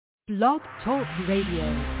Blog Talk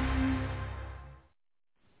Radio.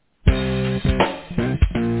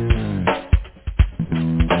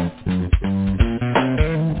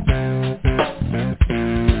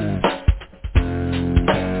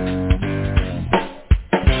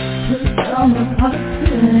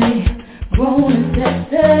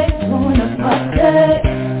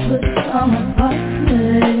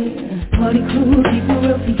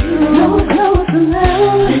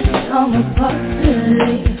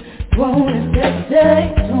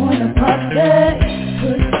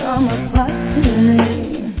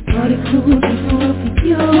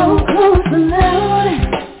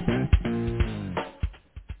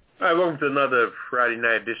 Friday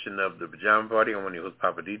night edition of the Pajama Party. I'm one of your hosts,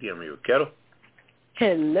 Papa Didi. I'm your Kettle.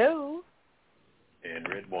 Hello. And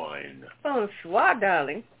red wine. Bonsoir,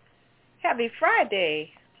 darling. Happy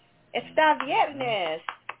Friday. Está viernes.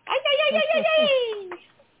 Ay, ay, ay, ay, ay,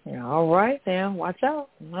 ay. All right, now. Watch out.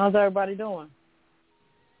 How's everybody doing?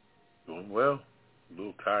 Doing well. A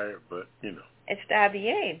little tired, but, you know. Está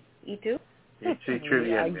bien. ¿Y tú? Yeah,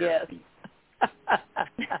 I guess.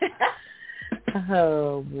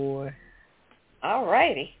 Oh, boy. All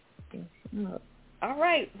righty. All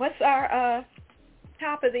right. What's our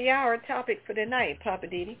top of the hour topic for tonight, Papa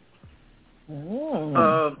Didi?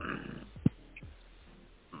 My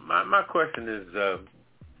question is,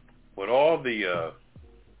 with all the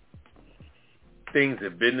things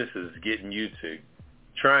that business is getting you to,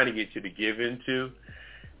 trying to get you to give into,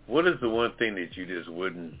 what is the one thing that you just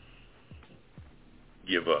wouldn't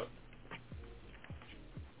give up?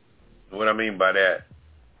 What I mean by that,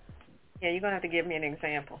 yeah, you're going to have to give me an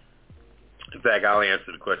example. In fact, I'll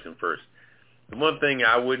answer the question first. The one thing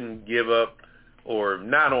I wouldn't give up, or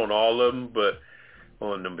not on all of them, but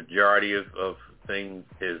on the majority of things,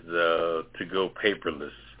 is to go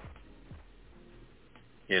paperless.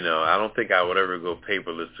 You know, I don't think I would ever go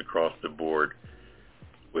paperless across the board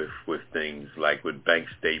with things like with bank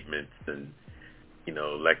statements and, you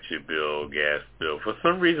know, electric bill, gas bill. For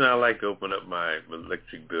some reason, I like to open up my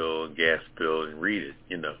electric bill and gas bill and read it,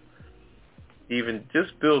 you know. Even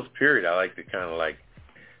just bills, period, I like to kind of like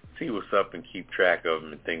see what's up and keep track of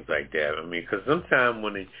them and things like that. I mean, because sometimes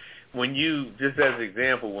when you, just as an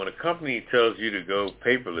example, when a company tells you to go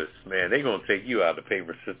paperless, man, they're going to take you out of the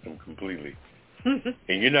paper system completely. And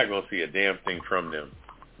you're not going to see a damn thing from them.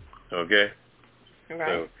 Okay? Right.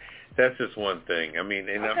 So that's just one thing. I mean,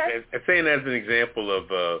 and okay. I'm saying that as an example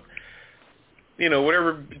of, you know,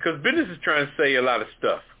 whatever, because business is trying to say a lot of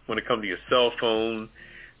stuff when it comes to your cell phone,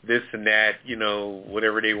 this and that, you know,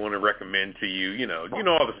 whatever they want to recommend to you, you know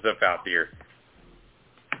all the stuff out there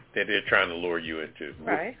that they're trying to lure you into.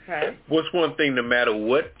 Right. What's one thing, no matter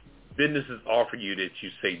what businesses offer you, that you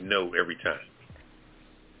say no every time?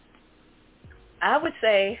 I would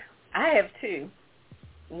say I have two.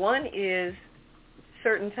 One is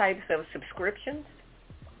certain types of subscriptions.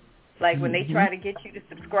 Like when they try to get you to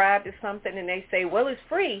subscribe to something and they say, well, it's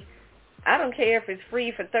free. I don't care if it's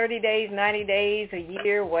free for 30 days, 90 days, a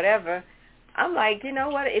year, whatever. I'm like, you know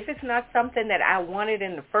what? If it's not something that I wanted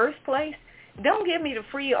in the first place, don't give me the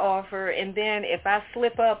free offer. And then if I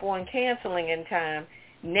slip up on canceling in time,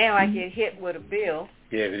 now I get hit with a bill.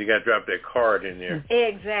 Yeah, because you got to drop that card in there.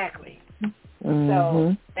 Exactly.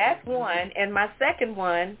 So that's one. And my second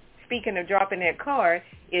one, speaking of dropping that card,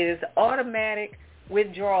 is automatic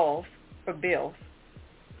withdrawals for bills.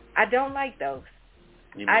 I don't like those.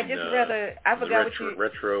 I just rather, I forgot what you...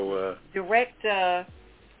 Retro... direct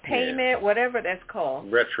payment, whatever that's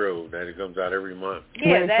called. Retro, that it comes out every month.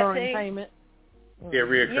 Yeah, that thing. Payment. Yeah,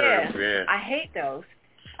 reoccurring, yeah. I hate those.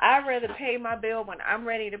 I'd rather pay my bill when I'm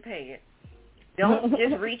ready to pay it. Don't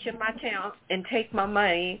just reach in my account and take my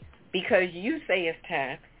money because you say it's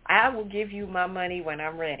time. I will give you my money when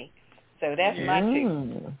I'm ready. So that's my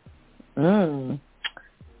two.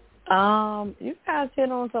 You guys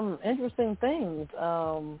hit on some interesting things.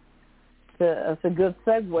 It's a good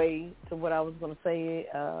segue to what I was going to say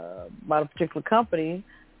about a particular company,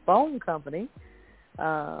 phone company,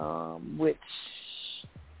 which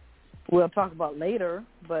we'll talk about later.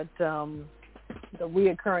 But the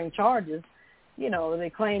reoccurring charges, you know, they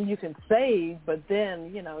claim you can save, but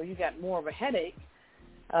then, you know, you got more of a headache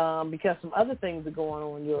because some other things are going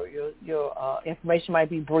on. Your information might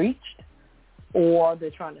be breached, or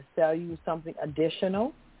they're trying to sell you something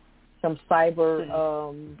additional, some cyber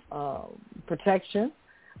protection.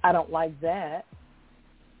 I don't like that.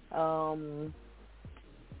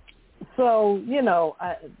 So, you know,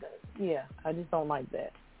 I just don't like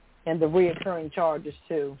that. And the reoccurring charges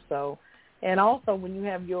too. So, and also when you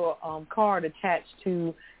have your card attached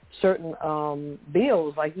to certain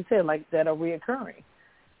bills, like you said, like that are reoccurring.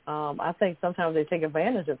 I think sometimes they take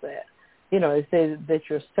advantage of that. You know, they say that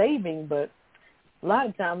you're saving, but a lot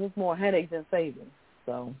of times it's more headache than saving.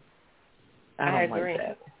 So I don't agree. like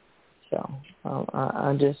that. So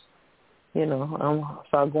I just, you know,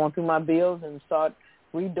 start going through my bills and start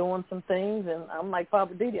redoing some things, and I'm like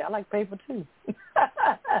Papa Didi. I like paper too.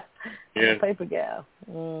 I'm a paper gal.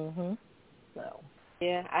 So.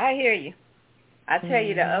 Yeah, I hear you. I tell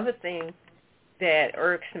you, the other thing that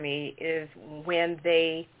irks me is when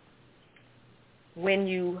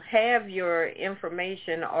you have your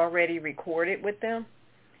information already recorded with them,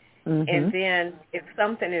 and then if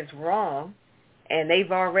something is wrong, and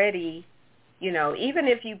they've already, you know, even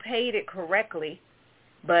if you paid it correctly,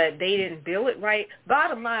 but they didn't bill it right.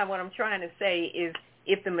 Bottom line, what I'm trying to say is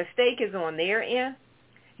if the mistake is on their end,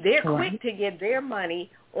 they're quick to get their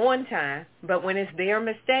money on time, but when it's their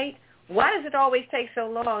mistake, why does it always take so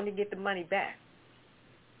long to get the money back?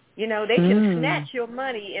 You know, they can snatch your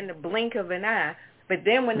money in the blink of an eye, but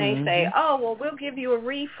then when they say, oh, well, we'll give you a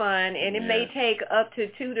refund, and it may take up to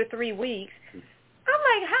 2 to 3 weeks, I'm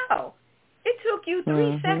like, how? It took you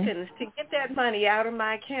 3 seconds to get that money out of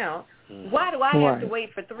my account. Why do I have to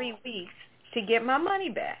wait for 3 weeks to get my money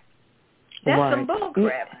back? That's some bull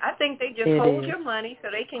crap. I think they just hold your money so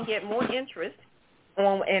they can get more interest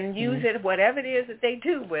on and use it, whatever it is that they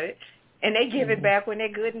do with it, and they give it back when they're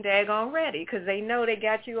good and daggone ready because they know they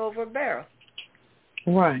got you over a barrel.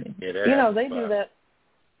 Right. You know, they do that.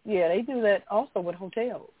 Yeah, they do that also with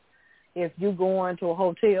hotels. If you go into a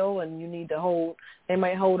hotel and you need to hold, they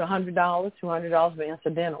may hold $100, $200 for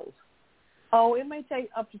incidentals. Oh, it may take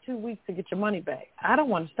up to 2 weeks to get your money back. I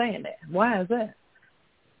don't understand that. Why is that?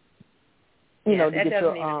 You know, to that get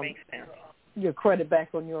doesn't even make sense. Your credit back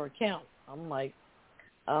on your account. I'm like,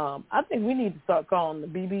 I think we need to start calling the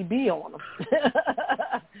BBB on them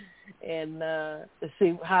and to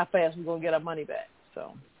see how fast we're going to get our money back.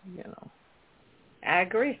 So, you know. I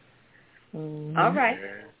agree. All right.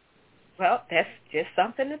 Well, that's just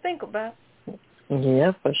something to think about.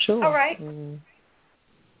 Yeah, for sure. All right.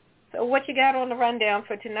 So what you got on the rundown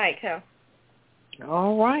for tonight, Cal?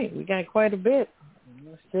 All right. We got quite a bit.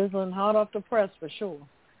 Sizzling hot off the press for sure.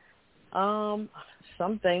 Some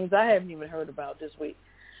things I haven't even heard about this week.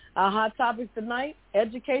 Our hot topic tonight,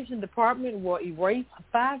 Education Department will erase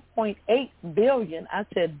 $5.8 billion, I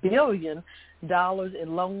said billion,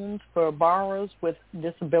 in loans for borrowers with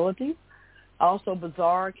disabilities. Also,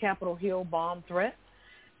 bizarre Capitol Hill bomb threat,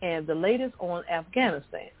 and the latest on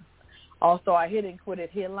Afghanistan. Also, our hit and quit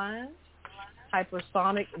it headlines.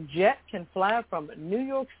 Hypersonic jet can fly from New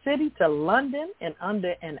York City to London in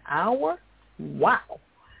under an hour. Wow.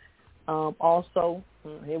 Also,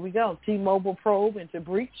 here we go. T-Mobile probe into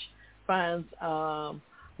breach finds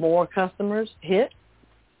more customers hit.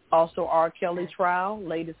 Also, R. Kelly trial,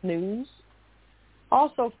 latest news.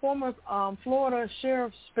 Also, former Florida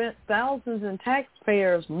sheriff spent thousands in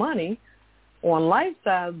taxpayers' money on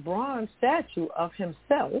life-size bronze statue of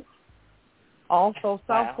himself. Also,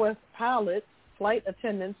 Southwest pilots, flight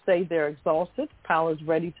attendants say they're exhausted. Pilots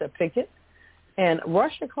ready to picket. And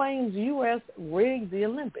Russia claims U.S. rigged the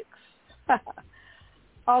Olympics.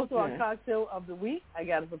 Also, our cocktail of the week. I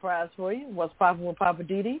got a surprise for you. What's popping with Papa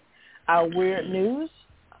Didi? Our weird news.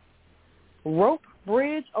 Rope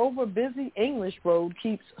bridge over busy English road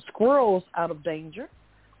keeps squirrels out of danger.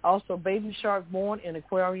 Also, baby shark born in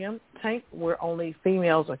aquarium tank where only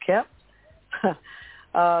females are kept.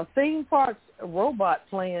 Theme parks robot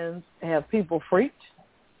plans have people freaked.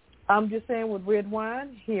 I'm just saying with red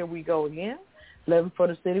wine, here we go again. Living for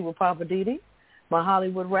the City with Papa Didi. My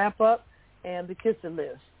Hollywood wrap-up and the kissing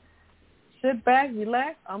list. Sit back,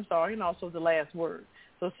 relax. I'm sorry, and also the last word.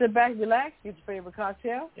 So sit back, relax, get your favorite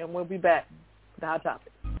cocktail, and we'll be back with the hot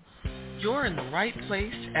topic. You're in the right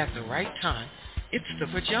place at the right time. It's the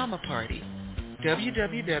Pajama Party.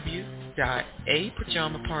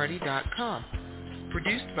 www.apajamaparty.com.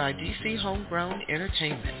 Produced by DC Homegrown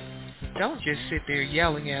Entertainment. Don't just sit there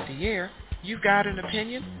yelling at the air. You've got an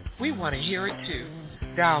opinion? We want to hear it too.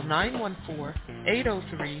 Dial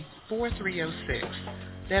 914-803-4306.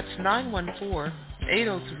 That's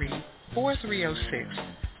 914-803-4306.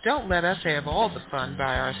 Don't let us have all the fun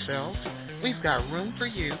by ourselves. We've got room for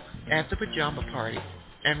you at the Pajama Party.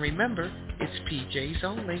 And remember, it's PJs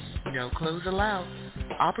only, no clothes allowed.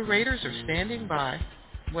 Operators are standing by.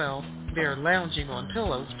 Well, they're lounging on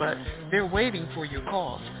pillows, but they're waiting for your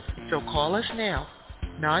calls. So call us now,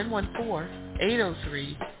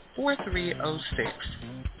 914-803-4306.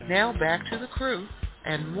 Now back to the crew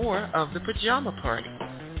and more of the Pajama Party.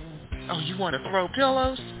 Oh, you want to throw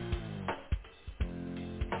pillows?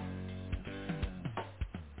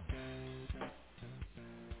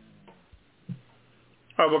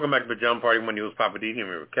 welcome back to Pajama Party. One news, Papa D.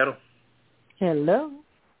 Here with Kettle. Hello.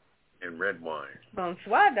 And Red Wine.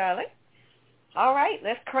 Bonsoir, darling. All right,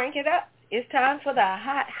 let's crank it up. It's time for the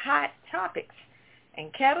hot topics.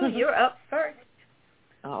 And Kettle, you're up first.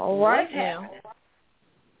 All right now.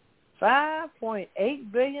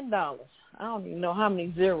 $5.8 billion. I don't even know how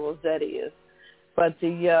many zeros that is. But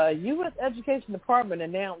the U.S. Education Department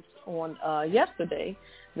announced on yesterday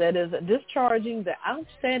that is discharging the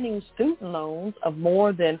outstanding student loans of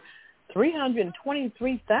more than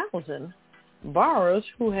 323,000 borrowers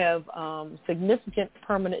who have significant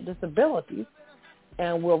permanent disabilities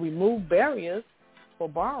and will remove barriers for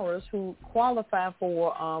borrowers who qualify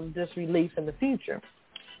for this relief in the future.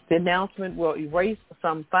 The announcement will erase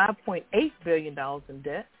some $5.8 billion in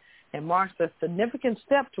debt and marks a significant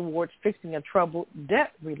step towards fixing a troubled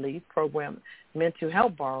debt relief program meant to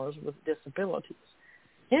help borrowers with disabilities.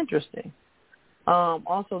 Interesting.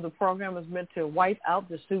 Also, the program is meant to wipe out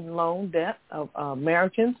the student loan debt of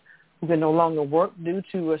Americans who can no longer work due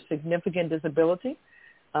to a significant disability.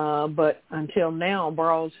 But until now,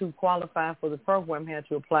 borrowers who qualify for the program had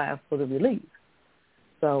to apply for the relief.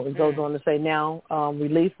 So it goes on to say now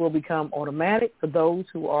relief will become automatic for those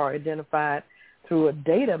who are identified through a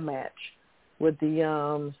data match with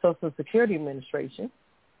the Social Security Administration.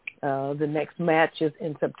 The next match is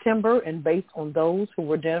in September, and based on those who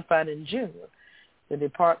were identified in June, the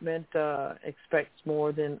department expects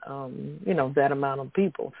more than, that amount of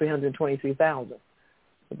people, 323,000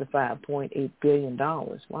 with the $5.8 billion.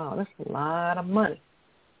 Wow, that's a lot of money.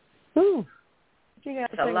 Whew.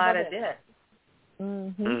 That's a lot of debt.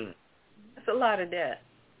 Mm-hmm. That's a lot of debt.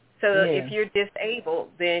 So if you're disabled,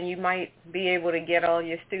 then you might be able to get all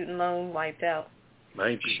your student loan wiped out.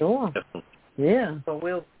 Might be. Sure. Yeah. So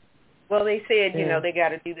they said, they got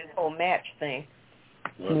to do this whole match thing.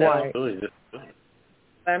 Well, right.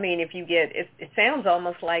 I mean, if you get, it sounds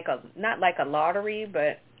almost like not like a lottery,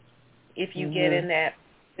 but if you get in that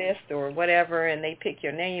list or whatever and they pick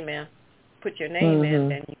your name in, put your name in,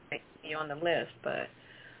 then you may be on the list. But,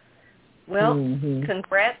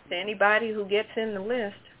 congrats to anybody who gets in the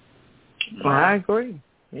list. Well, I agree.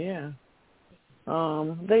 Yeah.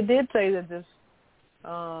 They did say that this,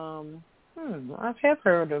 I have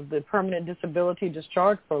heard of the Permanent Disability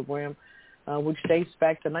Discharge Program, which dates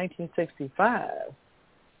back to 1965.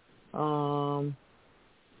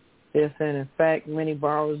 Yes, and in fact, many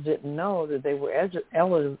borrowers didn't know that they were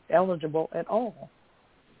eligible at all.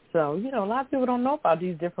 So, a lot of people don't know about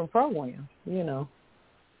these different programs,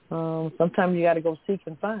 Sometimes you got to go seek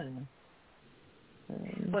and find.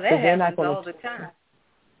 Well, that happens all the time.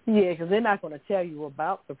 Yeah, because they're not going to tell you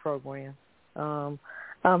about the program.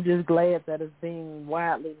 I'm just glad that it's being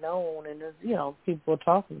widely known and, people are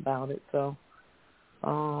talking about it. So,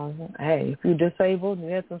 hey, if you're disabled and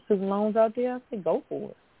you have some student loans out there, I say go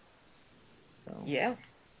for it. So. Yeah,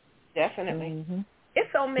 definitely. It's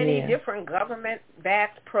so many different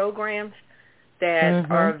government-backed programs that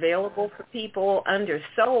are available for people under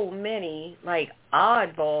so many,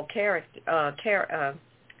 oddball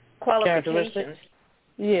qualifications.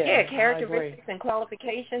 Yeah, characteristics and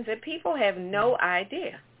qualifications that people have no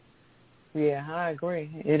idea. Yeah, I agree.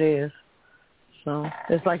 It is. So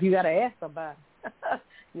it's like you got to ask somebody.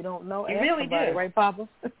 You don't know. You ask really somebody, do. Right, Papa?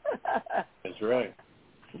 That's right.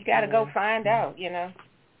 You got to go find out,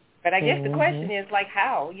 But I guess the question is,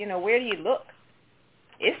 how? Where do you look?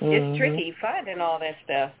 It's tricky finding all that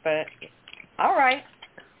stuff, but all right.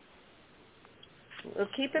 We'll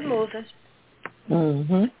keep it moving.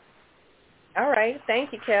 All right.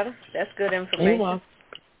 Thank you, Kevin. That's good information. You're welcome.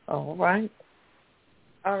 All right.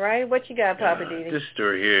 All right. What you got, Papa Didi? This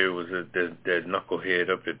story here was that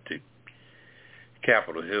knucklehead up at the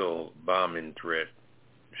Capitol Hill bombing threat.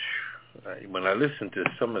 When I listened to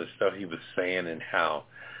some of the stuff he was saying and how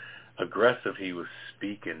aggressive he was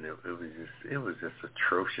speaking, it was just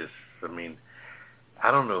atrocious. I mean,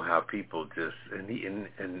 I don't know how people just and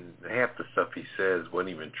half the stuff he says wasn't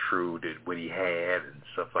even true, that what he had and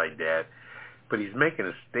stuff like that. But he's making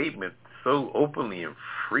a statement so openly and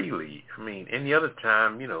freely. I mean, any other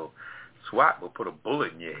time, SWAT will put a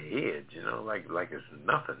bullet in your head, like it's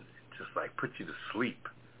nothing. Just put you to sleep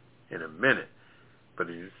in a minute. But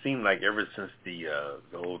it seemed like ever since the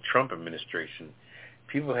whole Trump administration,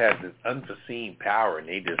 people have this unforeseen power, and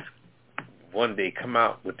they just one day come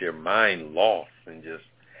out with their mind lost and just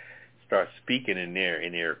start speaking in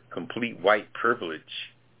their complete white privilege,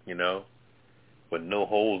 with no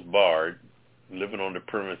holds barred, living on the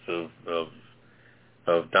premise of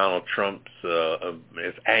Donald Trump's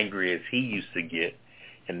as angry as he used to get,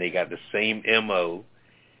 and they got the same MO,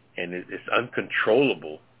 and it's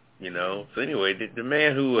uncontrollable. So anyway, the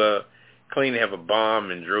man who claimed to have a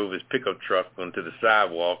bomb and drove his pickup truck onto the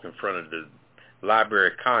sidewalk in front of the Library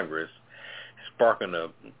of Congress, sparking a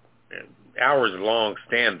hours-long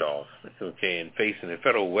standoff, okay, and facing a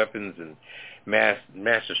federal weapons and mass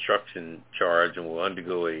destruction charge, and will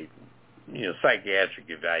undergo a psychiatric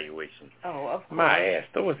evaluation. Oh, of course. My ass.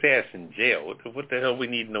 Throw his ass in jail. What the hell we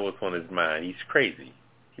need to know what's on his mind? He's crazy.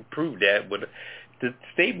 He proved that with the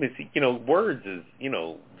statements. Words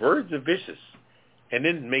are vicious. And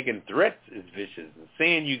then making threats is vicious. And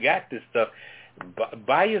saying you got this stuff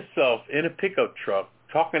by yourself in a pickup truck,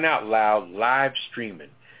 talking out loud, live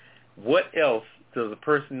streaming. What else does a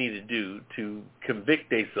person need to do to convict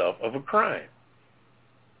themselves of a crime?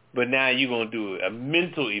 But now you're going to do a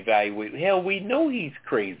mental evaluation. Hell, we know he's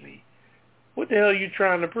crazy. What the hell are you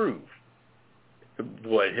trying to prove?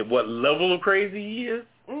 What level of crazy he is?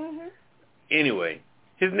 Mm-hmm. Anyway,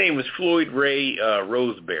 his name is Floyd Ray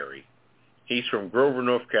Roseberry. He's from Grover,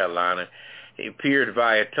 North Carolina. He appeared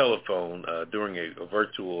via telephone during a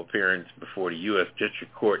virtual appearance before the U.S.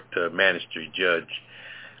 District Court Magistrate Judge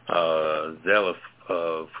Zella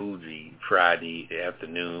Fuji Friday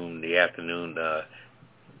afternoon,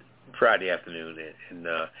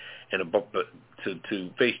 to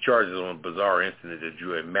face charges on a bizarre incident that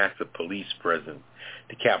drew a massive police presence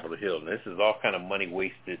to Capitol Hill. And this is all kind of money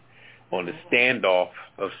wasted on the standoff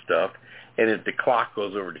of stuff. And if the clock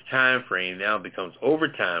goes over the time frame, now it becomes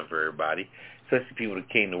overtime for everybody, especially people that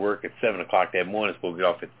came to work at 7 o'clock that morning, supposed to get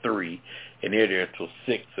off at 3, and they're there until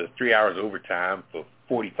 6, so 3 hours overtime for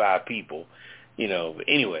 45 people, But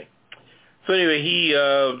anyway. So anyway, he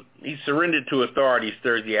surrendered to authorities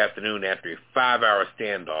Thursday afternoon after a 5-hour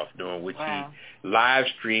standoff during which he live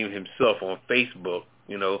streamed himself on Facebook,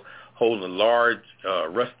 holding a large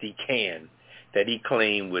rusty can that he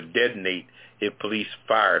claimed would detonate if police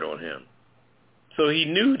fired on him. So he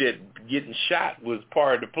knew that getting shot was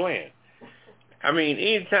part of the plan. I mean,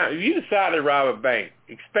 anytime, if you decide to rob a bank,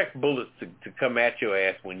 expect bullets to come at your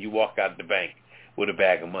ass when you walk out the bank with a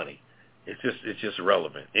bag of money. It's just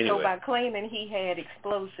irrelevant. Anyway. So by claiming he had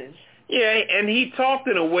explosives. Yeah, and he talked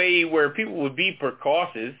in a way where people would be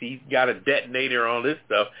precautious. He's got a detonator on this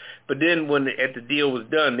stuff. But then when the deal was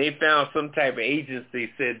done, they found some type of agency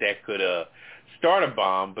said that could start a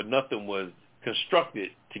bomb, but nothing was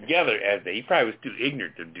constructed together as that. He probably was too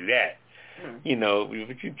ignorant to do that. But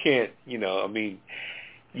you can't,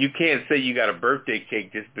 you can't say you got a birthday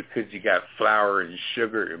cake just because you got flour and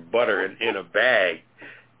sugar and butter in a bag.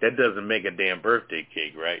 That doesn't make a damn birthday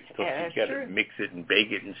cake, right? So you got to mix it and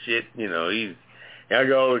bake it and shit. I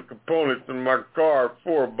got all the components in my car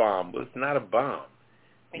for a bomb. But it's not a bomb.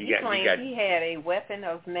 He claimed he had a weapon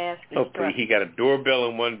of mass destruction. Okay, he got a doorbell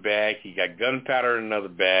in one bag. He got gunpowder in another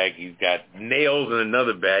bag. He's got nails in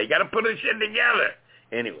another bag. You got to put this shit together.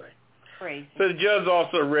 Anyway. Crazy. So the judge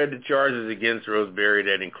also read the charges against Roseberry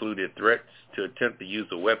that included threats to attempt to use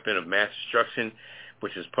a weapon of mass destruction,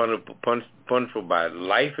 which is punishable by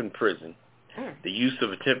life in prison, the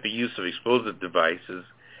attempted use of explosive devices,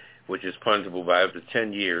 which is punishable by up to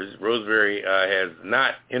 10 years. Roseberry has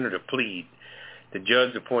not entered a plea. The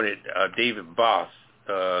judge appointed David Boss,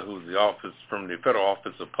 who's from the Federal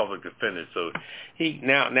Office of Public Defender. So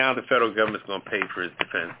now the federal government's going to pay for his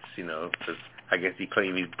defense, because I guess he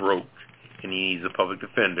claimed he's broke and he needs a public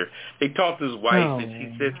defender. They talked to his wife, and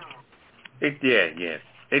she said,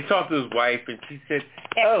 They talked to his wife, and she said,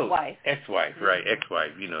 ex-wife, right,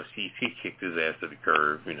 ex-wife. She kicked his ass to the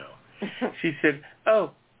curb, She said,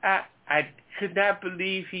 I could not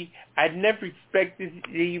believe I'd never expected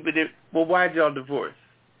he would have, well, why'd y'all divorce?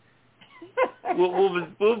 what was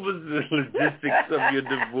the logistics of your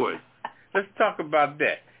divorce? Let's talk about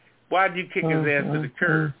that. Why'd you kick his ass to the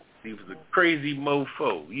curb? He was a crazy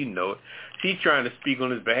mofo, it. She's trying to speak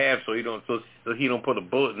on his behalf so he don't put a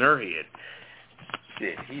bullet in her head.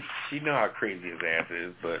 Shit, she know how crazy his ass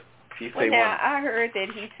is, but she say I heard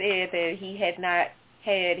that he said that he had not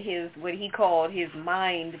had his what he called his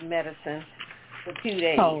mind medicine for 2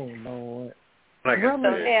 days. Oh Lord! Like so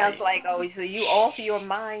now it's like, so you off your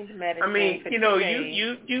mind medicine? I mean, for 2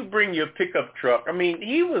 days. you bring your pickup truck. I mean,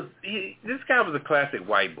 this guy was a classic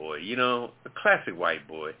white boy. A classic white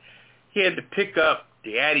boy. He had the pickup,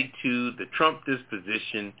 the attitude, the Trump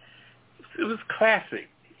disposition. It was classic.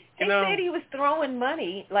 They said he was throwing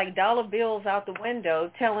money, like dollar bills, out the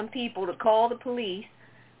window, telling people to call the police,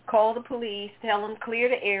 tell them clear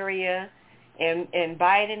the area, and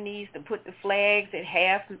Biden needs to put the flags at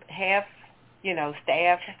half,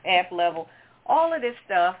 staff level, all of this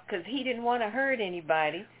stuff, because he didn't want to hurt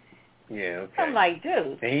anybody. Yeah, okay. I'm like,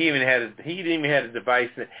 dude. And he didn't even have a device.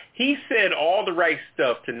 He said all the right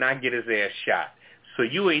stuff to not get his ass shot. So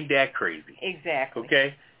you ain't that crazy. Exactly.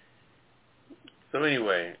 Okay? So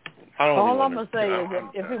anyway, I don't. All I'm gonna say is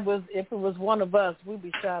if it was one of us, we'd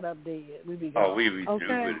be shot up dead. We'd be gone. Oh, we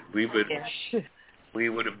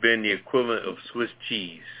would have been the equivalent of Swiss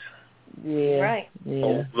cheese. Yeah. Right.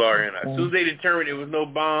 Yeah. As soon as they determined it was no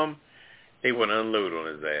bomb, they would unload on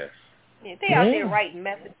his ass. Yeah, they out there writing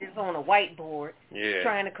messages on a whiteboard,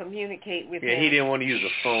 trying to communicate with him. Yeah, he didn't want to use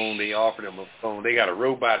a phone. They offered him a phone. They got a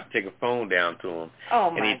robot to take a phone down to him.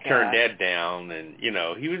 Oh, my And he God. turned that down, and,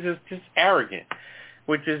 he was just arrogant,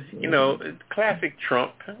 which is, classic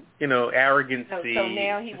Trump, arrogancy. So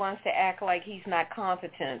now he wants to act like he's not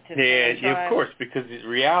competent. Yeah, of course, because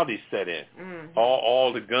reality set in. Mm-hmm.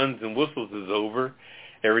 All the guns and whistles is over.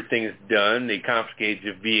 Everything is done. They confiscated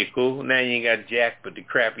your vehicle. Now you ain't got jack but the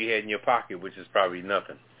crap you had in your pocket, which is probably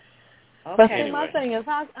nothing. Okay. But see, my thing is,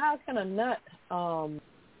 how can a nut,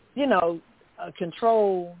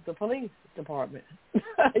 control the police department?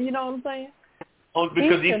 You know what I'm saying? Oh,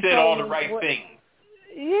 because he said all the right things.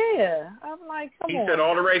 Yeah, I'm like, come on. He said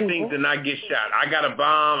all the right things to not get shot. I got a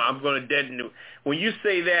bomb. I'm going to detonate. When you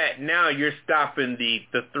say that, now you're stopping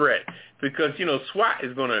the threat because SWAT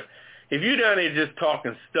is going to. If you're down there just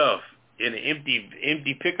talking stuff in an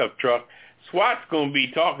empty pickup truck, SWAT's going to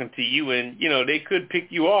be talking to you, and, they could pick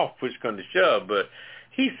you off, push come to shove. But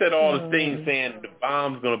he said all the things saying the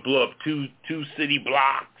bomb's going to blow up two city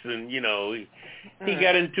blocks, and, he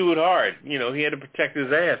got into it hard. He had to protect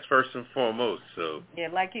his ass first and foremost. So yeah,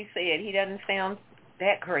 like you said, he doesn't sound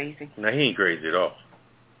that crazy. No, he ain't crazy at all.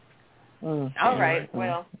 All right,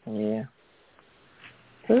 well. Yeah.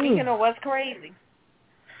 Speaking of what's crazy,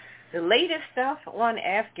 the latest stuff on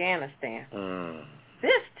Afghanistan.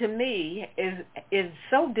 This, to me, is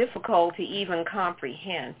so difficult to even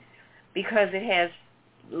comprehend because it has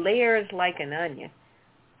layers like an onion.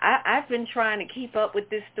 I've been trying to keep up with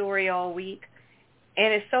this story all week,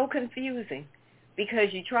 and it's so confusing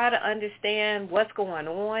because you try to understand what's going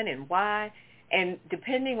on and why, and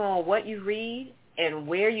depending on what you read and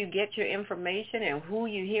where you get your information and who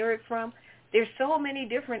you hear it from, there's so many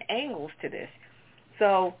different angles to this.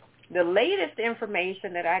 So the latest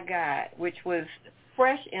information that I got, which was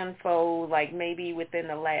fresh info, like maybe within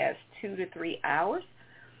the last 2 to 3 hours,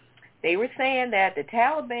 they were saying that the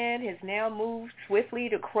Taliban has now moved swiftly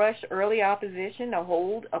to crush early opposition to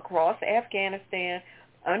hold across Afghanistan,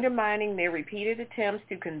 undermining their repeated attempts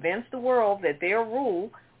to convince the world that their rule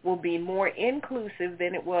will be more inclusive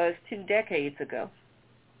than it was 2 decades ago.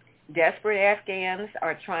 Desperate Afghans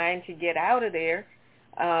are trying to get out of there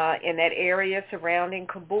in that area surrounding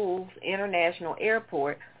Kabul's international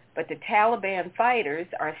airport, but the Taliban fighters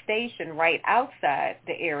are stationed right outside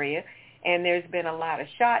the area, and there's been a lot of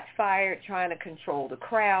shots fired trying to control the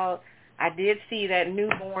crowd. I did see that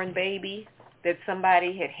newborn baby that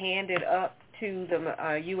somebody had handed up to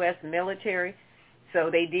the U.S. military. So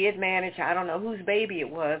they did manage, I don't know whose baby it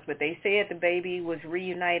was, but they said the baby was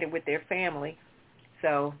reunited with their family.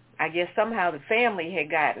 So I guess somehow the family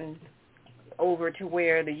had gotten over to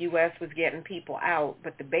where the U.S. was getting people out,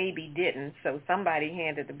 but the baby didn't, so somebody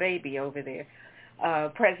handed the baby over there.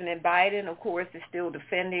 President Biden, of course, is still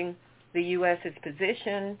defending the U.S.'s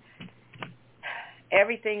position.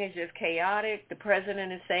 Everything is just chaotic. The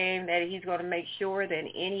president is saying that he's going to make sure that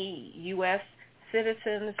any U.S.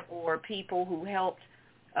 citizens or people who helped,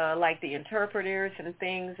 like the interpreters and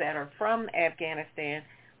things that are from Afghanistan,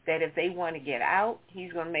 that if they want to get out,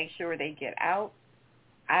 he's going to make sure they get out.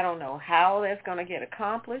 I don't know how that's going to get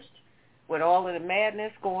accomplished with all of the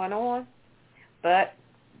madness going on, but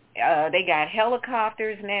they got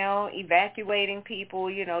helicopters now evacuating people,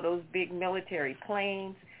 those big military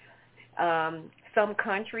planes. Some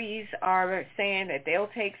countries are saying that they'll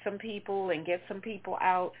take some people and get some people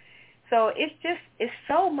out. So it's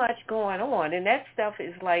so much going on, and that stuff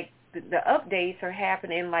is like the updates are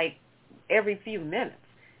happening like every few minutes.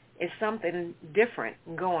 It's something different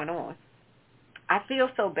going on. I feel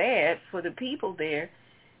so bad for the people there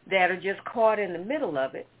that are just caught in the middle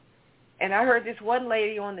of it. And I heard this one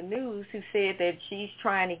lady on the news who said that she's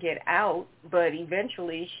trying to get out, but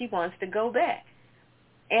eventually she wants to go back.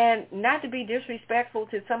 And not to be disrespectful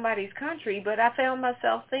to somebody's country, but I found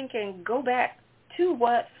myself thinking, go back to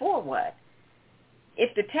what, for what?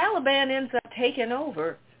 If the Taliban ends up taking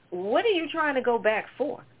over, what are you trying to go back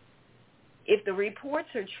for? If the reports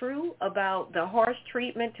are true about the harsh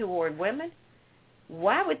treatment toward women,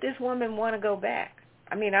 why would this woman want to go back?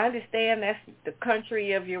 I mean, I understand that's the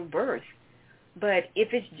country of your birth, but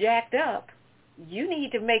if it's jacked up, you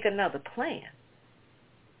need to make another plan.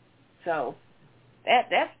 So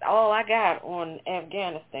that's all I got on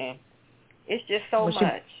Afghanistan. It's just so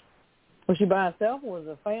much. Was she by herself, or was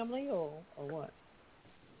it a family, or what?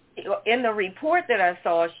 in the report that I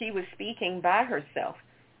saw, she was speaking by herself.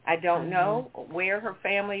 I don't know where her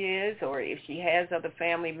family is or if she has other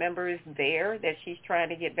family members there that she's trying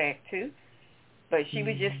to get back to. But she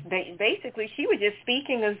was just, basically, she was just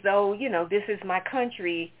speaking as though, this is my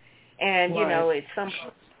country and, it's some,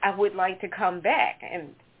 I would like to come back. And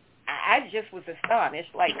I just was astonished.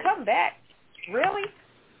 Like, come back? Really?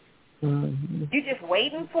 Mm-hmm. You just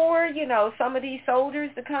waiting for, some of these soldiers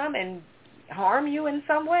to come and harm you in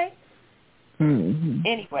some way? Mm-hmm.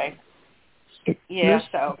 Anyway. Yeah,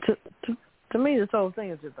 so. To me, this whole thing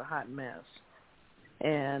is just a hot mess.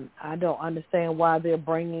 And I don't understand why they're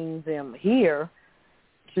bringing them here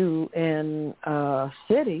in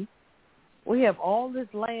city. We have all this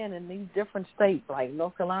land in these different states like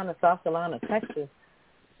North Carolina, South Carolina, Texas.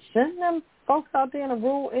 Send them folks out there in a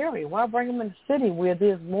rural area. Why bring them in the city where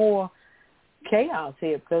there's more chaos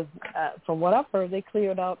here? Because from what I've heard, they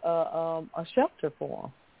cleared out a shelter for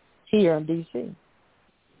them here in D.C.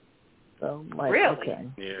 So, like, really? Okay.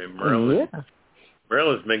 Yeah, Maryland. Yeah.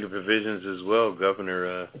 Maryland's making provisions as well.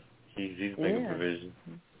 Governor, he's making provisions.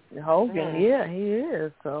 Hogan, yeah, he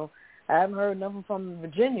is. So I haven't heard nothing from the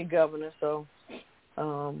Virginia governor. So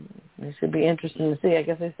it should be interesting to see. I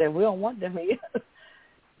guess they said we don't want them here.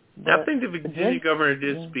 I think the Virginia governor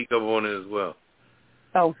did speak up on it as well.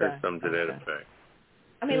 Okay. Said something to that effect.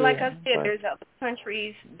 I mean, like I said, there's other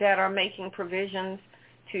countries that are making provisions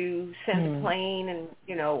to send a plane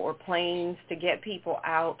and, or planes to get people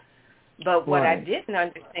out. But what I didn't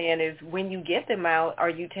understand is when you get them out, are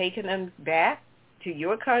you taking them back to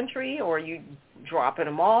your country or are you dropping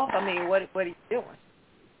them off? I mean, what are you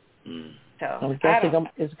doing? So I guess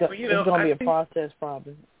it's going to be a process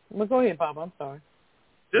probably. Well, go ahead, Bob. I'm sorry.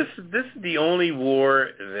 This is the only war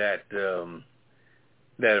that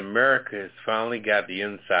America has finally got the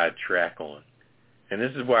inside track on. And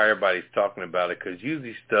this is why everybody's talking about it, because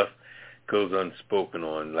usually stuff goes unspoken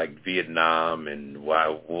on, like Vietnam and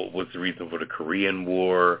what's the reason for the Korean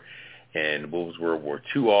War and what was World War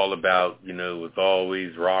II all about. It was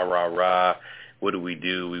always rah, rah, rah. What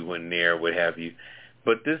do? We went there, what have you.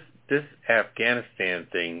 But this Afghanistan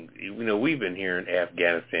thing, we've been hearing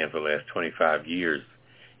Afghanistan for the last 25 years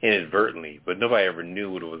inadvertently, but nobody ever knew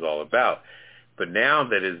what it was all about. But now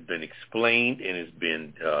that it's been explained and it's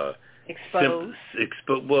been exposed.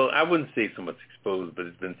 Well, I wouldn't say so much exposed, but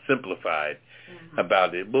it's been simplified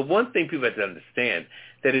about it. But one thing people have to understand,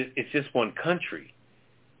 that it's just one country,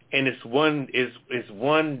 and it's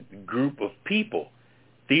one group of people.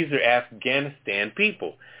 These are Afghanistan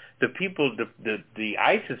people. The people, the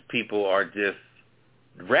ISIS people are just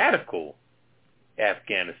radical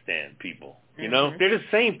Afghanistan people. They're the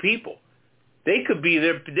same people. They could be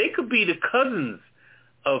the cousins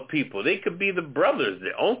of people. They could be the brothers,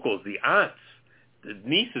 the uncles, the aunts, the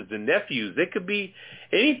nieces, the nephews. They could be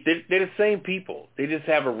anything. They're the same people. They just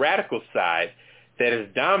have a radical side that has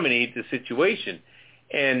dominated the situation.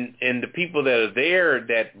 And the people that are there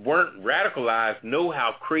that weren't radicalized know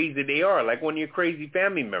how crazy they are. Like one of your crazy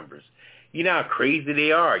family members. You know how crazy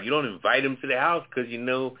they are. You don't invite them to the house because you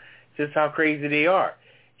know just how crazy they are.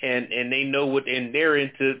 And they know what, and they're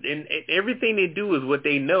into, and everything they do is what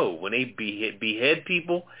they know. When they behead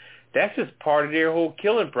people, that's just part of their whole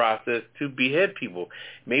killing process, to behead people.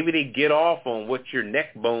 Maybe they get off on what your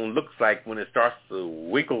neck bone looks like when it starts to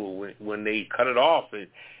wiggle when they cut it off. And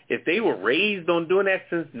if they were raised on doing that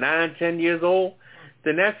since 9, 10 years old,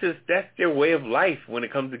 then that's their way of life when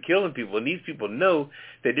it comes to killing people. And these people know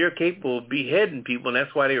that they're capable of beheading people, and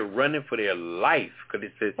that's why they're running for their life. Cause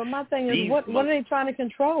it says, but my thing is, what are they trying to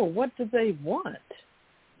control? What do they want?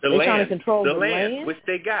 The They're land, trying to control the land, which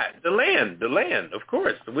they got. The land, of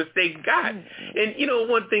course, which they got. And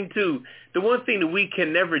one thing too, the one thing that we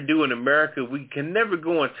can never do in America, we can never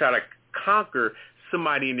go and try to conquer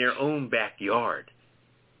somebody in their own backyard.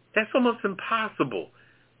 That's almost impossible.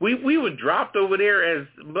 We were dropped over there, as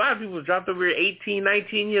a lot of people were dropped over here 18,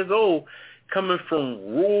 19 years old, coming from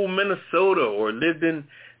rural Minnesota or lived in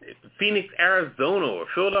Phoenix, Arizona or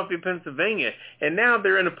Philadelphia, Pennsylvania. And now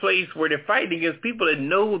they're in a place where they're fighting against people that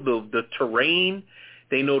know the terrain.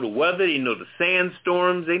 They know the weather. They know the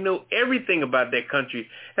sandstorms. They know everything about that country.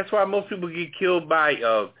 That's why most people get killed by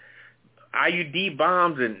IUD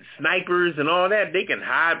bombs and snipers and all that. They can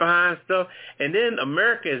hide behind stuff. And then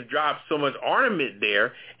America has dropped so much armament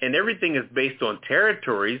there, and everything is based on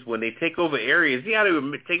territories. When they take over areas, how they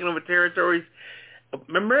were taking over territories?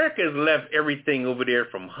 America has left everything over there,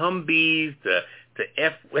 from Humvees to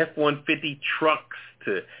F-150 trucks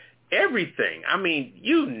to everything. I mean,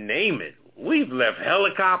 you name it. We've left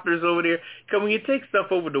helicopters over there. Because when you take stuff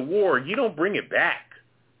over to war, you don't bring it back,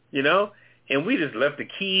 And we just left the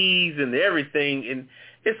keys and everything.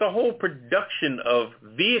 It's a whole production of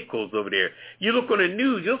vehicles over there. You look on the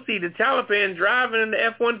news, you'll see the Taliban driving in the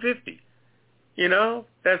F-150. You know,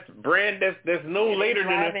 that's no later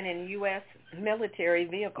driving in U.S. military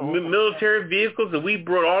vehicles. Military vehicles, and we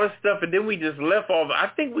brought all this stuff, and then we just left all. I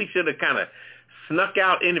think we should have kind of snuck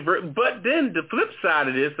out inadvertently. But then the flip side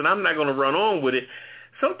of this, and I'm not going to run on with it,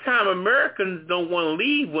 sometimes Americans don't want to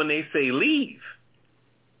leave when they say leave.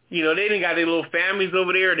 You know, they done got their little families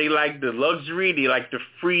over there. They like the luxury. They like the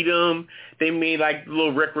freedom. They may like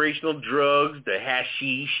little recreational drugs, the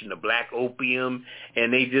hashish and the black opium,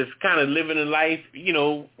 and they just kind of living a life, you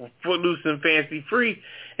know, footloose and fancy free.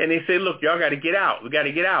 And they say, look, y'all got to get out. We got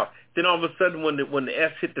to get out. Then all of a sudden, when the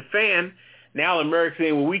S hit the fan, now America's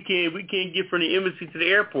saying, well, we can't get from the embassy to the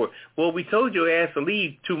airport. Well, we told your ass to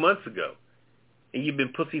leave 2 months ago, and you've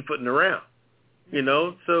been pussyfooting around. You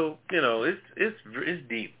know, so you know it's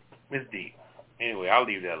deep. It's deep. Anyway, I'll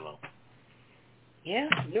leave that alone. Yeah,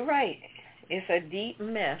 you're right. It's a deep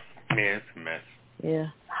mess. Yeah, it's a mess.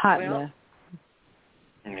 Yeah, hot mess.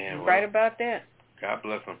 Yeah, well, right about that. God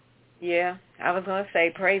bless them. Yeah, I was going to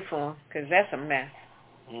say pray for them because that's a mess.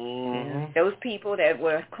 Mm-hmm. Those people that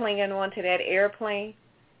were clinging onto that airplane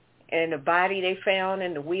and the body they found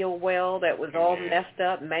in the wheel well that was all messed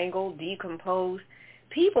up, mangled, decomposed,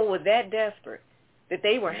 people were that desperate that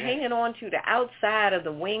they were hanging on to the outside of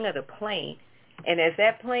the wing of the plane. And as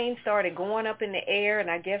that plane started going up in the air, and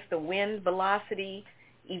I guess the wind velocity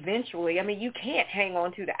eventually, I mean, you can't hang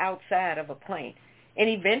on to the outside of a plane. And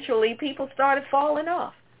eventually people started falling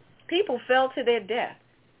off. People fell to their death.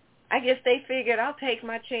 I guess they figured I'll take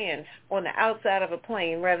my chance on the outside of a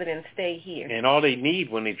plane rather than stay here. And all they need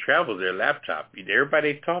when they travel is their laptop.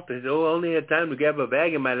 Everybody they talk to, I only had time to grab a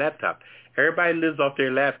bag and my laptop. Everybody lives off their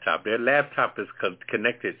laptop. Their laptop is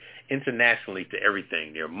connected internationally to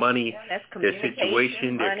everything. Their money, their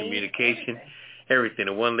situation, their communication, everything.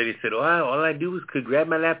 And one lady said, all I do is could grab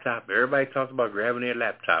my laptop. Everybody talks about grabbing their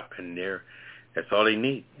laptop, and that's all they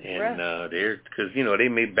need. And because, you know, they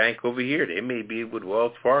may bank over here. They may be with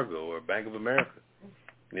Wells Fargo or Bank of America.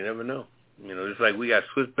 You never know. You know, just like we got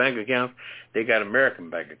Swiss bank accounts, they got American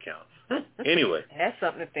bank accounts. Anyway. That's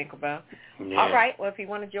something to think about. Yeah. All right. Well, if you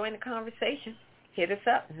want to join the conversation, hit us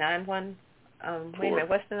up. Wait a minute.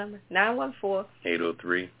 What's the number?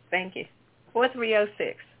 914-803. Thank you.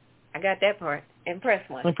 4306. I got that part. And press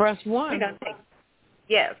 1. And press 1.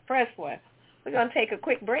 Yes, press 1. We're going to take a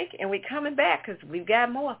quick break, and we're coming back because we've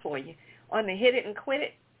got more for you on the Hit It and Quit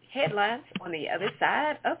It headlines on the other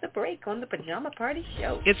side of the break on the Pajama Party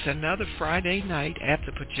Show. It's another Friday night at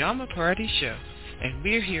the Pajama Party Show, and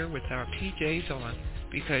we're here with our PJs on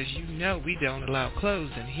because you know we don't allow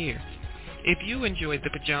clothes in here. If you enjoyed the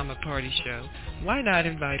Pajama Party Show, why not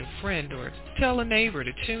invite a friend or tell a neighbor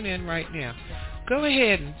to tune in right now? Go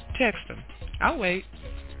ahead and text them. I'll wait.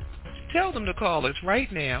 Tell them to call us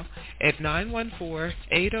right now at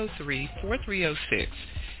 914-803-4306.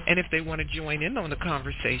 And if they want to join in on the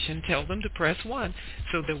conversation, tell them to press 1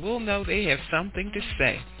 so that we'll know they have something to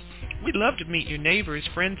say. We'd love to meet your neighbors,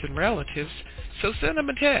 friends, and relatives, so send them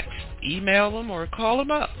a text, email them, or call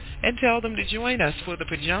them up and tell them to join us for the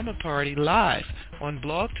Pajama Party live on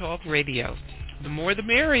Blog Talk Radio. The more the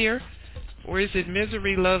merrier. Or is it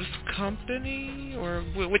Misery Loves Company? Or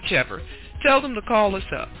whichever. Tell them to call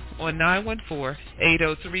us up on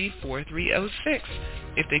 914-803-4306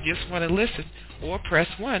 if they just want to listen, or press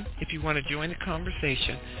 1 if you want to join the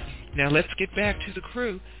conversation. Now let's get back to the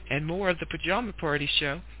crew and more of the Pajama Party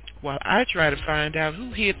Show while I try to find out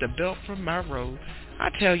who hid the belt from my robe. I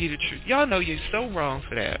tell you the truth. Y'all know you're so wrong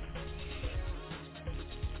for that.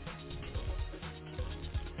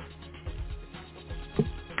 All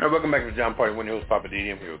right, welcome back to the Pajama Party. One of your hosts, Papa Didi.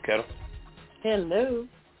 I'm here with Kettle. Hello.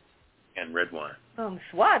 And red wine.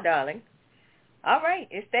 Swat, darling. All right,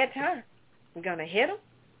 it's that time. We're going to hit them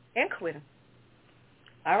and quit them.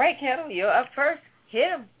 All right, Kettle, you're up first. Hit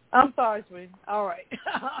them. I'm sorry, sweetie. All right.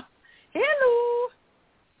 Hello.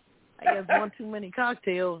 I guess one too many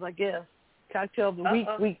cocktails, I guess. Cocktail of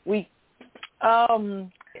the week.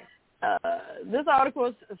 This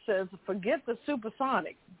article says, forget the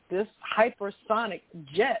supersonic. This hypersonic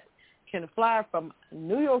jet can fly from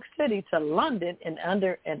New York City to London in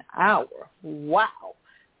under an hour. Wow.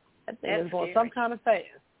 That thing is going some kind of fast.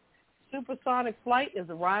 Supersonic flight is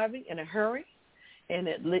arriving in a hurry. And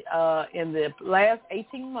in the last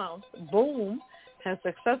 18 months, Boom has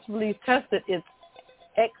successfully tested its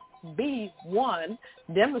XB-1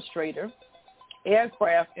 demonstrator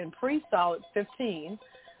aircraft in pre-solid 15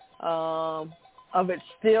 of its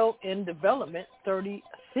still in development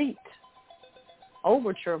 30-seat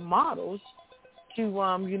Overture models to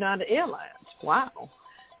United Airlines. Wow.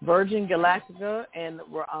 Virgin Galactica and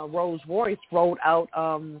Rolls-Royce rolled out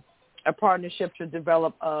a partnership to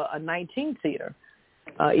develop a 19-seater.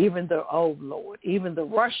 Even the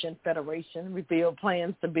Russian Federation revealed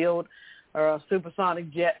plans to build a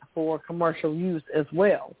supersonic jet for commercial use as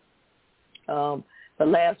well. But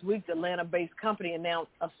last week, the Atlanta-based company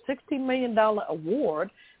announced a $60 million award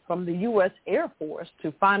from the U.S. Air Force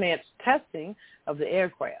to finance testing of the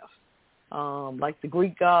aircraft. Like the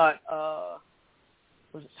Greek god,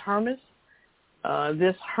 was it Hermes?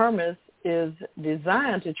 This Hermes is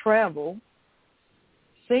designed to travel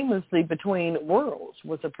seamlessly between worlds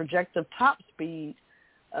with a projected top speed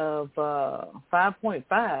of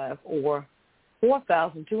 5.5 or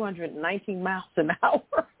 4,219 miles an hour.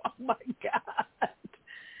 Oh, my God.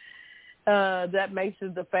 That makes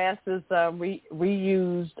it the fastest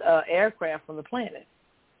reused aircraft on the planet.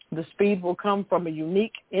 The speed will come from a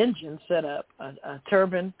unique engine setup, a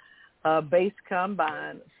turbine-based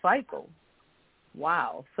combined cycle.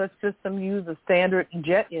 Wow. Such system uses a standard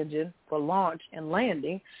jet engine for launch and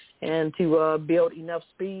landing and to build enough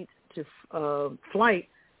speed to flight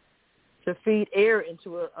to feed air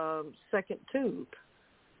into a second tube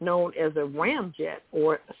known as a ramjet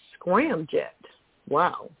or a scramjet.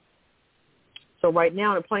 Wow. So right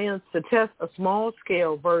now the plan is to test a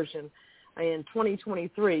small-scale version in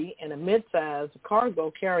 2023 and a mid-size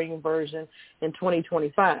cargo carrying version in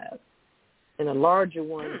 2025 and a larger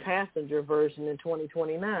one, passenger version, in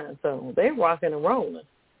 2029. So they're rocking and rolling.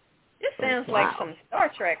 This sounds like some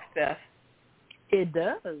Star Trek stuff. It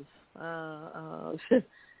does.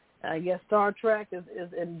 I guess Star Trek is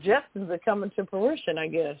ingestions are coming to fruition, I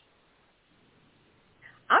guess.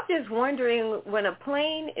 I'm just wondering, when a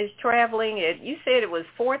plane is traveling at, you said it was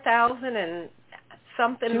 4,000 and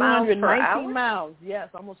something miles per hour? 219 miles, yes,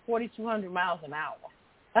 almost 4,200 miles an hour.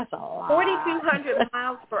 That's a lot. 4,200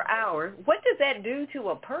 miles per hour. What does that do to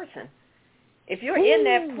a person? If you're in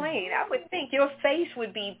that plane, I would think your face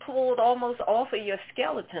would be pulled almost off of your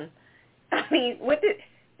skeleton. I mean,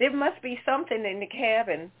 there must be something in the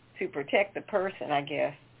cabin to protect the person, I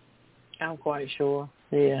guess. I'm quite sure.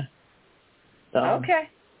 Yeah. So, okay.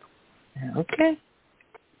 Okay.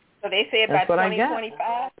 So they say about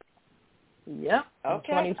 2025? Yep. Okay.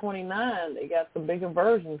 2029, they got some bigger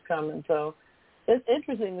versions coming. So it's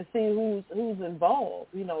interesting to see who's involved.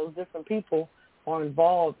 You know, different people are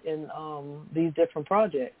involved in these different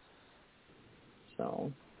projects.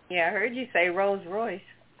 So. Yeah, I heard you say Rolls-Royce.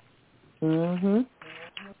 Mhm.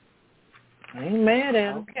 I ain't mad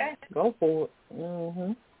at him. Okay. Go for it.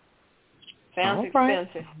 Mhm. Sounds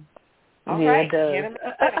expensive. All yeah, right. it does. Hit him.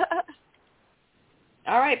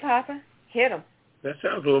 All right, Papa. Hit him. That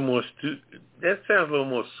sounds a little more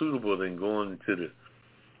suitable than going to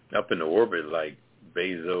up in the orbit like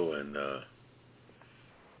Bezos and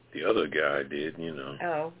the other guy did. You know.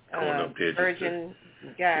 Oh, going up there Virgin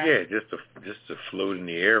guy. Yeah, just to float in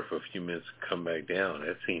the air for a few minutes and come back down.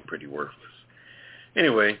 That seemed pretty worthless.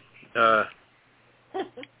 Anyway. All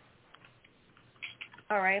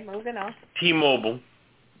right, moving on. T-Mobile.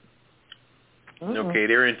 Okay,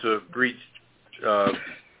 they're into a breach.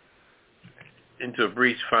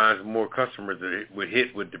 Finds more customers that it would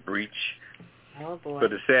hit with the breach. Oh boy!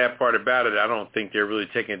 But the sad part about it, I don't think they're really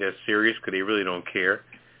taking it that serious because they really don't care.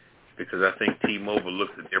 Because I think T-Mobile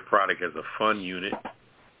looks at their product as a fun unit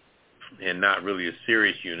and not really a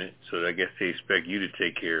serious unit. So I guess they expect you to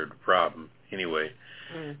take care of the problem. Anyway,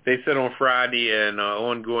 they said on Friday an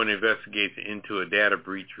ongoing investigation into a data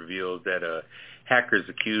breach reveals that hackers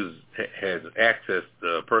accused has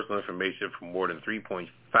accessed personal information from more than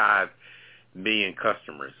 3.5 million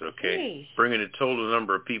customers, okay? Jeez. Bringing the total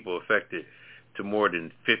number of people affected to more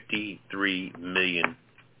than 53 million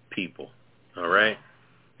people, all right?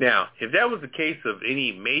 Now, if that was the case of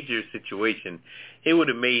any major situation, it would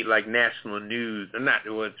have made like national news. I'm not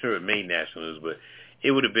sure it made national news, but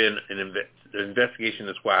it would have been an investigation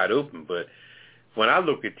that's wide open. But when I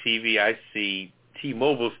look at TV, I see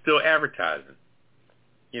T-Mobile still advertising.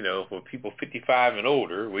 You know, for people 55 and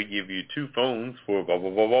older, we give you 2 phones for blah, blah,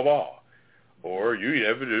 blah, blah, blah. Or you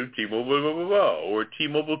have to do T-Mobile, blah, blah, blah, or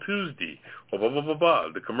T-Mobile Tuesday, blah, blah, blah, blah, blah.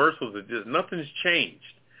 The commercials are just, nothing's changed.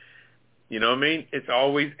 You know what I mean? It's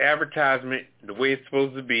always advertisement the way it's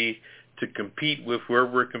supposed to be to compete with where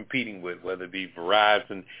we're competing with, whether it be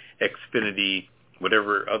Verizon, Xfinity,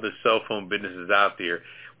 whatever other cell phone businesses out there.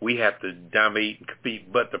 We have to dominate and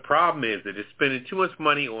compete. But the problem is that they're spending too much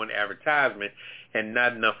money on advertisement and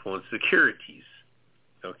not enough on securities.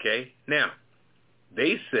 Okay? Now,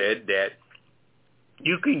 they said that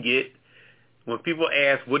you can get, when people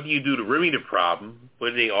ask, what do you do to remedy the problem,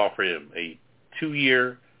 what do they offer them? A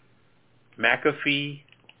 2-year McAfee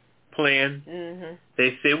plan. Mm-hmm.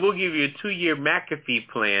 They say, we'll give you a 2-year McAfee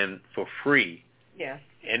plan for free. Yeah.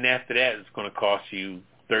 And after that, it's going to cost you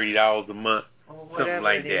 $30 a month, something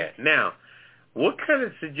like that. Now, what kind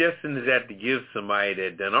of suggestion is that to give somebody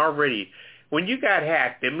that done already, when you got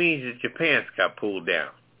hacked, it means that your pants got pulled down.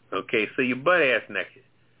 Okay, so you're butt-ass naked.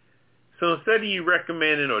 So instead of you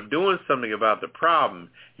recommending or doing something about the problem,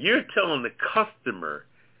 you're telling the customer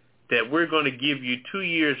that we're going to give you 2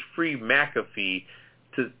 years free McAfee.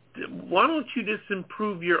 Why don't you just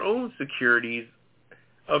improve your own securities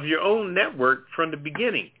of your own network from the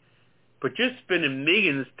beginning? But you're spending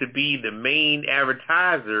millions to be the main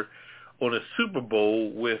advertiser on a Super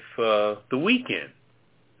Bowl with The Weeknd.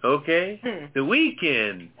 Okay? The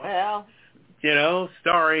Weeknd. Well.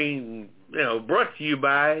 Starring, brought to you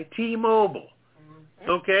by T-Mobile.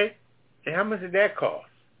 Mm-hmm. Okay? And how much did that cost?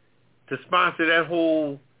 To sponsor that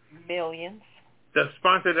whole... Millions. To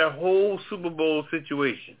sponsor that whole Super Bowl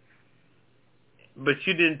situation. But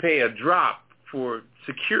you didn't pay a drop for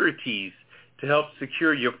securities to help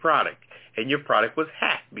secure your product. And your product was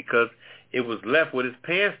hacked because it was left with its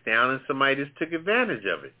pants down and somebody just took advantage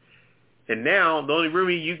of it. And now the only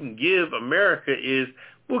remedy you can give America is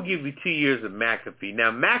we'll give you 2 years of McAfee.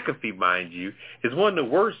 Now, McAfee, mind you, is one of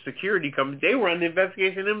the worst security companies. They were under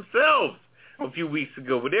investigation themselves a few weeks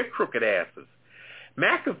ago with their crooked asses.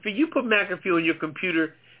 McAfee, you put McAfee on your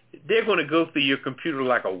computer, they're going to go through your computer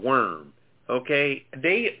like a worm, okay?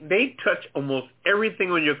 They touch almost everything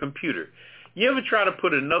on your computer. You ever try to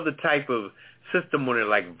put another type of system on it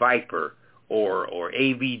like Viper or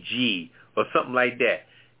AVG or something like that?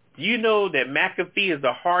 Do you know that McAfee is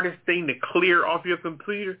the hardest thing to clear off your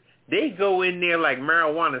computer? They go in there like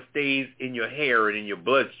marijuana stays in your hair and in your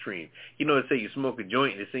bloodstream. They say you smoke a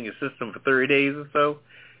joint and it's in your system for 30 days or so.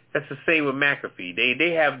 That's the same with McAfee.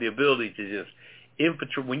 They have the ability to just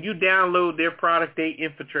infiltrate. When you download their product, they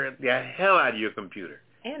infiltrate the hell out of your computer.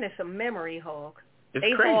 And it's a memory hog.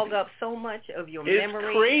 They hog up so much of your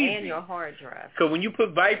memory and your hard drive. So when you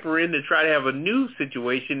put Viper in to try to have a new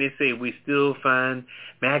situation, they say, we still find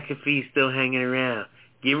McAfee still hanging around.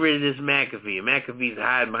 Get rid of this McAfee. McAfee's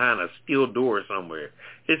hiding behind a steel door somewhere.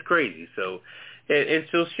 It's crazy. So, and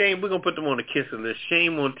so shame, we're going to put them on the kissing list.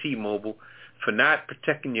 Shame on T-Mobile for not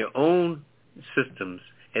protecting your own systems.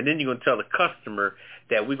 And then you're going to tell the customer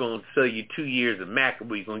that we're going to sell you 2 years of McAfee.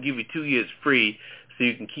 We're going to give you 2 years free so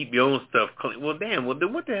you can keep your own stuff clean. Well, damn,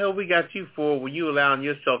 then what the hell we got you for when you allowing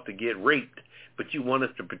yourself to get raped, but you want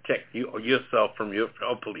us to protect you or yourself from your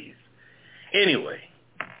police? Anyway,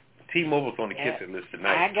 T-Mobile's on the kissing list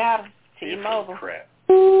tonight. I got him. T-Mobile. Crap.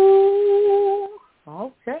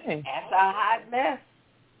 Okay. That's a hot mess.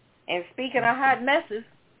 And speaking of hot messes,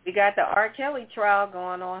 we got the R. Kelly trial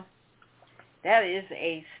going on. That is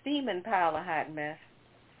a steaming pile of hot mess.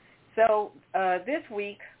 So this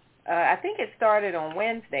week, I think it started on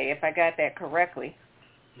Wednesday, if I got that correctly.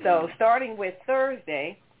 So starting with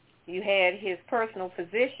Thursday, you had his personal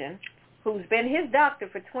physician, who's been his doctor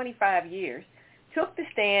for 25 years, took the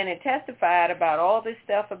stand and testified about all this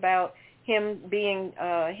stuff about him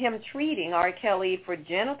treating R. Kelly for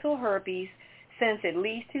genital herpes since at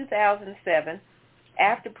least 2007,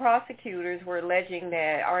 after prosecutors were alleging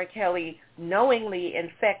that R. Kelly knowingly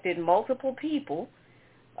infected multiple people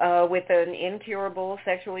with an incurable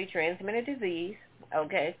sexually transmitted disease.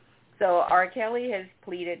 Okay, so R. Kelly has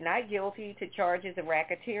pleaded not guilty to charges of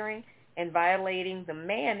racketeering and violating the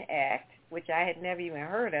Mann Act, which I had never even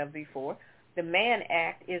heard of before. The Mann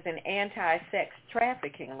Act is an anti-sex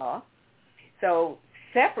trafficking law. So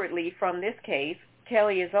separately from this case,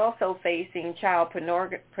 Kelly is also facing child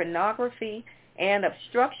pornography and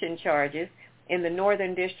obstruction charges in the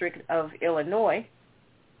Northern District of Illinois.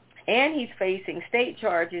 And he's facing state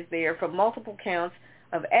charges there for multiple counts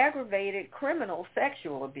of aggravated criminal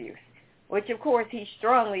sexual abuse, which, of course, he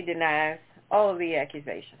strongly denies all of the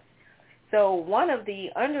accusations. So one of the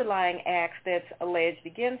underlying acts that's alleged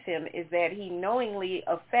against him is that he knowingly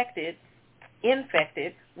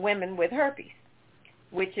infected women with herpes,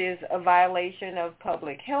 which is a violation of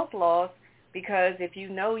public health laws, because if you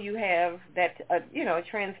know you have that, a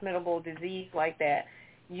transmittable disease like that,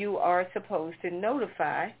 you are supposed to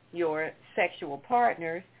notify your sexual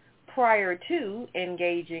partners prior to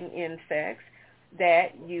engaging in sex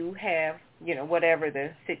that you have, whatever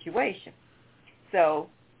the situation. So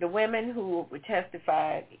the women who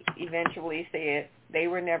testified eventually said they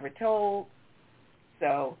were never told.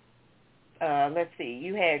 So let's see.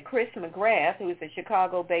 You had Chris McGrath, who is a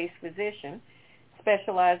Chicago-based physician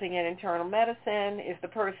specializing in internal medicine, is the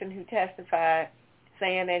person who testified,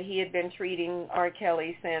 saying that he had been treating R.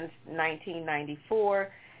 Kelly since 1994,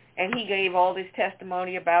 and he gave all this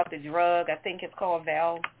testimony about the drug. I think it's called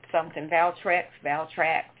something,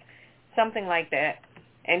 Valtrex, something like that.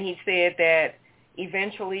 And he said that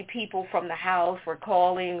eventually people from the house were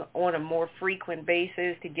calling on a more frequent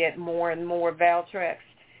basis to get more and more Valtrex.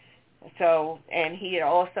 So, and he had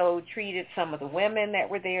also treated some of the women that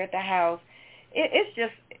were there at the house. It's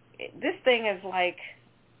just, this thing is like,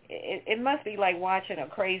 it must be like watching a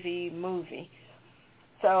crazy movie.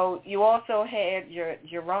 So you also had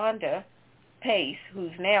Geronda Pace,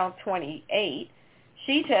 who's now 28.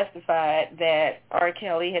 She testified that R.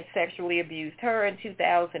 Kelly had sexually abused her in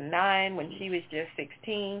 2009 when she was just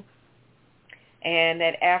 16, and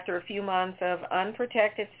that after a few months of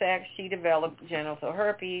unprotected sex, she developed genital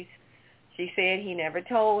herpes. She said he never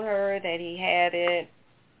told her that he had it,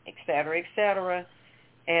 et cetera,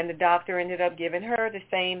 and the doctor ended up giving her the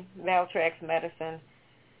same Valtrex medicine.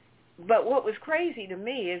 But what was crazy to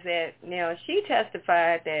me is that now she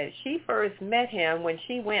testified that she first met him when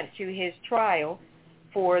she went to his trial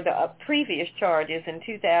for the previous charges in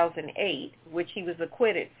 2008, which he was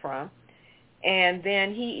acquitted from. And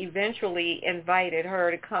then he eventually invited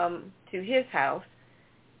her to come to his house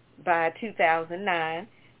by 2009.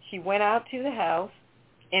 She went out to the house,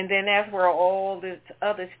 and then that's where all this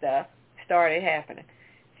other stuff started happening.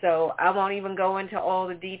 So I won't even go into all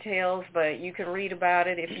the details, but you can read about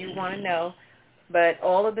it if you want to know. But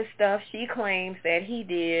all of the stuff she claims that he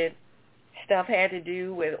did, stuff had to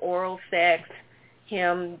do with oral sex,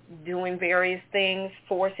 him doing various things,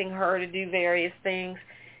 forcing her to do various things.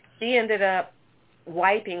 She ended up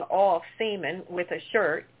wiping off semen with a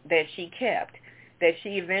shirt that she kept, that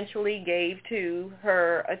she eventually gave to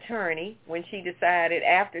her attorney when she decided,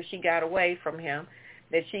 after she got away from him,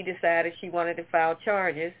 that she decided she wanted to file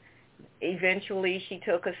charges. Eventually, she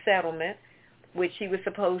took a settlement, which she was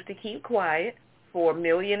supposed to keep quiet, for $1.5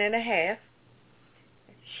 million.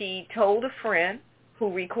 She told a friend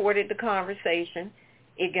who recorded the conversation.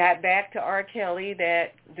 It got back to R. Kelly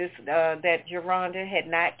that that Geronda had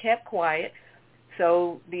not kept quiet.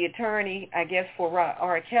 So the attorney, I guess for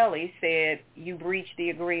R. Kelly, said, you breached the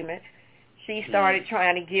agreement. She started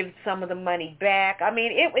trying to give some of the money back. I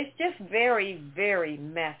mean, it was just very, very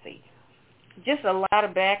messy. Just a lot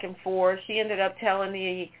of back and forth. She ended up telling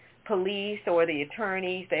the police or the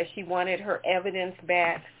attorneys that she wanted her evidence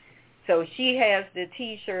back. So she has the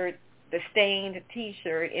T-shirt, the stained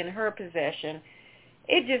T-shirt in her possession.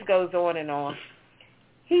 It just goes on and on.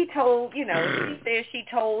 He told, she said she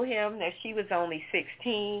told him that she was only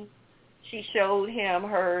 16. She showed him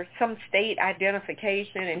some state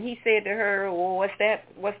identification, and he said to her, well, what's that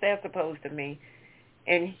supposed to mean?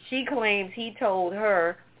 And she claims he told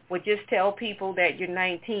her, well, just tell people that you're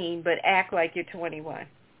 19, but act like you're 21.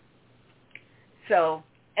 So,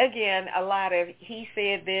 again, a lot of he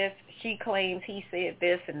said this, she claims he said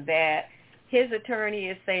this and that. His attorney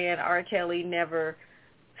is saying R. Kelly never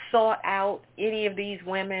sought out any of these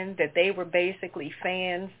women, that they were basically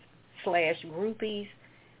fans/groupies,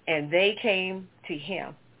 and they came to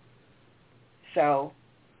him. So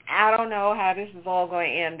I don't know how this is all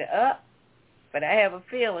going to end up, but I have a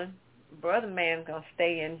feeling Brother Man's going to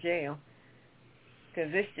stay in jail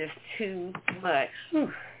because it's just too much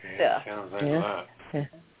stuff. Sounds like a lot. Yeah.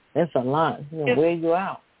 It's a lot. It'll wear you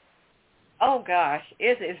out. Oh, gosh.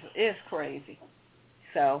 It's crazy.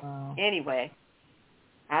 So, anyway,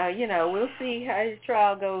 we'll see how his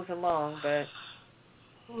trial goes along, but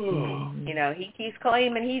he keeps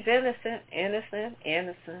claiming he's innocent. And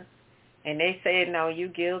they said, no, you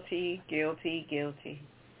guilty.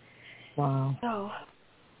 Wow. So,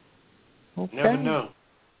 okay. Never know.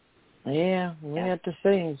 Yeah, we have to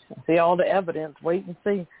see all the evidence, wait and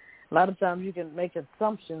see. A lot of times you can make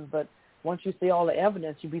assumptions, but once you see all the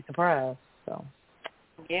evidence, you'd be surprised. So,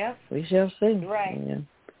 yeah. We shall see. Right. Yeah.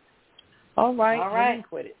 All right.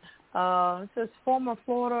 Quit it. It says former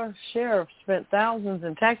Florida sheriff spent thousands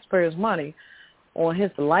in taxpayers' money on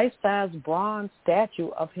his life-size bronze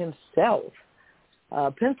statue of himself.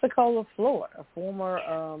 Pensacola, Florida, former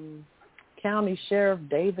County Sheriff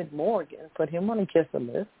David Morgan put him on the kisser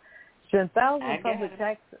list. Spent thousands of public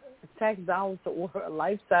tax dollars to order a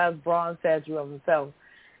life-size bronze statue of himself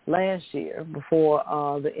last year before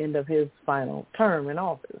the end of his final term in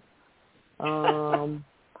office.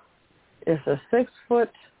 It's a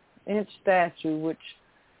 6-foot-inch statue which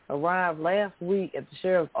arrived last week at the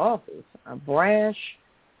sheriff's office. A brash,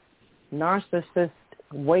 narcissist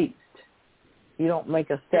waste. You don't make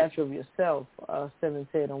a statue of yourself, Simmons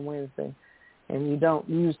said on Wednesday, and you don't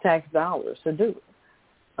use tax dollars to do it.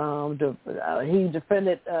 He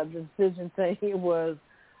defended the decision, saying it was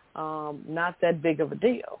not that big of a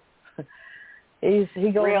deal. He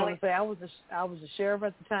goes on to say, I was a sheriff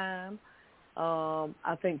at the time.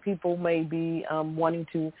 I think people may be wanting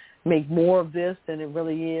to make more of this than it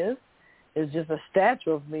really is. It's just a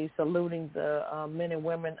statue of me saluting the men and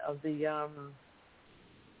women of the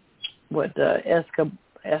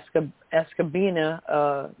Escabina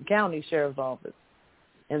County Sheriff's Office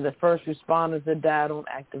and the first responders that died on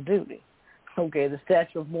active duty. Okay, the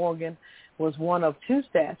statue of Morgan was one of two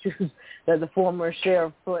statues that the former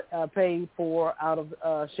sheriff paid for out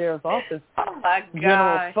of sheriff's office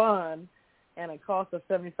general fund, and a cost of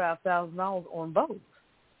 $75,000 on both.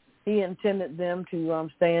 He intended them to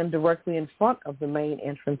stand directly in front of the main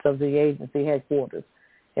entrance of the agency headquarters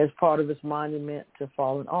as part of its monument to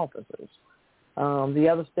fallen officers. The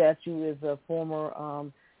other statue is a former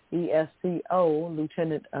ESCO,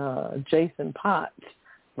 Lieutenant Jason Potts,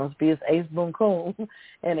 must be his ace boom coon,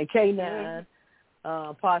 and a K9,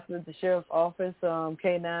 Potts at the sheriff's office,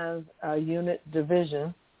 K9's unit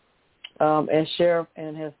division as sheriff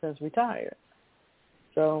and has since retired.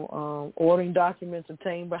 So ordering documents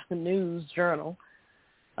obtained by the News Journal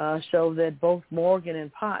show that both Morgan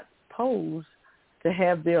and Potts posed to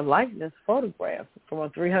have their likeness photographed from a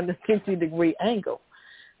 360-degree angle.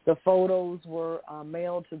 The photos were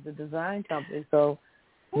mailed to the design company so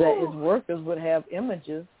that its workers would have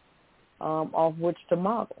images off which to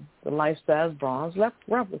model the life-size bronze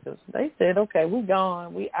replicas. They said, okay, we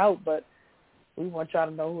gone, we out, but we want y'all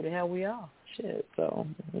to know who the hell we are. Shit, so,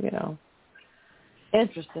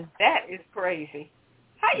 interesting. That is crazy.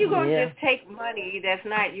 How you going to just take money that's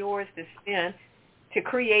not yours to spend to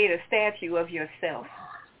create a statue of yourself?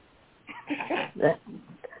 That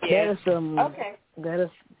is some,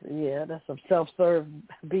 that's some self-serve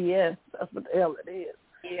BS. That's what the hell it is.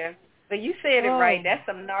 Yeah. But you said it right. That's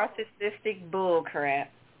some narcissistic bull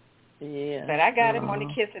crap. Yeah. But I got him on the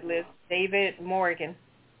kiss it list. David Morgan.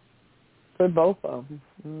 For both of them.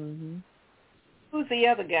 Mm-hmm. Who's the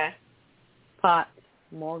other guy? Potts.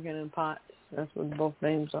 Morgan and Potts. That's what both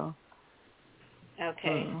names are.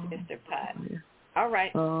 Okay, Mr. Potts. Yeah. All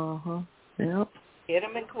right. Yep. Hit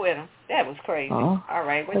him and quit him. That was crazy. All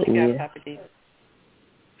right. What you got, Papa D?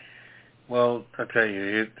 Well, I tell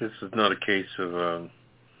you, this is not a case of,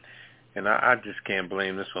 and I just can't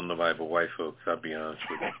blame this on nobody but white folks. I'll be honest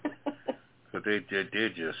with you, but they're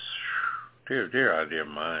just they're out of their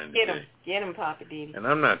mind. Get him, Papa D. And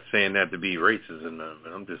I'm not saying that to be racist or nothing,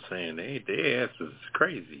 but I'm just saying their ass is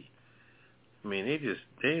crazy. I mean,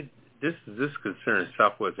 this concerns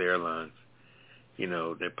Southwest Airlines.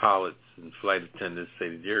 Their pilots and flight attendants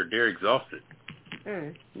say they're exhausted.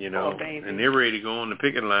 And they're ready to go on the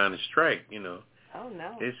picket line and strike. Oh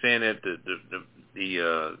no. They're saying that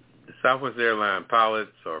the Southwest Airline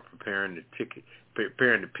pilots are preparing to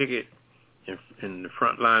picket, and the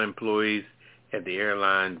frontline employees at the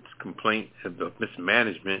airline's complaints of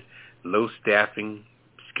mismanagement, low staffing,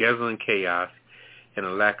 scheduling chaos, and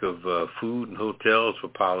a lack of food and hotels for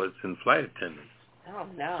pilots and flight attendants. Oh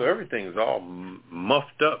no. So everything's all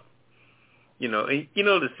muffed up.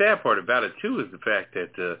 The sad part about it too is the fact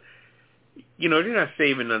that they're not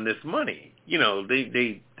saving on this money.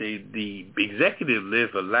 The executives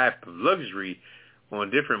live a life of luxury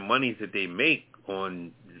on different monies that they make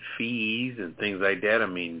on fees and things like that. I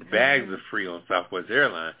mean, the bags are free on Southwest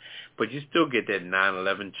Airlines, but you still get that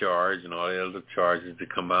 9/11 charge and all the other charges that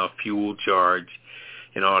come out, fuel charge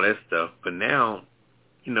and all that stuff. But now,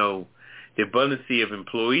 the abundance of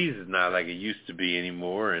employees is not like it used to be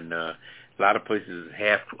anymore, and a lot of places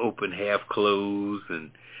half open, half closed,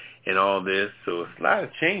 and all this. So it's a lot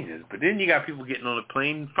of changes. But then you got people getting on the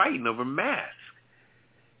plane fighting over masks,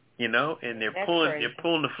 and they're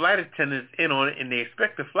pulling the flight attendants in on it, and they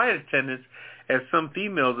expect the flight attendants, as some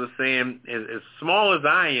females are saying, as small as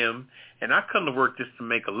I am, and I come to work just to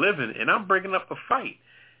make a living, and I'm breaking up a fight.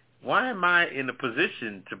 Why am I in a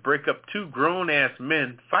position to break up two grown-ass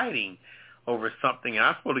men fighting over something, and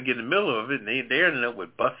I'm supposed to get in the middle of it, and they ended up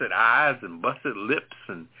with busted eyes and busted lips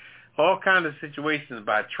and all kinds of situations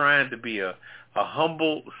by trying to be a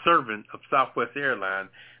humble servant of Southwest Airlines,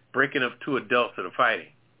 breaking up two adults that are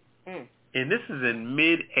fighting. And this is in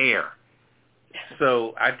mid-air.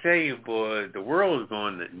 So I tell you, boy, the world is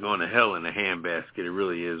going to hell in a handbasket. It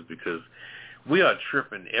really is, because we are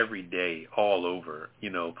tripping every day all over,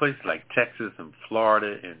 places like Texas and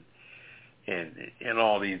Florida and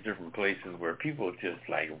all these different places where people are just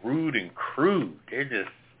like rude and crude. They're just,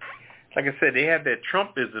 like I said, they have that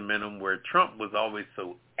Trumpism in them, where Trump was always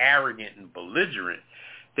so arrogant and belligerent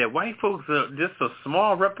that white folks are just a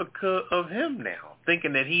small replica of him now,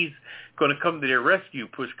 thinking that he's going to come to their rescue,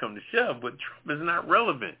 push come to shove, but Trump is not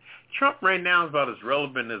relevant. Trump right now is about as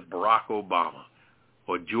relevant as Barack Obama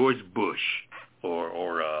or George Bush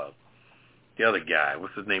or the other guy,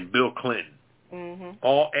 what's his name, Bill Clinton.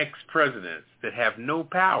 all ex-presidents that have no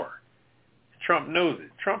power. Trump knows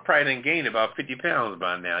it. Trump probably done gained about 50 pounds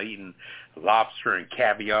by now, eating lobster and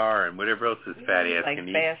caviar and whatever else his fat ass can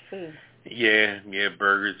eat. Like fast food. Yeah,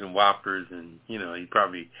 burgers and Whoppers, and, he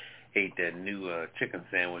probably ate that new chicken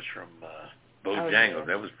sandwich from Bojangles.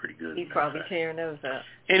 That was pretty good. He's probably tearing those up.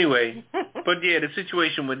 Anyway, but yeah, the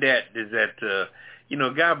situation with that is that,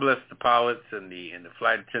 God bless the pilots and the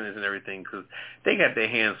flight attendants and everything, because they got their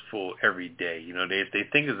hands full every day. If they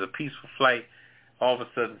think it's a peaceful flight, all of a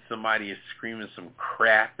sudden somebody is screaming some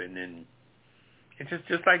crap, and then it's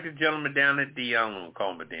just like the gentleman down at the, I don't want to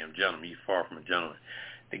call him a damn gentleman, he's far from a gentleman.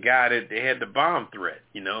 The guy that they had the bomb threat,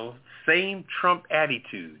 same Trump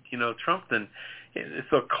attitude. Trump then,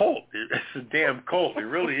 it's a cult. It's a damn cult. It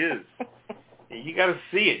really is. And you got to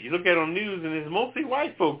see it. You look at it on news, and it's mostly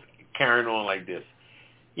white folks carrying on like this.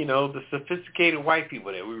 The sophisticated white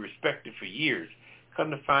people that we respected for years.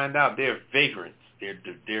 Come to find out, they're vagrants.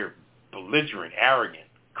 They're belligerent, arrogant,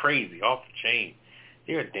 crazy, off the chain.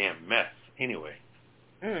 They're a damn mess. Anyway,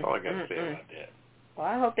 that's all I got to say about that. Well,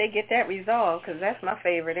 I hope they get that resolved, because that's my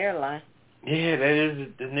favorite airline. Yeah, that is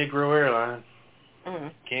the Negro airline.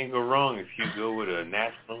 Can't go wrong if you go with a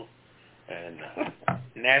National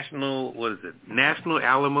National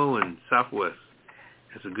Alamo and Southwest.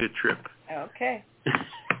 That's a good trip. Okay.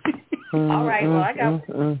 All right. Well,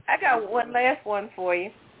 I got one last one for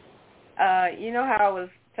you. You know how I was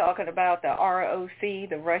talking about the ROC,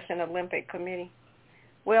 the Russian Olympic Committee?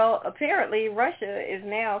 Well, apparently Russia is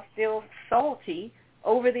now still salty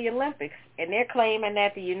over the Olympics, and they're claiming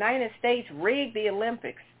that the United States rigged the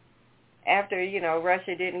Olympics after,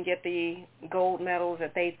 Russia didn't get the gold medals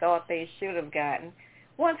that they thought they should have gotten.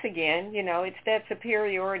 Once again, it's that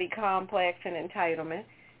superiority complex and entitlement.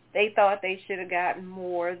 They thought they should have gotten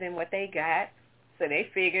more than what they got, so they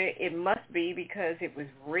figured it must be because it was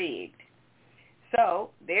rigged.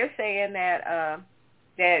 So they're saying that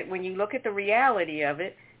that when you look at the reality of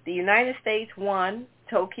it, the United States won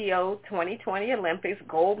Tokyo 2020 Olympics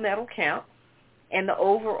gold medal count and the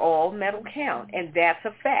overall medal count, and that's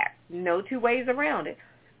a fact. No two ways around it.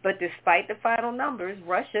 But despite the final numbers,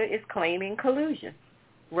 Russia is claiming collusion.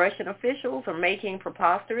 Russian officials are making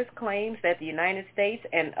preposterous claims that the United States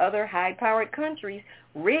and other high-powered countries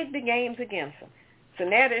rigged the games against them. So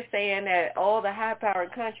now they're saying that all the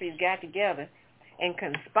high-powered countries got together and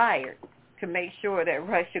conspired to make sure that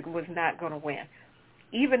Russia was not going to win.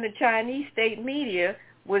 Even the Chinese state media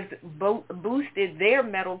was boosted their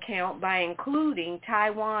medal count by including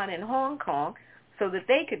Taiwan and Hong Kong so that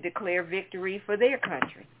they could declare victory for their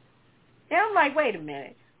country. Now I'm like, wait a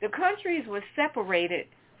minute. The countries were separated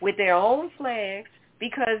with their own flags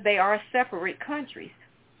because they are separate countries.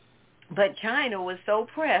 But China was so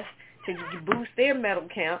pressed to boost their medal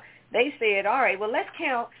count, they said, all right, well, let's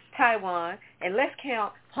count Taiwan and let's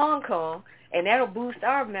count Hong Kong, and that'll boost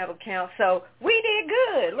our medal count. So we did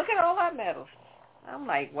good. Look at all our medals. I'm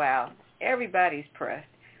like, wow, everybody's pressed.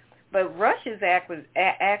 But Russia's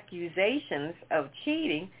accusations of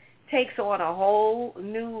cheating takes on a whole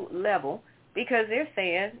new level because they're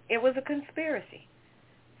saying it was a conspiracy.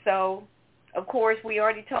 So, of course, we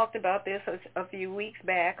already talked about this a few weeks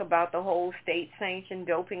back about the whole state-sanctioned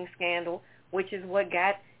doping scandal, which is what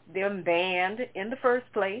got them banned in the first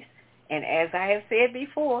place. And as I have said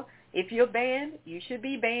before, if you're banned, you should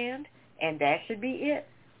be banned, and that should be it.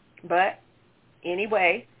 But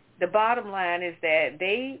anyway, the bottom line is that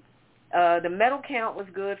the medal count was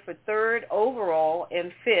good for third overall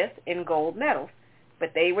and fifth in gold medals,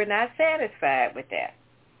 but they were not satisfied with that.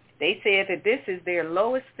 They said that this is their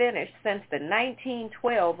lowest finish since the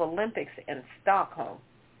 1912 Olympics in Stockholm.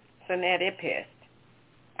 So now they're pissed.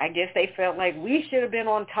 I guess they felt like we should have been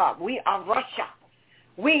on top. We are Russia.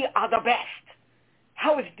 We are the best.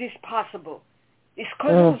 How is this possible? It's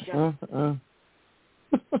collusion.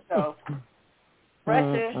 So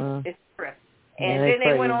Russia is pressed. And then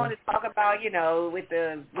they went on to talk about, with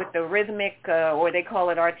the rhythmic, or they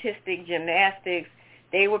call it artistic gymnastics,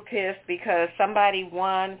 they were pissed because somebody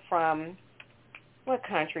won from, what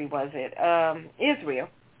country was it? Israel.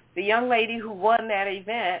 The young lady who won that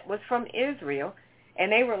event was from Israel.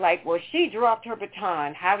 And they were like, well, she dropped her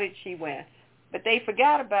baton. How did she win? But they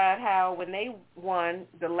forgot about how when they won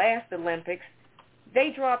the last Olympics,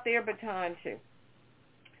 they dropped their baton too.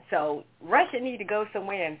 So Russia need to go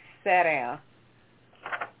somewhere and sit down.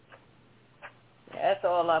 Yeah, that's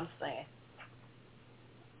all I'm saying.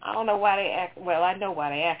 I don't know why they act. Well, I know why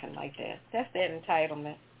they acting like that. That's their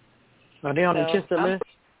entitlement. Are they on the Chester list?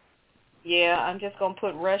 Yeah, I'm just going to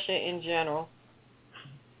put Russia in general.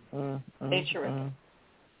 They terrific.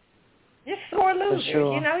 Just sore losers.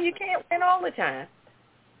 Sure. You can't win all the time.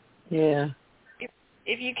 Yeah.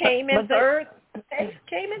 If you came in third, they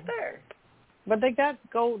came in third. But they got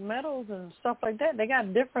gold medals and stuff like that. They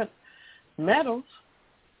got different medals,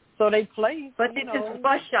 so they play. But this is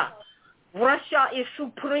Russia. Russia is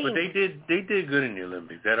supreme. But they did good in the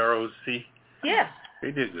Olympics. That ROC. Yeah.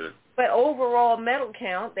 They did good. But overall medal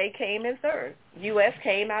count, they came in third. U.S.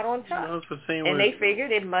 came out on top. It's the same and they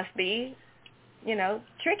figured it must be,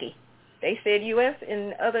 tricky. They said U.S.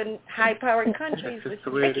 and other high-powered countries was tricky. That's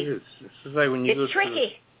the way it is. This is like when you go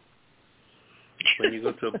tricky. When you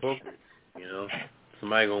go to a poker,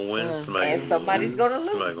 somebody gonna win, somebody's gonna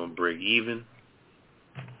lose. Somebody gonna break even.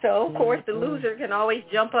 So of course the loser can always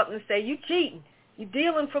jump up and say, "You cheating? You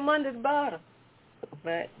dealing from under the bottom."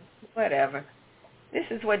 But whatever. This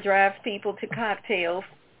is what drives people to cocktails.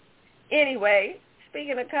 Anyway,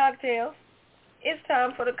 speaking of cocktails, it's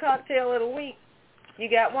time for the cocktail of the week. You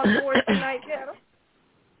got one for us tonight, Kettle?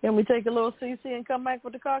 Can we take a little CC and come back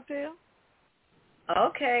with the cocktail?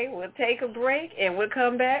 Okay, we'll take a break and we'll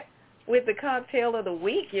come back with the cocktail of the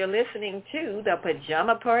week. You're listening to the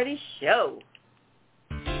Pajama Party Show.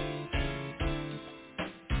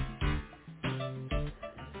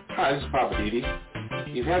 Hi, this is Papa Didi.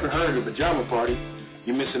 If you haven't heard of the Pajama Party,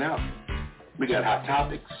 you're missing out. We got hot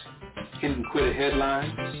topics, hidden quitter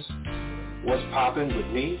headlines, what's poppin' with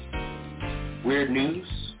me, weird news,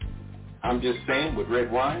 I'm just saying with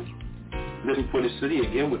red wine, living for the city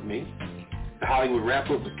again with me, the Hollywood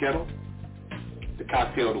wrap-up with Kettle, the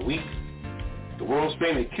cocktail of the week, the world's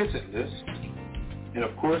famous kiss-it list, and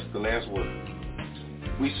of course, the last word.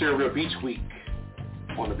 We serve up each week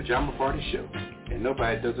on the Pajama Party Show, and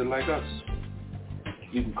nobody does it like us.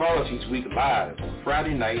 You can call us each week live on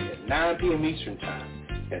Friday night at 9 p.m. Eastern Time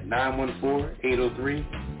at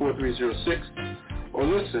 914-803-4306 or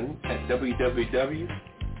listen at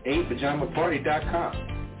www.apajamaparty.com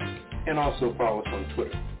and also follow us on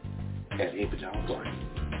Twitter at apajamaparty.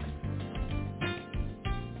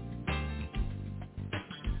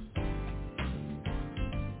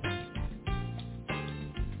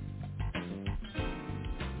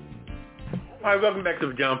 All right, welcome back to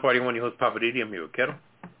the Pajama Party. I'm one of your hosts, Papa Didi. I'm here with Kettle.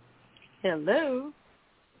 Hello.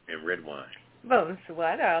 And red wine.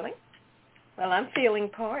 Bonsoir, darling. Well, I'm feeling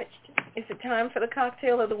parched. Is it time for the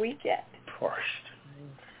cocktail of the week yet? Parched.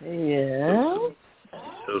 Yeah.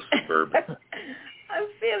 So suburban. I'm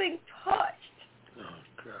feeling parched. Oh,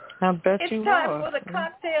 God. I bet you are. It's time for the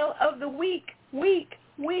cocktail of the week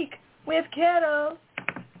with Kettle.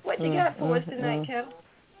 What you got for us tonight, Kettle?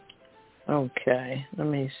 Okay, let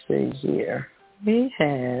me see here. We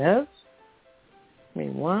have, give me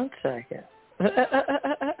 1 second.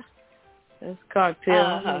 This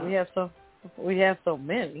cocktail, we have so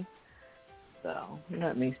many. So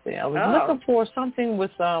let me see. I was looking for something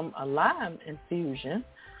with a lime infusion.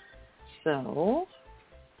 So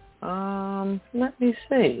let me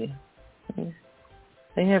see.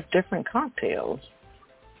 They have different cocktails.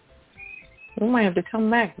 We might have to come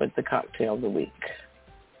back with the cocktail of the week.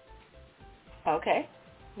 Okay.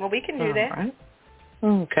 Well, we can do that. Right.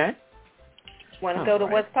 Okay. Want to go to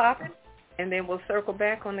what's poppin'? And then we'll circle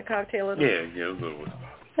back on the cocktail of the week? Yeah, we'll go to what's poppin'.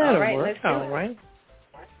 That'll all right, work. let's do it.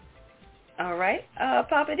 All right.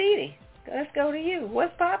 Papa Didi, let's go to you.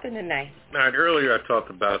 What's poppin' tonight? All right, earlier I talked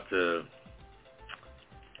about the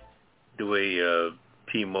way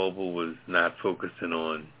T-Mobile was not focusing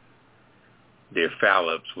on their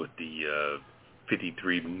foul-ups with the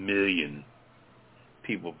 53 million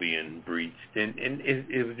people being breached, and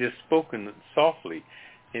it was just spoken softly,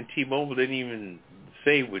 and T-Mobile didn't even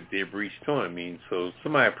say what their breach to. I mean, so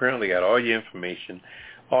somebody apparently got all your information,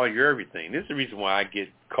 all your everything. This is the reason why I get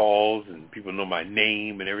calls and people know my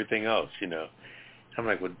name and everything else, I'm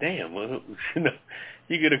like, well, damn,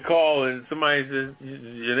 you get a call and somebody says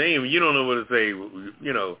your name, you don't know what to say,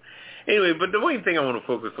 Anyway, but the main thing I want to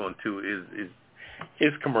focus on too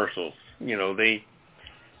is commercials.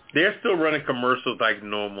 They're still running commercials like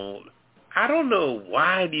normal. I don't know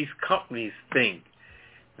why these companies think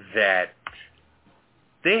that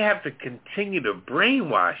they have to continue to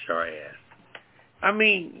brainwash our ass. I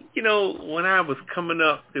mean, when I was coming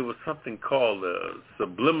up, there was something called a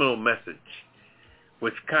subliminal message,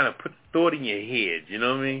 which kind of puts thought in your head, you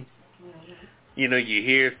know what I mean? Mm-hmm. You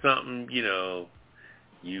hear something, you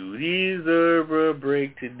deserve a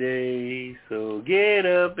break today, so get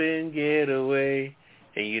up and get away.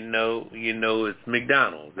 And you know it's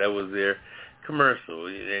McDonald's. That was their commercial.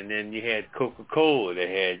 And then you had Coca-Cola that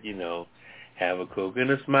had, have a Coke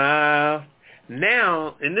and a smile.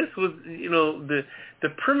 Now, and this was, the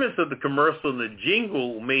premise of the commercial and the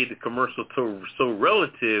jingle made the commercial so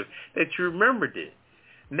relative that you remembered it.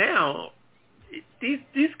 Now,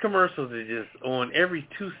 these commercials are just on every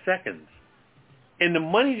 2 seconds. And the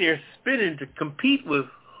money they're spending to compete with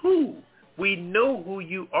who? We know who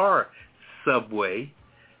you are, Subway.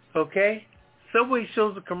 Okay? Subway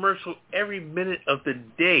shows a commercial every minute of the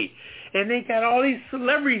day. And they got all these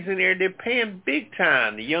celebrities in there. They're paying big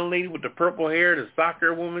time. The young lady with the purple hair, the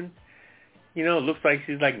soccer woman, you know, looks like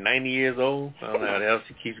she's like 90 years old. I don't know how the hell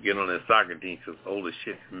she keeps getting on that soccer team. She's old as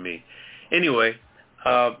shit for me. Anyway,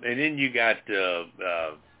 and then you got the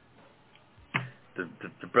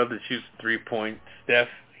brother that shoots 3-point, Steph.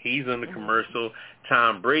 He's in the commercial.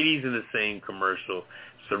 Tom Brady's in the same commercial.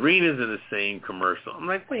 Serena's in the same commercial. I'm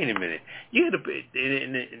like, wait a minute. You had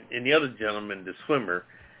and the other gentleman, the swimmer,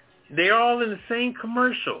 they're all in the same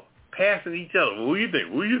commercial, passing each other. Who you think?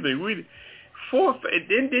 Who you think? Who you think?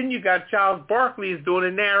 Then you got Charles Barkley is doing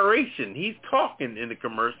a narration. He's talking in the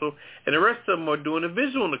commercial, and the rest of them are doing a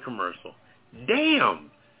visual in the commercial. Damn.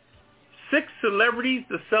 6 celebrities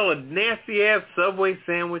to sell a nasty-ass Subway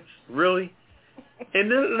sandwich? Really? And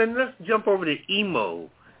then let's jump over to Emo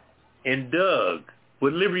and Doug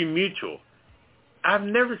with Liberty Mutual. I've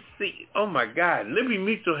never seen, oh my God, Liberty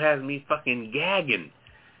Mutual has me fucking gagging.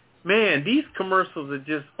 Man, these commercials are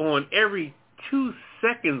just on every 2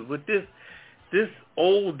 seconds with this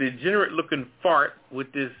old degenerate-looking fart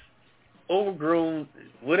with this overgrown,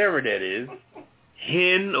 whatever that is,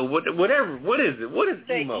 hen or whatever. What is it? What is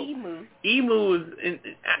Emo? Emu is,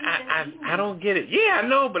 I don't get it. Yeah, I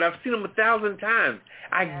know, but I've seen them 1,000 times.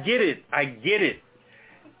 I get it.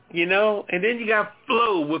 You know? And then you got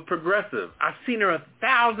Flo with Progressive. I've seen her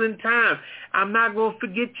 1,000 times. I'm not going to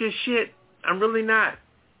forget your shit. I'm really not.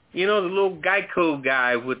 You know, the little Geico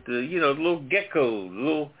guy with the, you know, the little gecko, the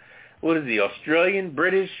little, what is he, Australian,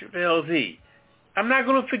 British, what the hell is he? I'm not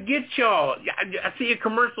going to forget y'all. I see a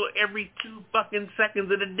commercial every 2 fucking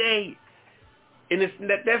seconds of the day. And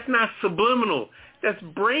that's not subliminal. That's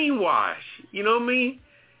brainwash. You know what I mean?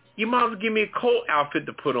 You might as well give me a Colt outfit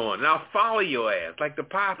to put on, and I'll follow your ass like the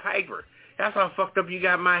Pied Piper. That's how fucked up you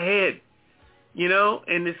got my head. You know?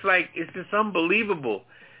 And it's like, it's just unbelievable,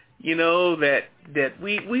 you know, that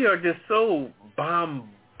we are just so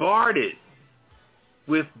bombarded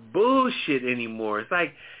with bullshit anymore. It's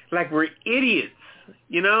like we're idiots.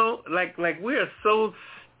 You know, like we are so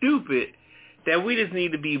stupid that we just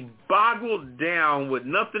need to be boggled down with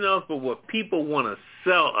nothing else but what people want to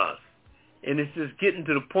sell us. And it's just getting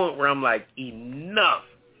to the point where I'm like, enough.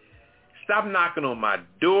 Stop knocking on my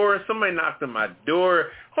door. Somebody knocked on my door.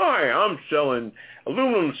 Hi, I'm selling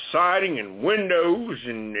aluminum siding and windows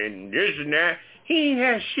and this and that. He ain't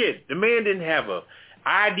had shit. The man didn't have a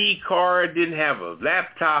ID card, didn't have a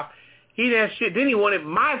laptop. He didn't have shit. Then he wanted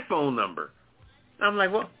my phone number. I'm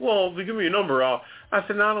like, well, if you give me your number, I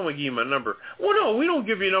said, no, I don't want to give you my number. Well, no, we don't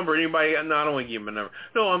give you a number to anybody. No, I don't want to give you my number.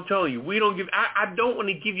 No, I'm telling you, I don't want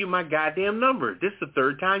to give you my goddamn number. This is the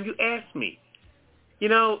 3rd time you asked me. You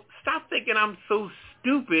know, stop thinking I'm so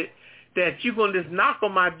stupid that you're going to just knock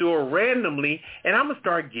on my door randomly and I'm going to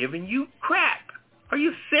start giving you crap. Are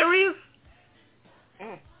you serious?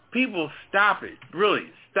 People, stop it. Really,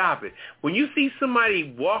 stop it. When you see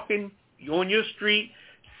somebody walking on your street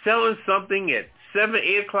selling something at 7,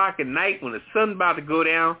 8 o'clock at night when the sun's about to go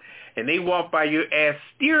down and they walk by your ass,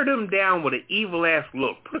 steer them down with an evil-ass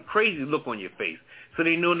look. Put a crazy look on your face so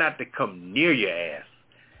they know not to come near your ass.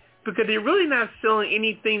 Because they're really not selling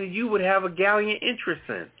anything that you would have a gallant interest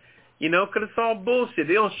in. You know, because it's all bullshit.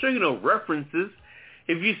 They don't show you no references.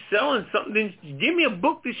 If you're selling something, then give me a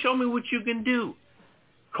book to show me what you can do.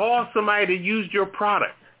 Call somebody to use your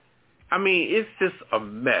product. I mean, it's just a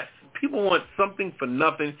mess. People want something for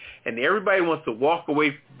nothing, and everybody wants to walk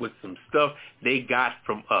away with some stuff they got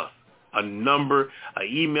from us. A number, an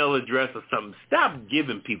email address, or something. Stop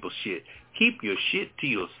giving people shit. Keep your shit to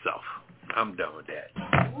yourself. I'm done with that.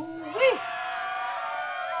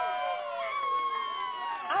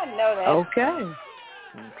 I know that. Okay.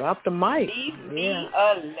 Drop the mic. Leave me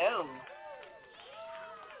alone.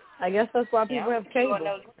 I guess that's why people have cable.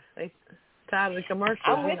 They tired of the commercials.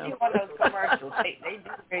 I'm with you on those commercials. They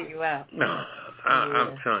do wear you out. No,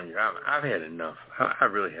 I'm telling you, I've had enough. I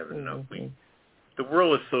really have enough. The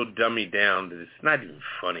world is so dummied down that it's not even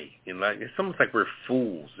funny. You know, like, it's almost like we're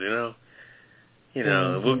fools, you know? You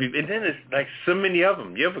know, and then it's like so many of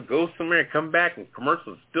them. You ever go somewhere and come back and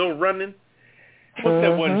commercials still running? What's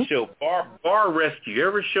that one show? Bar Rescue. You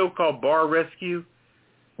ever a show called Bar Rescue?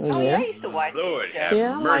 Oh, yeah, I used to watch Lord, that show.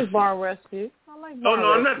 Yeah, I like Bar Rescue.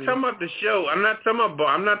 I'm not talking about the show. I'm not talking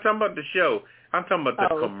about the show. I'm talking about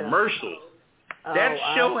the commercials. That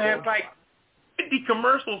show has like 50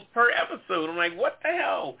 commercials per episode. I'm like, what the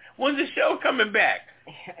hell? When's the show coming back?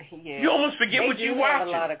 Yeah. You almost forget what you're watching.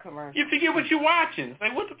 A lot of commercials. You forget what you're watching. It's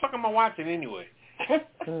like, what the fuck am I watching anyway?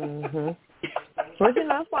 Well,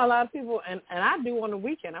 that's why a lot of people, and I do on the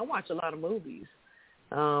weekend, I watch a lot of movies.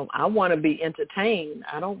 I want to be entertained.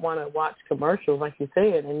 I don't want to watch commercials, like you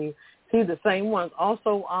said, and you see the same ones.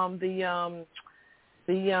 Also, is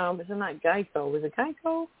it not Geico? Is it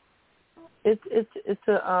Geico? It's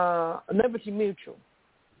a Liberty Mutual,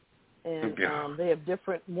 and they have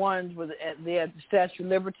different ones with they have the Statue of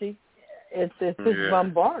Liberty. It's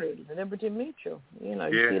bombarded. The Liberty Mutual. You know,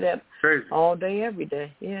 you see that crazy. all day, every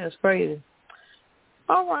day. Yeah, it's crazy.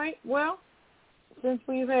 All right. Well, since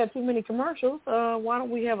we've had too many commercials, why don't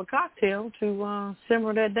we have a cocktail to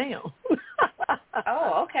simmer that down?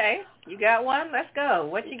 Oh, okay. You got one? Let's go.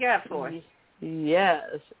 What you got for us? Yes.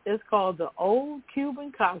 It's called the Old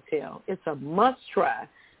Cuban Cocktail. It's a must-try.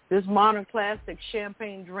 This modern classic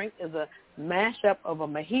champagne drink is a mashup of a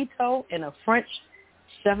mojito and a French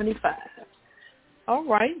 75. All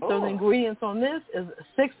right. So the ingredients on this is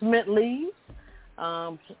 6 mint leaves,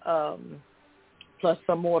 plus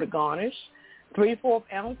some more to garnish, 3/4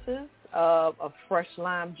 ounces of fresh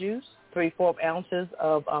lime juice, 3/4 ounces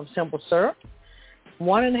of simple syrup,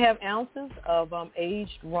 1.5 ounces of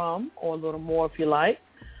aged rum, or a little more if you like.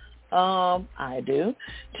 I do.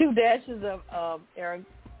 2 dashes of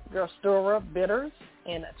Angostura bitters,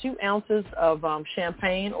 and 2 ounces of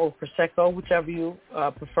champagne or Prosecco, whichever you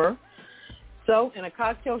prefer. So in a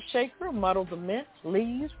cocktail shaker, muddle the mint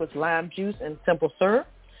leaves with lime juice and simple syrup.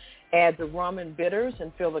 Add the rum and bitters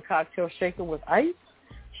and fill the cocktail shaker with ice.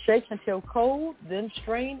 Shake until cold, then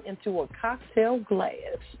strain into a cocktail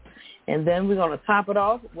glass. And then we're going to top it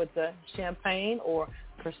off with the champagne or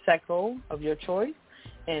Prosecco of your choice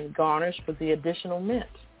and garnish with the additional mint.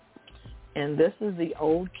 And this is the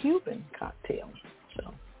Old Cuban cocktail.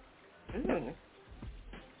 So,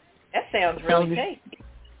 that sounds really tasty.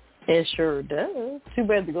 It sure does. Too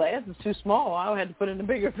bad the glass is too small. I had to put in a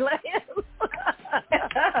bigger glass.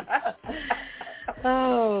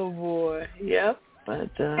 Oh, boy. Yep. But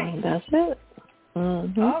that's it.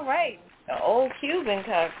 Mm-hmm. All right. The Old Cuban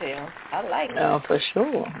cocktail. I like it. Oh, for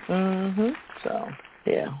sure. Mm-hmm. So,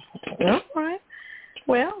 yeah. All right.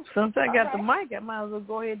 Well, since I got the mic, I might as well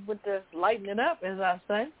go ahead with the lighten it up, as I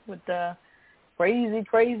say, with the crazy,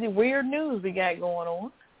 crazy, weird news we got going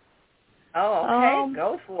on. Oh, okay.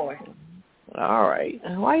 Go for it. All right.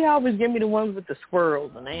 Why you always give me the ones with the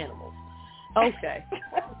squirrels and animals? Okay.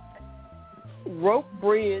 Rope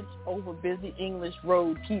bridge over busy English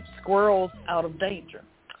road keeps squirrels out of danger.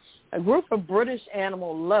 A group of British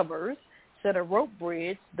animal lovers said a rope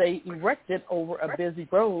bridge they erected over a busy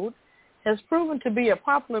road has proven to be a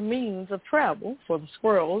popular means of travel for the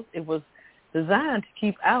squirrels. It was designed to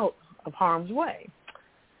keep out of harm's way.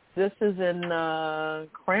 This is in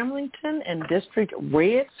Cramlington and District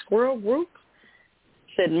Red Squirrel Group.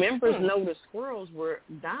 Said members noticed squirrels were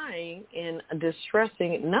dying in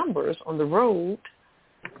distressing numbers on the road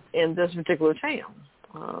in this particular town,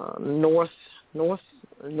 North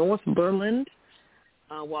Berlin,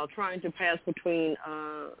 while trying to pass between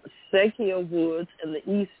Sequoia Woods and the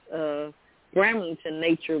East Gramlington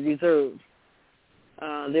Nature Reserve.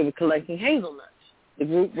 They were collecting hazelnuts. The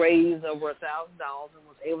group raised over $1,000 and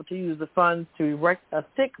was able to use the funds to erect a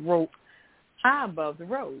thick rope high above the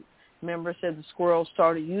road. Members said the squirrels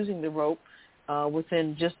started using the rope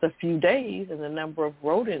within just a few days, and the number of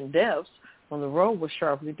rodent deaths on the road was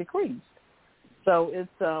sharply decreased. So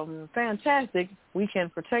it's fantastic. We can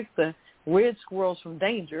protect the red squirrels from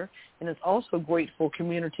danger, and it's also great for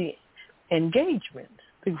community engagement,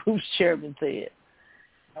 the group's chairman said.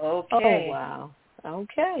 Okay. Oh, wow.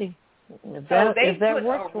 Okay. If so they that put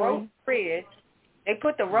works a rope bridge. They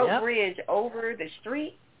put the rope bridge over the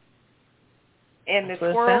street, and the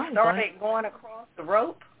squirrels started going across the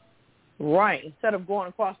rope? Right. Instead of going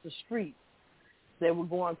across the street, they were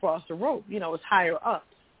going across the rope. You know, it's higher up,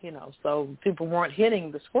 so people weren't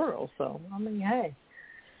hitting the squirrels. So, I mean, hey.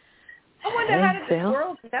 I wonder how did the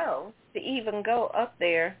squirrels know to even go up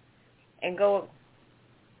there and go?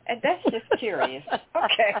 And that's just curious.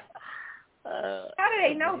 Okay. How do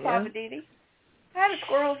they know, Papa Didi? How do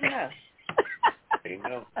squirrels know? They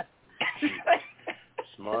know.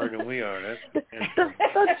 Smarter than we are.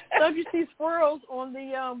 Don't you see squirrels on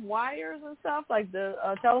the wires and stuff, like the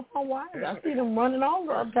telephone wires? I see them running all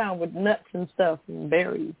the time with nuts and stuff and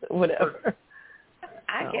berries or whatever.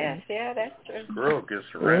 I guess, yeah, that's true. Squirrel gets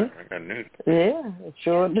around. I got news. Yeah, it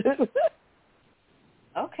sure do.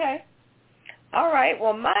 Okay. All right.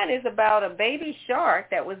 Well, mine is about a baby shark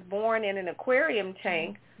that was born in an aquarium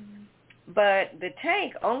tank, but the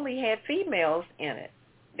tank only had females in it.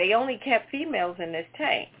 They only kept females in this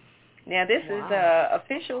tank. Now, this is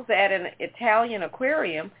officials at an Italian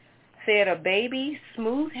aquarium said a baby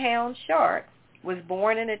smooth hound shark was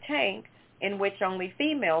born in a tank in which only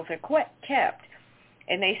females are kept.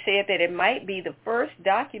 And they said that it might be the first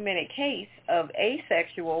documented case of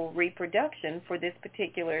asexual reproduction for this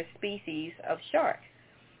particular species of shark.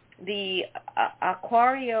 The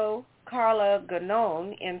Aquario Carla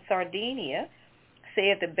Ganon in Sardinia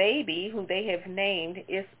said the baby, who they have named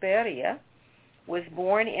Hesperia, was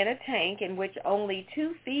born in a tank in which only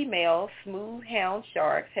 2 female smooth hound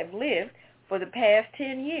sharks have lived for the past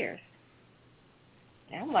 10 years.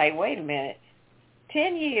 I'm like, wait a minute.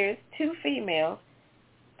 10 years, 2 females,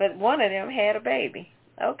 but one of them had a baby.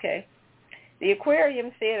 Okay. The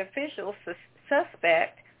aquarium said officials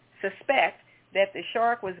suspect that the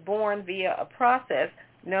shark was born via a process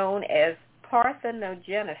known as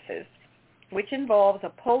parthenogenesis, which involves a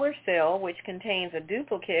polar cell which contains a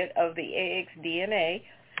duplicate of the egg's DNA,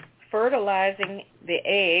 fertilizing the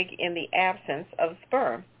egg in the absence of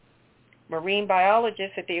sperm. Marine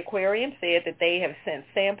biologists at the aquarium said that they have sent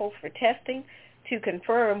samples for testing to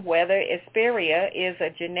confirm whether Hesperia is a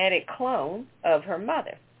genetic clone of her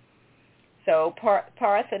mother. So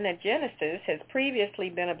parthenogenesis has previously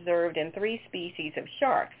been observed in 3 species of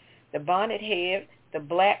sharks, the bonnet-head, the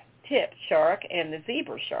black-tipped shark, and the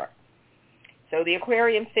zebra shark. So the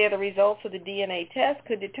aquarium said the results of the DNA test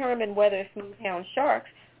could determine whether smoothhound sharks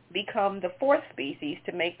become the 4th species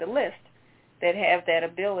to make the list that have that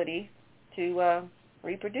ability to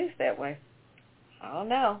reproduce that way. I don't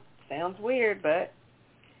know. Sounds weird, but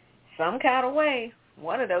some kind of way,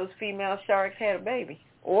 one of those female sharks had a baby.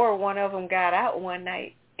 Or one of them got out one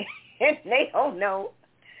night, and they don't know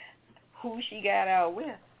who she got out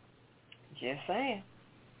with. Just saying.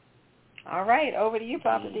 All right, over to you,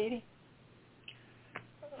 Papa Didi.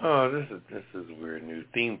 Oh, this is weird news.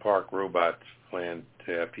 Theme park robots plan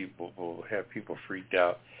to have people freaked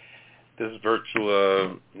out. This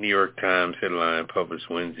virtual New York Times headline published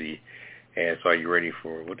Wednesday asks, "Are you ready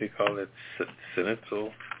for what they call it?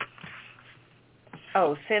 Sentinel?"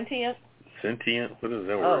 Oh, sentient. Sentient? What does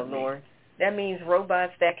that word Oh, mean? Lord. That means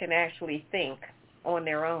robots that can actually think on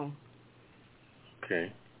their own.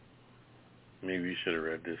 Okay. Maybe you should have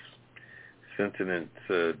read this. Sentient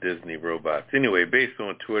Disney robots. Anyway, based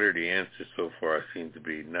on Twitter, the answer so far seems to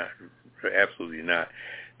be absolutely not.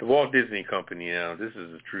 The Walt Disney Company now, this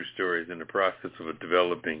is a true story, is in the process of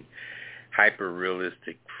developing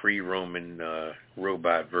hyper-realistic, free-roaming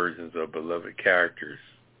robot versions of beloved characters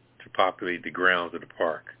to populate the grounds of the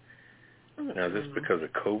park. Now, is this because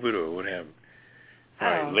of COVID or what happened? All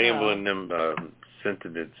right, labeling them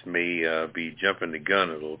sentiments may be jumping the gun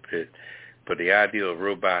a little bit, but the idea of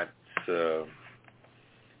robots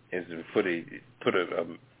is to put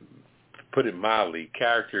it mildly,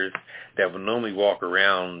 characters that would normally walk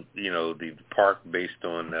around, the park based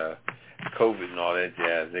on COVID and all that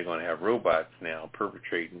jazz. They're going to have robots now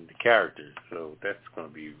perpetrating the characters, so that's going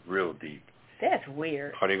to be real deep. That's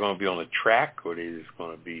weird. Are they going to be on the track, or are they just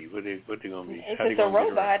going to be? What they going to be? If it's a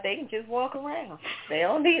robot, they can just walk around. They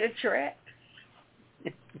don't need a track.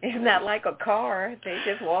 It's not like a car. They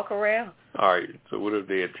just walk around. All right. So what if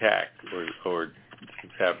they attack or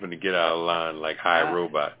just happen to get out of line like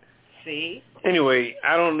Robot? See? Anyway,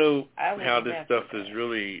 I don't know how this stuff is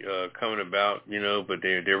really coming about, but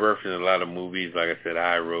they're referencing a lot of movies, like I said,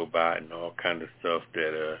 Robot and all kind of stuff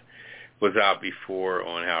that was out before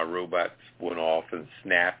on how robots went off and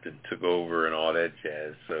snapped and took over and all that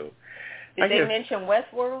jazz. So, Did they mention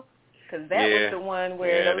Westworld? Because that was the one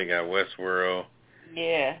where they got Westworld.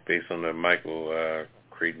 Yeah. Based on the Michael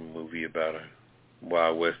Crichton movie about a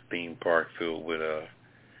Wild West theme park filled with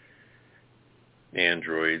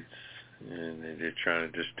androids, and they're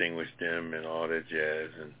trying to distinguish them and all that jazz.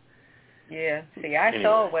 And yeah. See, I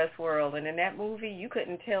saw Westworld, and in that movie, you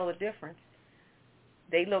couldn't tell the difference.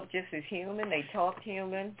 They looked just as human. They talked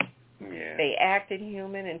human. Yeah. They acted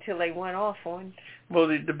human until they went off on. Well,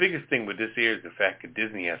 the biggest thing with this here is the fact that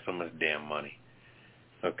Disney has so much damn money.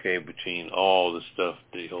 Okay, between all the stuff,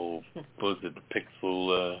 the whole, what was it, the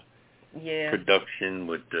Pixel production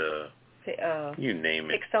with you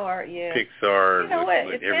name it. Pixar, yeah. Pixar, you know what?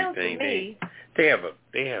 with it everything. Sounds to me.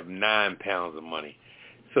 They have 9 pounds of money.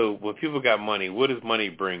 So when people got money, what does money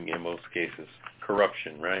bring in most cases?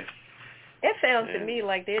 Corruption, right? It sounds to me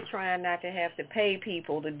like they're trying not to have to pay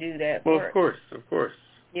people to do that work. Of course.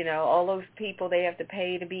 All those people they have to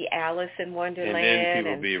pay to be Alice in Wonderland and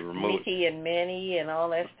then people be remote. Mickey and Minnie and all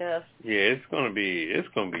that stuff. Yeah, it's gonna be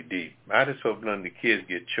deep. I just hope none of the kids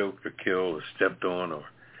get choked or killed or stepped on or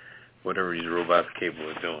whatever these robots are capable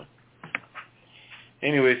of doing.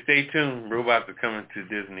 Anyway, stay tuned. Robots are coming to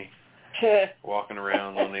Disney. Walking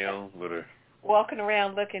around on their own with a walking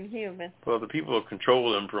around looking human. Well, the people will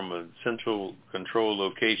control them from a central control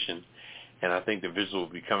location, And I think the visual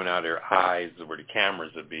will be coming out of their eyes where the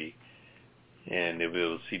cameras will be. And they'll be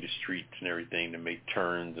able to see the streets and everything to make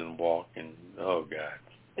turns and walk. And, oh, God.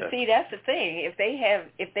 See, that's the thing.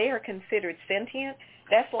 If they are considered sentient,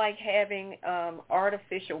 that's like having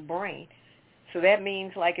artificial brain. So that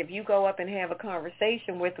means, like, if you go up and have a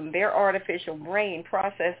conversation with them, their artificial brain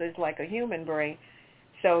processes like a human brain.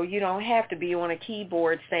 So you don't have to be on a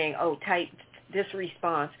keyboard saying, oh, type this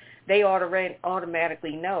response. They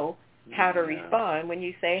automatically know how to respond when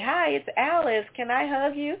you say, hi, it's Alice. Can I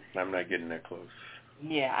hug you? I'm not getting that close.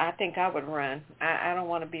 Yeah, I think I would run. I don't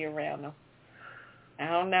want to be around them. I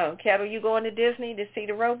don't know. Kettle, you going to Disney to see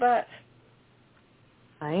the robots?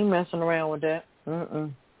 I ain't messing around with that.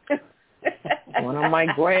 Mm-mm. One of them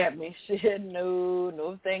might grab me. Shit,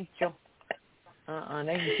 no, thank you. They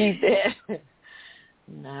can keep that.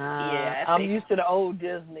 Nah, yeah, I'm used to the old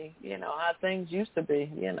Disney, how things used to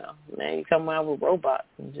be, Now you come out with robots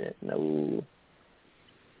and shit. No.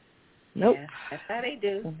 Nope. Yeah, that's how they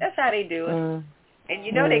do. That's how they do it. And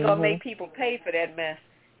they're going to make people pay for that mess.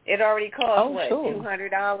 It already costs,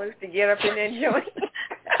 $200 to get up in that joint?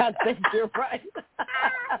 I think you're right.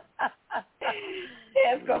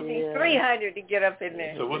 It's going to be $300 to get up in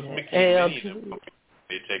there. So what's Mickey and Minnie?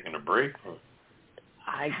 They taking a break?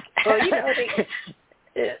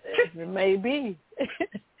 It may be.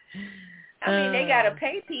 I mean, they got to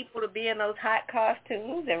pay people to be in those hot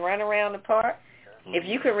costumes and run around the park. If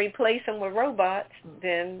you can replace them with robots,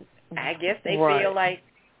 then I guess they feel like,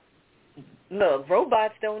 look,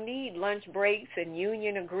 robots don't need lunch breaks and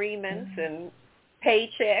union agreements and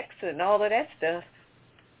paychecks and all of that stuff.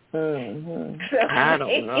 So, I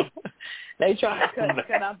don't know. They try to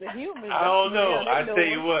cut out the humans. I don't know. I tell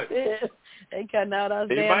you what. They cutting out us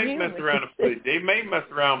damn humans. They may mess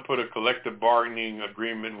around and put a collective bargaining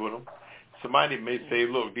agreement with them. Somebody may say,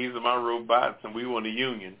 look, these are my robots and we want a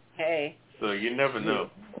union. Hey. So you never know.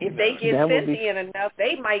 If they get sentient enough,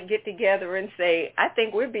 they might get together and say, I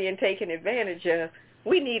think we're being taken advantage of.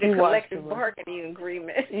 We need a collective bargaining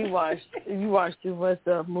agreement. You watch too much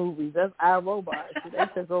movies. That's our robots. They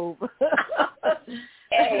took over.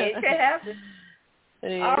 Hey, it could happen.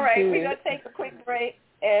 All right, we're going to take a quick break,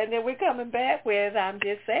 and then we're coming back with I'm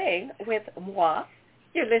Just Saying with moi.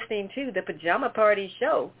 You're listening to the Pajama Party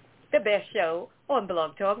Show, the best show on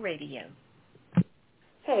Blog Talk Radio.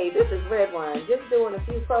 Hey, this is Redwine, just doing a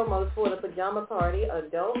few promos for the Pajama Party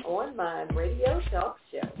Adult Online Radio Talk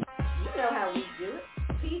Show. You know how we do it.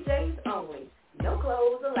 PJs only. No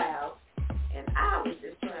clothes allowed. And I was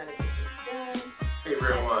just trying to get this done. Hey,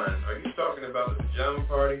 Redwine, are you talking about the Pajama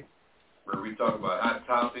Party, where we talk about hot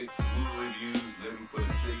topics, movie reviews, living for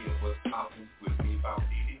the city, and what's popping with me, Bob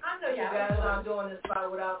Didi? I know you guys aren't doing this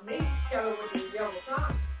spot without me. Kelly with the Yellow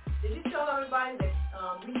Time. Did you tell everybody that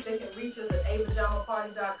they can reach us at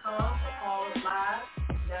apajamaparty.com or call us live,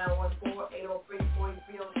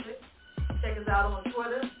 914-803-4306. Check us out on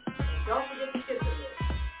Twitter. And don't forget to tip the list.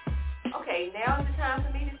 Okay, now is the time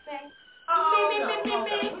for me to sing? Me.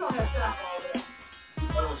 We don't have time for all that.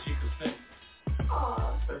 Why don't she could sing?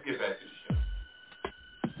 Let's get back to the show.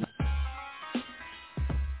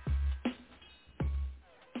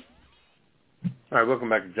 All right, welcome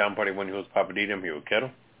back to John Party One Hills Papa D. I'm here with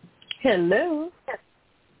Kettle. Hello.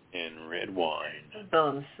 And Red Wine.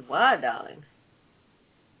 Bonsoir, darling.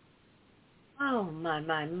 Oh,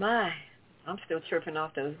 my. I'm still tripping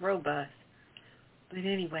off those robots. But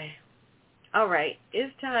anyway. All right,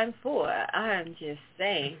 it's time for I'm Just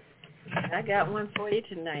Saying. I got one for you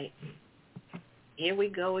tonight. Here we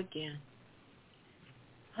go again.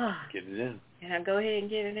 Get it in. Can I go ahead and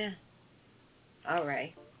get it in? All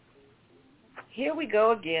right. Here we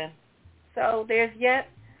go again. So there's yet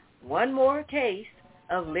one more case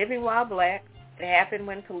of living while black that happened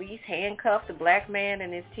when police handcuffed a black man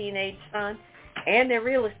and his teenage son and their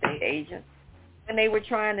real estate agent when they were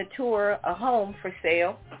trying to tour a home for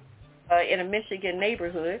sale in a Michigan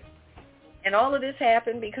neighborhood. And all of this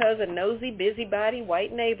happened because a nosy, busybody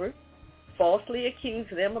white neighbor falsely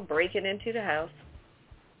accused them of breaking into the house.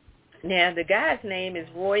 Now, the guy's name is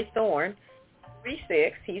Roy Thorne,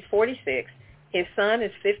 36. He's 46. His son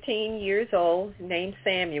is 15 years old, named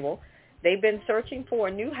Samuel. They've been searching for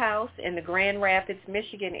a new house in the Grand Rapids,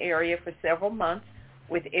 Michigan area for several months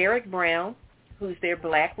with Eric Brown, who's their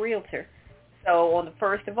black realtor. So on the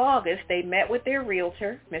 1st of August, they met with their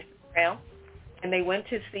realtor, Mr. Brown, and they went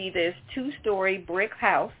to see this 2-story brick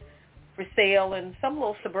house for sale in some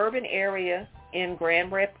little suburban area in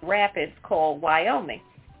Grand Rapids called Wyoming.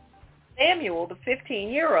 Samuel, the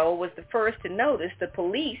 15-year-old, was the first to notice the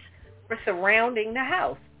police were surrounding the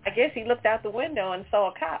house. I guess he looked out the window and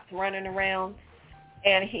saw cops running around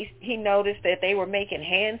and he noticed that they were making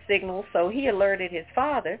hand signals, so he alerted his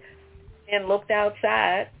father and looked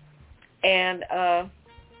outside, and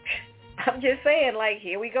I'm just saying, like,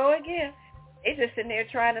 here we go again. They just in there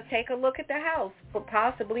trying to take a look at the house for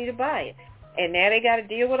possibly to buy it, and now they got to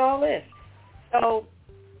deal with all this. So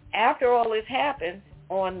after all this happened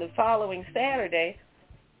on the following Saturday,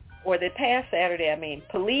 or the past Saturday, I mean,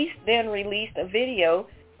 police then released a video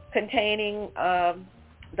containing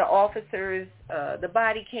the officers, the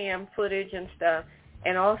body cam footage and stuff,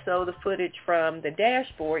 and also the footage from the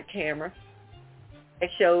dashboard camera.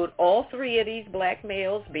 It showed all three of these black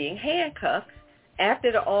males being handcuffed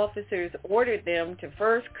after the officers ordered them to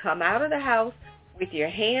first come out of the house with your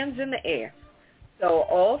hands in the air. So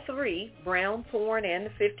all three, Brown, Thorne, and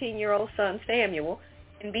the 15-year-old son, Samuel,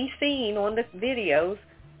 can be seen on the videos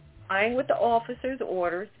complying with the officers'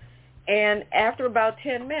 orders, and after about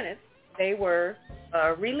 10 minutes, they were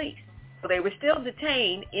released. So they were still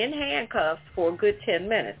detained in handcuffs for a good 10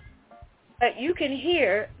 minutes. But you can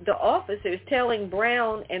hear the officers telling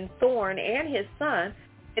Brown and Thorne and his son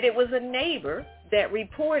that it was a neighbor that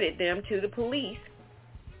reported them to the police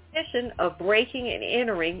suspicion of breaking and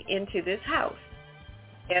entering into this house.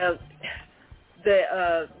 And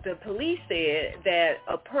the police said that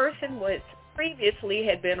a person was previously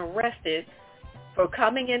had been arrested for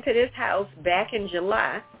coming into this house back in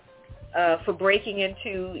July for breaking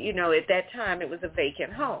into, at that time it was a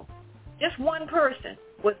vacant home. Just one person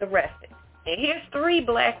was arrested. And here's three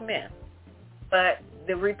black men. But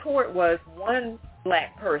the report was one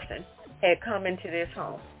black person had come into this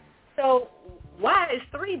home. So why is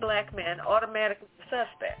three black men automatically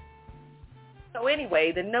suspect? So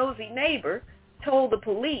anyway, the nosy neighbor told the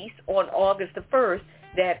police on August the 1st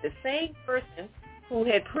that the same person who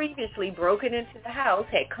had previously broken into the house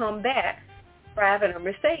had come back driving a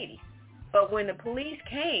Mercedes. But when the police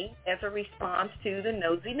came as a response to the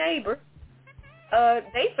nosy neighbor,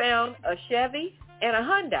 they found a Chevy and a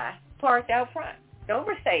Hyundai parked out front. No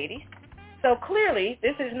Mercedes. So clearly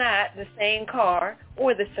this is not the same car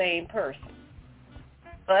or the same person.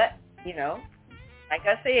 But, like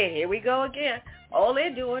I said, here we go again. All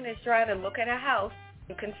they're doing is trying to look at a house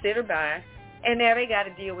and consider buying, and now they got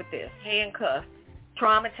to deal with this. Handcuff,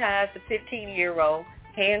 traumatize the 15-year-old,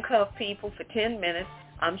 handcuff people for 10 minutes.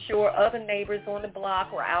 I'm sure other neighbors on the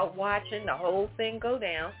block were out watching the whole thing go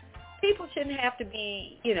down. People shouldn't have to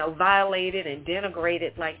be, violated and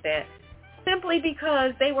denigrated like that simply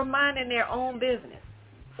because they were minding their own business.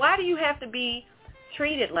 Why do you have to be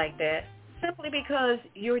treated like that simply because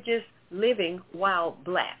you're just living while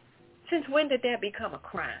black? Since when did that become a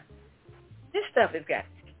crime? This stuff has got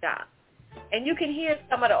to stop. And you can hear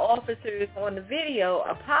some of the officers on the video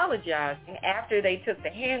apologizing after they took the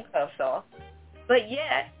handcuffs off. But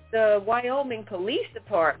yet, the Wyoming Police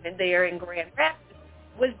Department there in Grand Rapids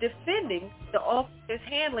was defending the officers'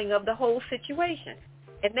 handling of the whole situation.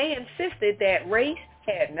 And they insisted that race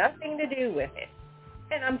had nothing to do with it.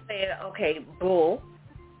 And I'm saying, okay, bull.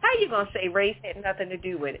 How you going to say race had nothing to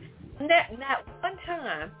do with it? Not one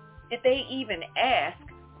time did they even ask,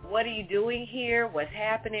 what are you doing here? What's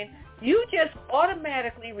happening? You just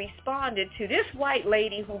automatically responded to this white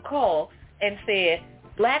lady who called and said,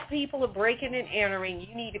 black people are breaking and entering.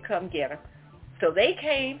 You need to come get them. So they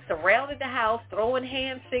came, surrounded the house, throwing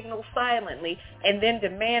hand signals silently, and then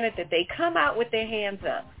demanded that they come out with their hands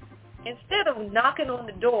up. Instead of knocking on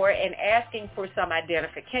the door and asking for some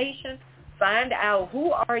identification, find out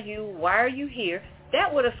who are you, why are you here,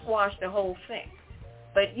 that would have squashed the whole thing.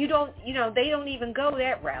 But they don't even go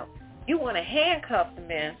that route. You want to handcuff the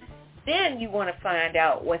men, then you want to find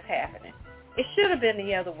out what's happening. It should have been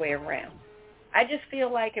the other way around. I just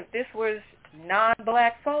feel like if this was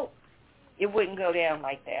non-black folk, it wouldn't go down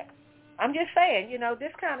like that. I'm just saying,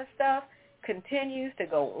 this kind of stuff continues to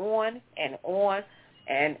go on,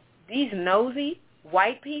 and these nosy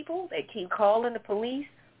white people that keep calling the police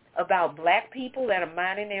about black people that are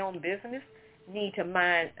minding their own business need to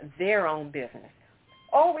mind their own business.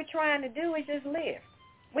 All we're trying to do is just live.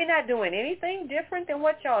 We're not doing anything different than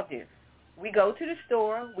what y'all do. We go to the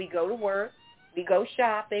store, we go to work, we go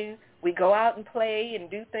shopping, we go out and play and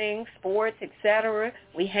do things, sports, etc.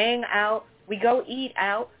 We hang out, we go eat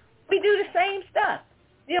out. We do the same stuff.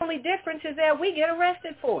 The only difference is that we get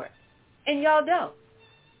arrested for it, and y'all don't.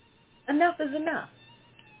 Enough is enough.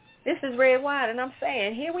 This is Red Wine, and I'm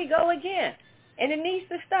saying, here we go again, and it needs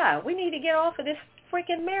to stop. We need to get off of this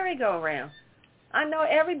freaking merry-go-round. I know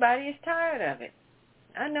everybody is tired of it.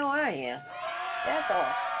 I know I am. That's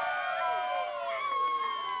all.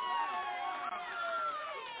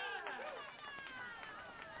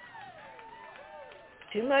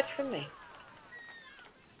 Too much for me.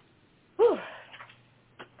 Whew.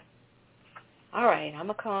 right. I'm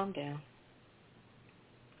going to calm down.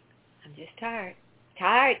 I'm just tired.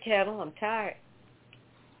 Tired, Kettle. I'm tired.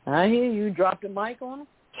 I hear you. Dropped the mic on him?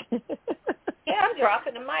 Yeah, I'm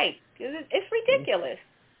dropping the mic. It's ridiculous.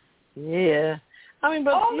 Yeah. I mean,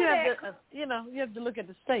 but All you of have that. to, you have to look at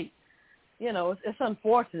the state. It's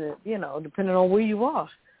unfortunate, depending on where you are.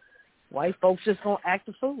 White folks just going to act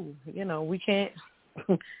a fool. We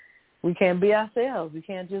can't be ourselves. We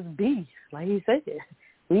can't just be, like he said.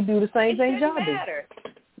 We do the same thing y'all do.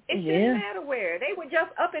 It didn't matter where. They were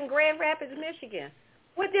just up in Grand Rapids, Michigan.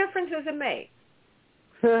 What difference does it make?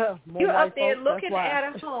 You're up there looking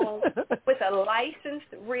at a home with a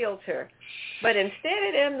licensed realtor. But instead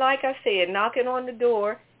of them, like I said, knocking on the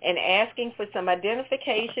door and asking for some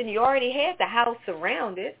identification, you already had the house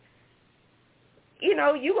surrounded. You're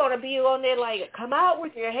going to be on there like, come out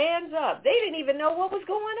with your hands up. They didn't even know what was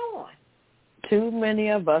going on. Too many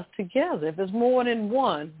of us together. If it's more than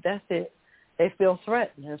one, that's it. They feel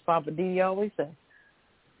threatened, as Papa D always says.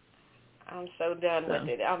 I'm so done with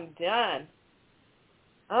it. I'm done.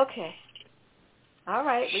 Okay. All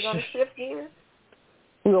right. We're going to shift gears.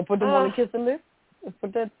 We're going to put them on the kissing list?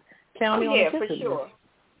 Put that county on the kissing list. Yeah, for sure.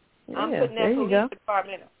 Yeah, I'm putting that police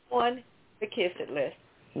department on the kissing list.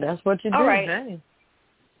 That's what you do. All right. Hey.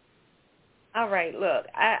 All right. Look,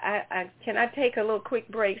 can I take a little quick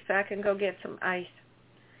break so I can go get some ice?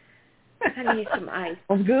 I need some ice.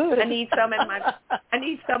 I'm good. I need some in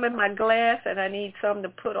my glass, and I need some to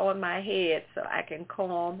put on my head so I can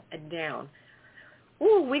calm down.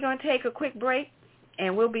 Ooh, we're going to take a quick break,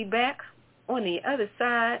 and we'll be back on the other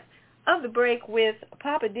side of the break with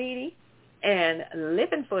Papa Didi and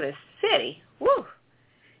Living for the City. Woo!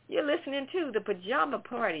 You're listening to the Pajama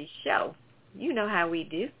Party Show. You know how we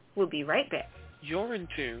do. We'll be right back. You're in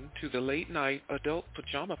tune to the Late Night Adult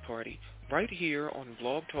Pajama Party right here on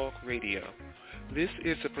Blog Talk Radio. This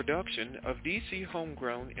is a production of DC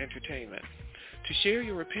Homegrown Entertainment. To share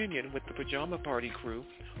your opinion with the Pajama Party crew,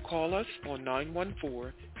 call us on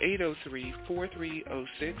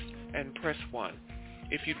 914-803-4306 and press 1.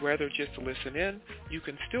 If you'd rather just listen in, you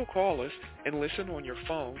can still call us and listen on your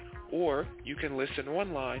phone, or you can listen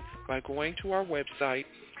online by going to our website,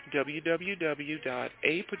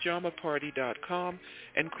 www.apajamaparty.com,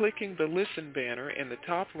 and clicking the Listen banner in the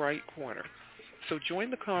top right corner. So join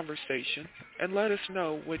the conversation and let us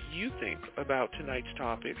know what you think about tonight's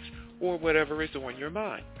topics or whatever is on your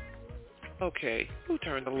mind. Okay, who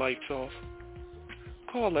turned the lights off?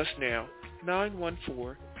 Call us now,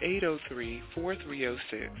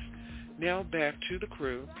 914-803-4306. Now back to the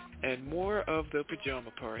crew and more of the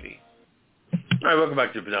Pajama Party. All right, welcome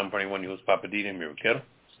back to the Pajama Party. One of your hosts, Papa D, and Mira Kettle.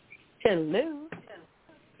 Hello.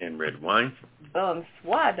 And red wine.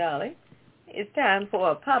 Bonsoir, darling. It's time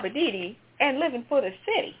for Papa Didi and Living for the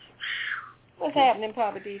City. What's happening,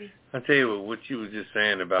 Papa Didi? I tell you what you was just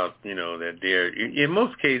saying about, that there, in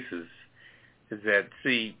most cases, is that,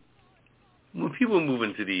 see, when people move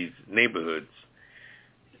into these neighborhoods,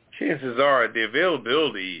 chances are the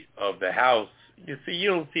availability of the house, you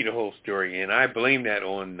don't see the whole story, and I blame that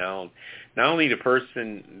on not only the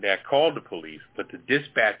person that called the police, but the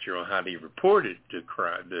dispatcher on how they reported the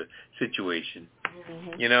situation.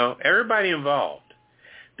 Mm-hmm. Everybody involved.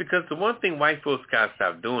 Because the one thing white folks got to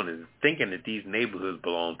stop doing is thinking that these neighborhoods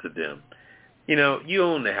belong to them. You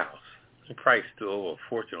own the house. You probably still owe a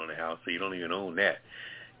fortune on the house, so you don't even own that.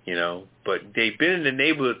 But they've been in the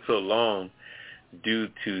neighborhood so long due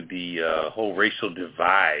to the whole racial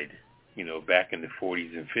divide, back in the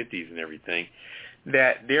 40s and 50s and everything,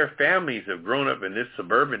 that their families have grown up in this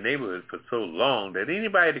suburban neighborhood for so long that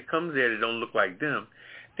anybody that comes there that don't look like them,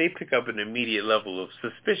 they pick up an immediate level of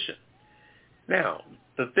suspicion. Now,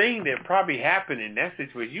 the thing that probably happened in that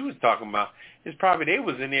situation you was talking about is probably they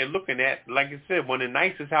was in there looking at, like I said, one of the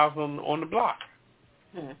nicest houses on the block,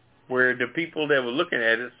 where the people that were looking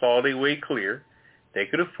at it saw their way clear. They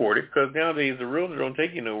could afford it, because nowadays the realtor don't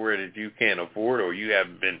take you nowhere that you can't afford or you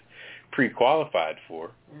haven't been pre-qualified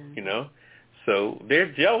for, So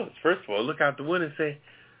they're jealous. First of all, look out the window and say,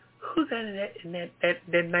 who's that in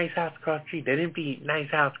that nice house across the street, that empty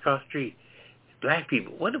nice house across the street? Black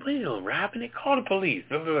people. What are they doing, robbing it? Call the police.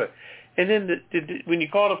 Blah, blah, blah. And then when you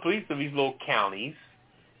call the police of these little counties,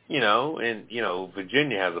 and,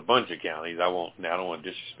 Virginia has a bunch of counties. I don't want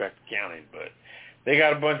to disrespect the counties, but they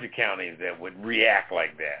got a bunch of counties that would react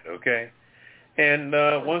like that, okay? And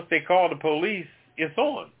once they call the police, it's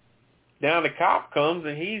on. Now the cop comes,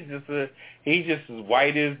 and he's just as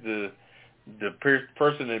white as the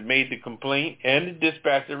person that made the complaint and the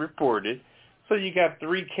dispatcher reported. So you got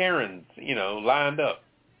 3 Karens, lined up.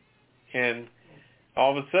 And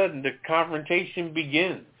all of a sudden the confrontation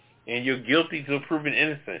begins. and you're guilty till proven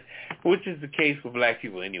innocent, which is the case with black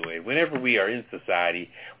people anyway. Whenever we are in society,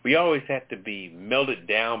 we always have to be melted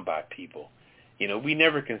down by people. You know, we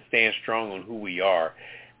never can stand strong on who we are.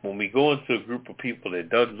 When we go into a group of people that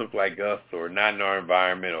doesn't look like us or not in our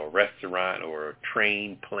environment or restaurant or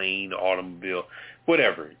train, plane, automobile,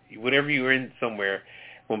 whatever you're in somewhere,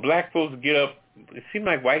 when black folks get up, it seems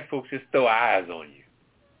like white folks just throw eyes on you.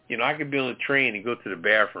 You know, I could be on a train and go to the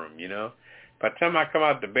bathroom, you know. By the time I come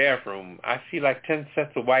out the bathroom, I see like 10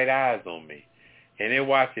 sets of white eyes on me. And they're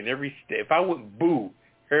watching every step. If I would boo,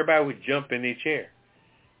 everybody would jump in their chair.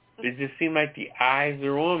 It just seemed like the eyes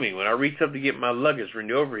are on me. When I reach up to get my luggage from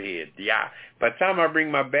the overhead, the eye. By the time I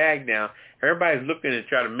bring my bag down, everybody's looking to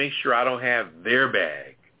try to make sure I don't have their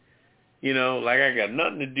bag. You know, like I got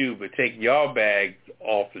nothing to do but take y'all bags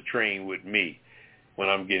off the train with me when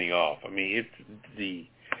I'm getting off. I mean, it's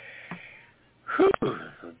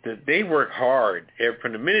they work hard.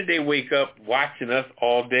 From the minute they wake up watching us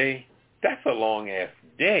all day, that's a long-ass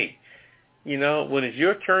day. You know, when it's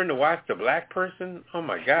your turn to watch the black person, oh,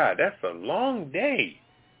 my God, that's a long day.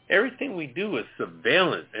 Everything we do is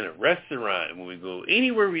surveillance in a restaurant. When we go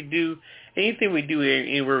anywhere we do, anything we do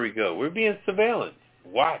anywhere we go, we're being surveillance,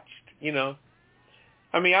 watched, you know.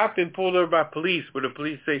 I mean, I've been pulled over by police where the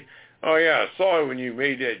police say, oh, yeah, I saw it when you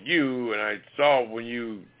made that U, and I saw it when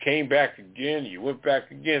you came back again, you went back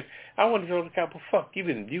again. I want to tell the cop, well, fuck, you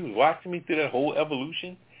was watching me through that whole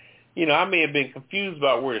evolution? You know, I may have been confused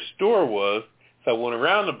about where the store was, so I went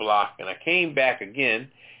around the block, and I came back again,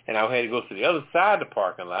 and I had to go to the other side of the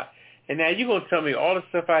parking lot. And now you're going to tell me all the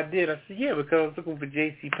stuff I did. I said, yeah, because I was looking for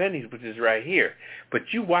JCPenney's, which is right here.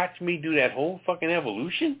 But you watched me do that whole fucking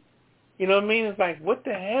evolution? You know what I mean? It's like, what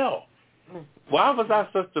the hell? Why was I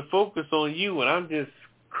supposed to focus on you when I'm just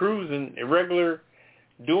cruising irregular,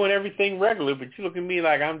 doing everything regular, but you look at me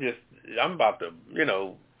like I'm about to, you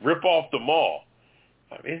know, rip off the mall.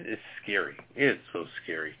 I mean, it's scary. It's so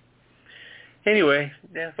scary. Anyway,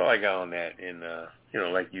 that's all I got on that. And, you know,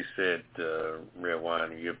 like you said, Red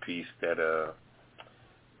Wine, in your piece, that,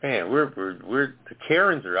 man, the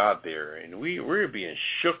Karens are out there, and we're being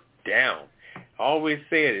shook down. I always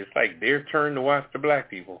say it. It's like their turn to watch the black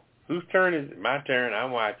people. Whose turn is it? My turn.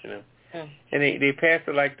 I'm watching them. And they pass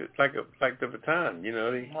it like the baton. You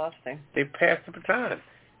know, they pass the baton.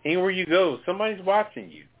 Anywhere you go, somebody's watching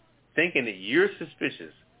you, thinking that you're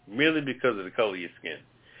suspicious merely because of the color of your skin.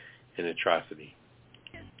 An atrocity.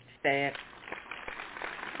 Sad.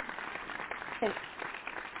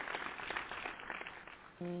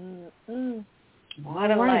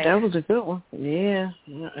 What a life. That was a good one. Yeah.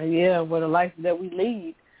 What a life that we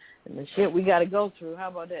lead and the shit we got to go through. How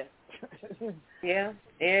about that? Yeah,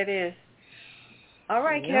 it is. All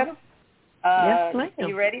right, yeah. Kettle. Yes, ma'am.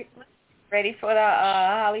 You ready? Ready for the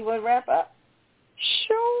Hollywood wrap up?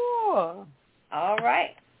 Sure. All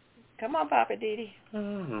right. Come on, Papa Didi.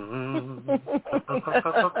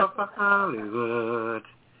 Hollywood.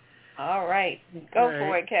 All right. Go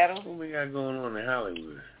for it, Kettle. What we got going on in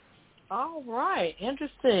Hollywood? All right.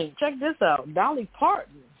 Interesting. Check this out. Dolly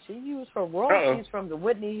Parton. She used her royalties from the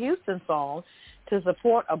Whitney Houston song to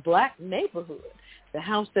support a black neighborhood, the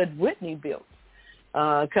house that Whitney built.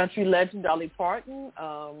 Country legend Dolly Parton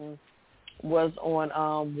was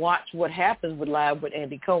on Watch What Happens with Live with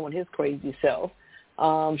Andy Cohen, his crazy self.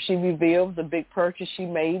 She revealed the big purchase she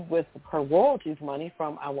made with her royalties money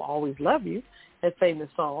from I Will Always Love You, that famous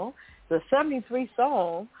song. The 73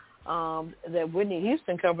 song that Whitney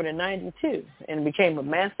Houston covered in 92 and became a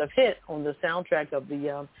massive hit on the soundtrack of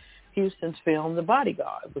the Houston's film The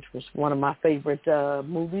Bodyguard, which was one of my favorite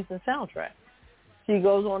movies and soundtracks. She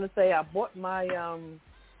goes on to say, I bought my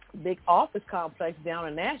big office complex down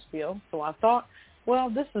in Nashville, so I thought, well,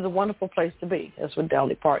 this is a wonderful place to be. That's what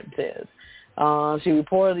Dolly Parton says. She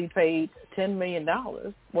reportedly paid $10 million.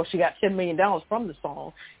 Well, she got $10 million from the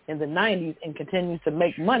song in the 90s and continues to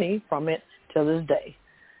make money from it till this day.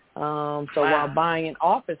 While buying an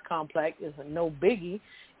office complex is a no biggie,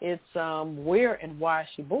 it's where and why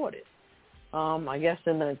she bought it. I guess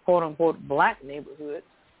in the quote-unquote black neighborhood.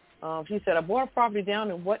 She said, I bought a property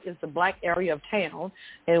down in what is the black area of town,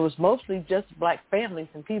 and it was mostly just black families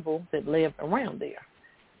and people that lived around there.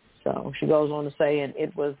 So she goes on to say, and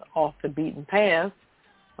it was off the beaten path.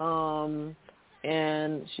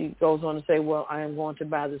 And she goes on to say, well, I am going to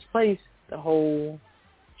buy this place, the whole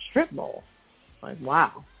strip mall. Like,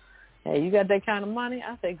 wow. Hey, you got that kind of money?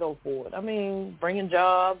 I say go for it. I mean, bringing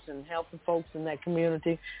jobs and helping folks in that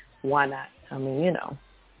community, why not? I mean, you know,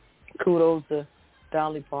 kudos to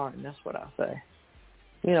Dolly Parton. That's what I say.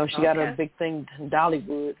 You know, she got her big thing in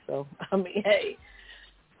Dollywood. So, I mean, hey.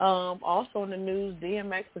 Also in the news,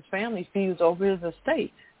 DMX's family feuds over his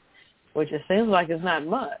estate. which it seems like is not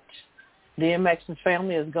much. DMX's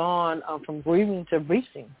family has gone from grieving to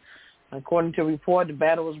breaching. According to a report, the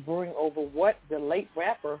battle was brewing over what the late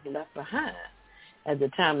rapper left behind. At the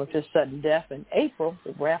time of his sudden death in April,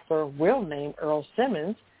 the rapper, real name Earl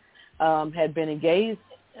Simmons, had been engaged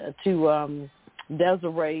to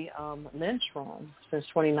Desiree Lindstrom since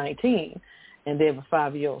 2019, and they have a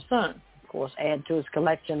 5-year-old son. Of course, add to his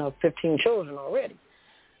collection of 15 children already.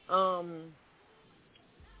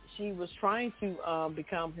 She was trying to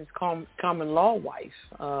become his common law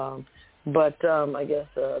wife, but I guess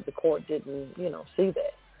the court didn't, see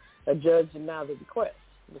that. A judge denied the request,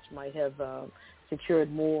 which might have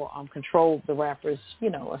secured more control of the rapper's,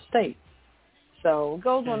 estate. So it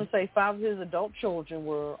goes on to say 5 of his adult children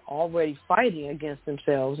were already fighting against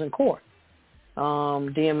themselves in court.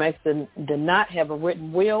 DMX did not have a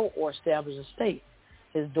written will or established estate.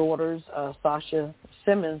 His daughters, Sasha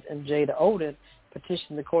Simmons and Jada Odin,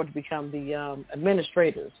 petitioned the court to become the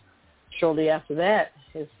administrators. Shortly after that,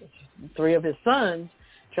 3 of his sons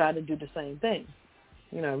tried to do the same thing.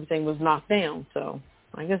 Everything was knocked down. So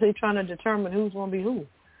I guess they're trying to determine who's going to be who.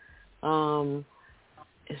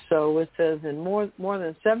 So it says in more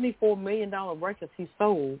than $74 million records he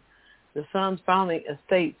sold, the son's family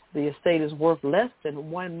estates, the estate is worth less than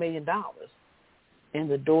 $1 million, and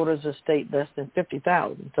the daughter's estate less than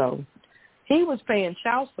 $50,000. So he was paying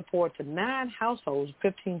child support to 9 households,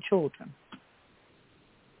 15 children.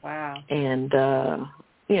 Wow. And,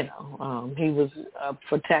 he was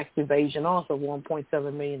for tax evasion also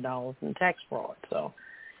 $1.7 million in tax fraud. So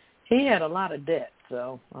he had a lot of debt.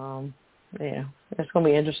 So, it's going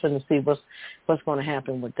to be interesting to see what's going to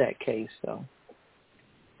happen with that case. So,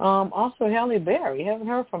 also Halle Berry, haven't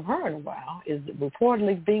heard from her in a while, is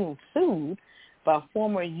reportedly being sued by a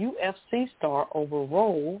former UFC star over a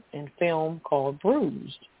role in film called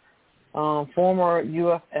Bruised. Former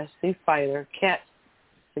UFC fighter Kat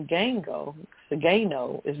Zingano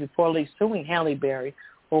is reportedly suing Halle Berry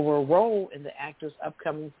over a role in the actor's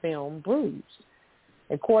upcoming film Bruised.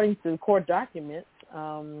 According to court documents,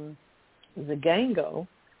 Zingano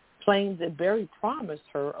claims that Berry promised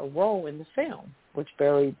her a role in the film, which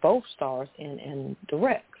Berry both stars in and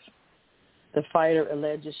directs. The fighter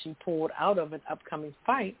alleges she pulled out of an upcoming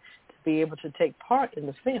fight to be able to take part in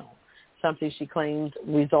the film, something she claims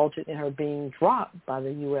resulted in her being dropped by the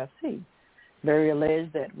UFC. Berry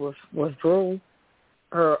alleged that withdrew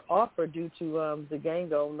her offer due to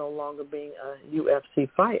Zingano no longer being a UFC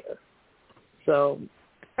fighter. So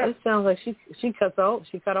it sounds like she cut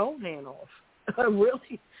her own hand off.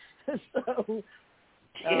 Really? So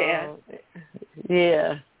yeah.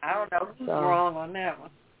 Yeah. I don't know who's wrong on that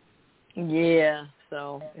one. Yeah.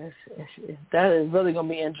 So that is really going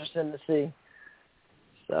to be interesting to see.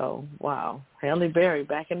 So wow, Halle Berry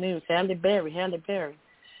back in news. Halle Berry. She's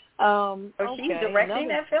directing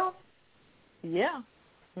that film? Yeah.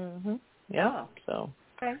 Mhm. Yeah. So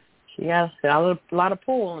okay. She got a lot of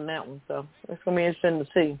pull on that one, so it's going to be interesting to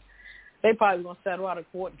see. They probably going to settle out of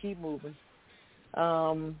court and keep moving.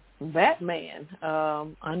 Batman,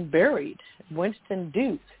 Unburied, Winston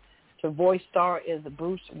Duke to voice star as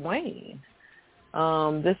Bruce Wayne.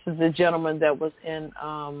 This is the gentleman that was in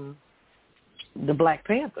the Black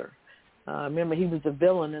Panther. Remember, he was the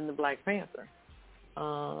villain in the Black Panther.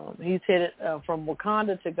 He's headed from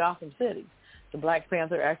Wakanda to Gotham City. The Black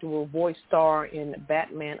Panther actor will voice star in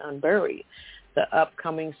Batman Unburied, the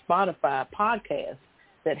upcoming Spotify podcast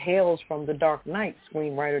that hails from The Dark Knight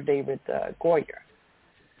screenwriter David Goyer.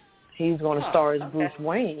 He's going to star as Bruce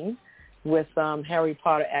Wayne with Harry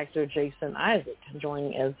Potter actor Jason Isaac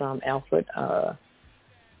joining as Alfred,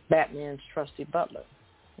 Batman's trusty butler.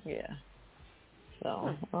 Yeah.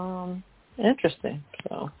 So, interesting.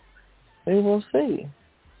 So, we will see.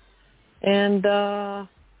 And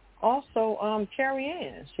also, Carrie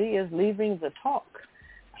Ann, she is leaving the talk.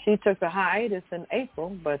 She took a hiatus in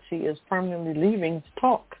April, but she is permanently leaving the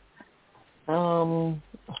talk.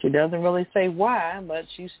 She doesn't really say why, but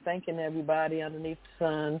she's thanking everybody underneath the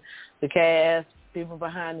sun, the cast, people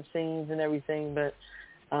behind the scenes and everything. But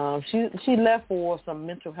she left for some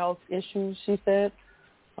mental health issues, she said.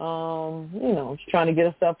 She's trying to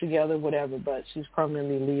get herself together, whatever, but she's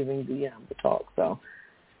permanently leaving the talk. So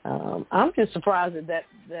I'm just surprised that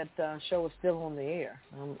show is still on the air.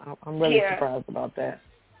 I'm really surprised about that.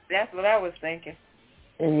 That's what I was thinking.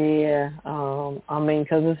 Yeah,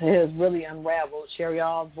 because it has really unraveled. Sherry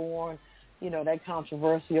Osbourne, that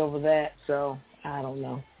controversy over that. So I don't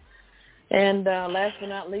know. And last but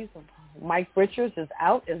not least, Mike Richards is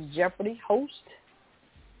out as Jeopardy host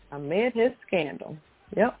amid his scandal.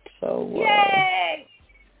 Yep. So yay!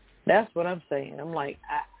 That's what I'm saying. I'm like,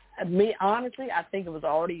 honestly, I think it was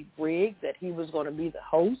already rigged that he was going to be the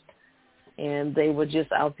host, and they were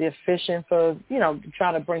just out there fishing for,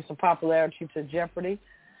 trying to bring some popularity to Jeopardy.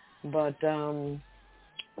 But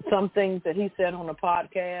some things that he said on the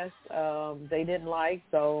podcast, they didn't like,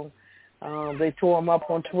 so they tore him up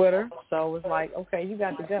on Twitter. So it was like, okay, you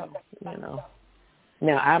got to go,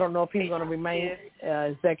 Now, I don't know if he's going to remain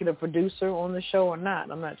executive producer on the show or not.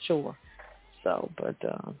 I'm not sure. So, but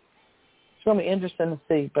it's going to be interesting to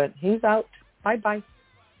see. But he's out. Bye-bye.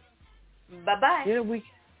 Bye-bye. You're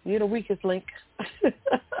the weakest link.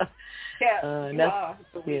 Yeah, you are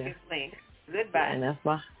the weakest link. Goodbye. And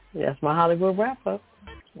that's my Hollywood wrap-up.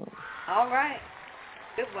 All right.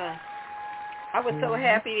 Good one. I was so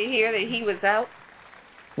happy to hear that he was out.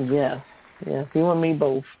 Yes, you and me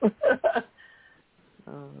both.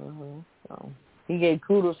 So he gave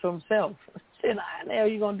kudos to himself. Said, how the hell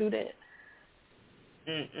you going to do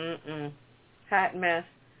that? Hot mess.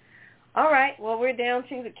 All right, well, we're down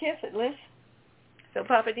to the Kiss It list. So,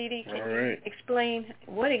 Papa Didi, can you explain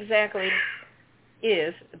what exactly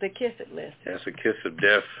is the Kiss It list? That's a kiss of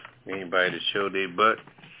death. Anybody that show their butt,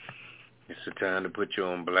 it's the time to put you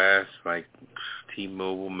on blast, like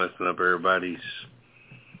T-Mobile messing up everybody's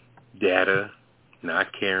data, not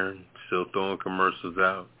caring, still throwing commercials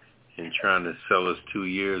out, and trying to sell us 2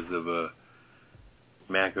 years of a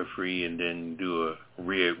McAfee and then do a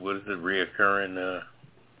reoccurring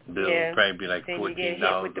bill. Yeah, probably be like $14 a month. Then you get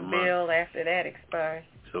hit with the bill after that expires.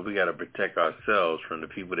 So we got to protect ourselves from the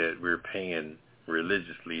people that we're paying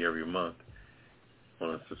religiously every month on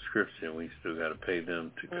a subscription. We still got to pay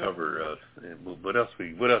them to cover us. And what else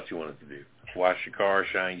you want us to do? Wash your car,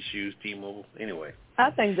 shine your shoes, T-Mobile? Anyway. I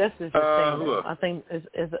think that's just the thing. I think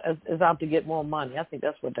it's out to get more money. I think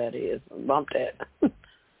that's what that is. Bump that.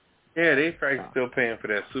 Yeah, they probably still paying for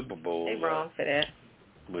that Super Bowl. They wrong for that.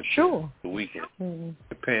 Sure. The weekend.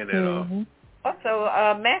 They're paying that off. Also,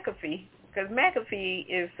 McAfee, because McAfee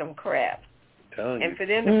is some crap. Telling you. And for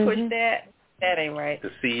them to push that ain't right.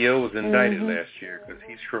 The CEO was indicted last year because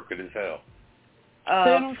he's crooked as hell.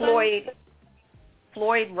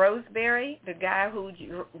 Floyd Roseberry, the guy who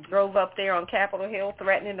drove up there on Capitol Hill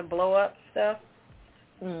threatening to blow up stuff,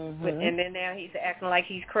 and then now he's acting like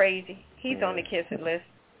he's crazy. He's on the Kiss It list.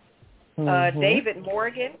 David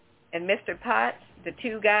Morgan and Mr. Potts, the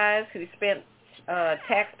two guys who spent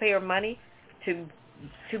taxpayer money to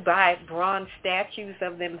buy bronze statues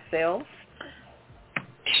of themselves.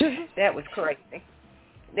 That was crazy.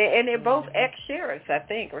 They're both ex-sheriffs, I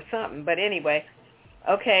think, or something. But anyway,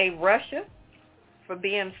 okay, Russia for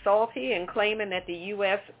being salty and claiming that the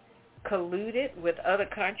U.S. colluded with other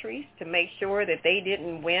countries to make sure that they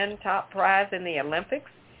didn't win top prize in the Olympics.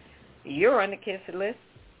 You're on the Kiss It list.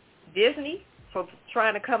 Disney for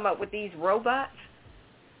trying to come up with these robots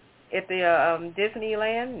at the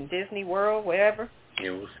Disneyland and Disney World, wherever.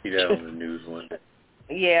 Yeah, we'll see that on the news one day.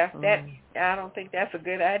 Yeah, I don't think that's a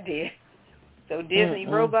good idea. So Disney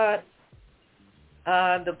robots.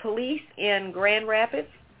 The police in Grand Rapids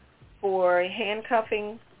for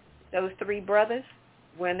handcuffing those three brothers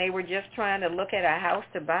when they were just trying to look at a house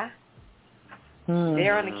to buy.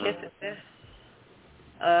 They're on the Kiss It list.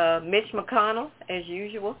 Mitch McConnell, as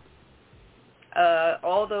usual.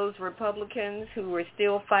 All those Republicans who were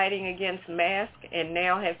still fighting against masks and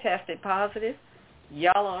now have tested positive,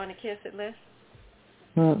 y'all are on the Kiss It list.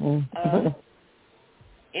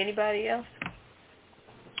 Anybody else?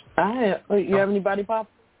 You have anybody, Pop?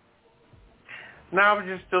 No, I was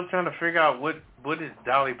just still trying to figure out what did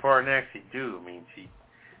Dolly Parton actually do. I mean,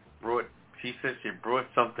 she said she brought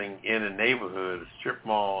something in a neighborhood, a strip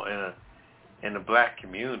mall in the black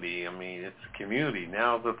community. I mean, it's a community.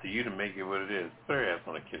 Now it's up to you to make it what it is. Put her ass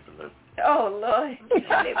on the Kiss It list. Oh, Lord. They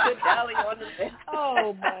put Dolly on the list.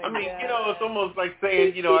 Oh, my God. I mean, it's almost like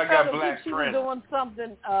saying, I got black friends. She was doing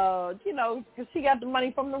something, because she got the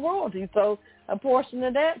money from the royalties. So a portion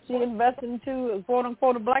of that she invested into,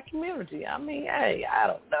 quote-unquote, a black community. I mean, hey, I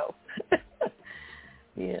don't know. But,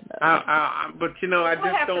 I just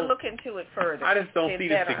have don't. to look into it further. I just don't see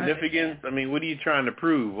the significance. I mean, what are you trying to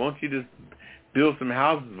prove? Won't you just build some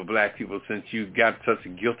houses for black people since you got such a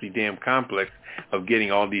guilty damn complex of getting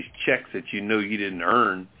all these checks that you didn't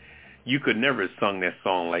earn? You could never have sung that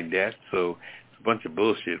song like that, so it's a bunch of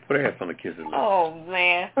bullshit. Put her ass on the Kiss It list. Oh,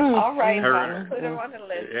 man. All right, put her on the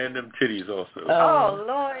list. And them titties also. Oh,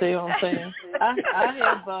 Lord. See what I'm saying? I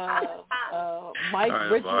have Mike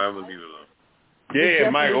Richards. I'm going to leave it alone. Yeah,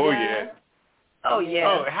 Mike. Oh, yeah. Oh, yeah.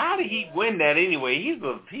 Oh, how did he win that anyway? He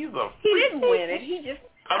didn't win it. He just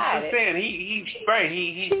I'm just saying,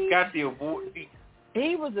 he got the award.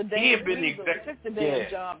 He was a damn took the damn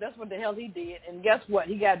job. That's what the hell he did. And guess what?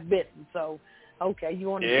 He got bitten. So Okay,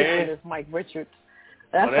 you on the show with Mike Richards.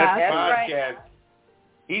 That's on that podcast. Right.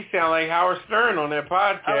 He sound like Howard Stern on that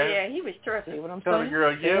podcast. Oh, yeah, he was terrific. See what I'm Tell saying? the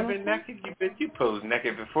girl, you ever been naked? You posed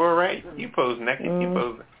naked before, right? You posed naked. You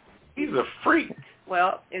posed. He's a freak.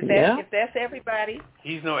 Well, if that's everybody?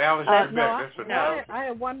 He's no Alex Trebek. That's what I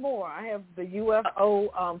have one more. I have the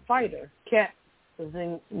UFO fighter, Kat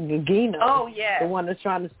Zingino. Oh, yeah. The one that's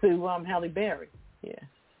trying to sue Halle Berry. Yeah.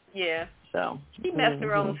 Yeah. So she messed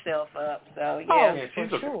her own self up. So yeah. Oh, yeah, she's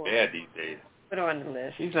looking bad these days. Put her on the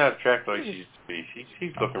list. She's not attractive like she used to be.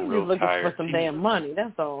 She's looking real looking tired. for some damn money.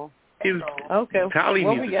 That's all. Okay. Holly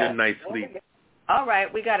needs a good night's sleep. All right,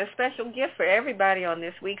 we got a special gift for everybody on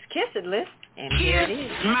this week's Kiss It list, and here it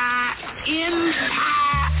is. My entire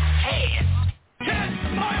ass. Kiss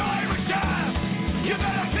my Irish ass. You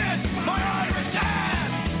better kiss my Irish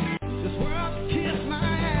ass. This world, kiss my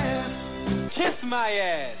ass. Kiss my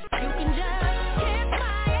ass. You can just kiss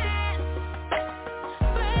my ass.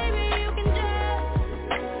 Baby, you can just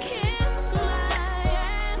kiss my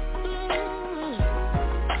ass.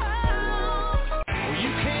 Oh,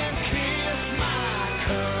 you can kiss my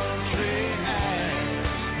country ass.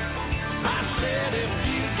 I said if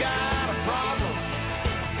you got a problem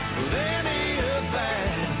with any of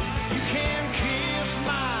that, you can kiss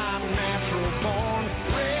my natural born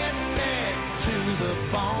redneck to the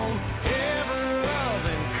bone,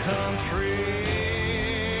 ever-loving country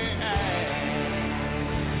ass.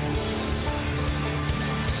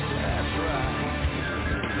 That's right.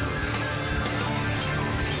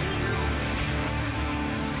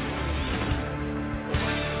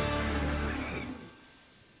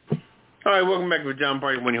 All right, welcome back to John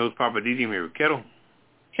Party. When your host Papa Didi, I'm here with Kettle.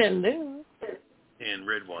 Hello. And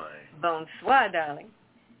red wine. Bonsoir, darling.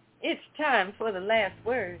 It's time for the last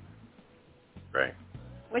word. Right.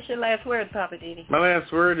 What's your last word, Papa Didi? My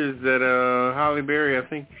last word is that Holly Berry, I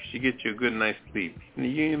think you should get you a good night's sleep.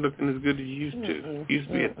 You ain't looking as good as you used to. You used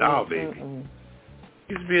to be a doll baby. You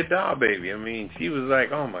used to be a doll baby. I mean, she was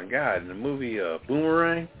like, oh my God, in the movie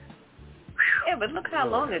Boomerang. Yeah, but look how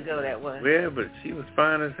long ago that was. Yeah, but she was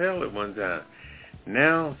fine as hell at one time.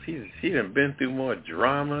 Now she done been through more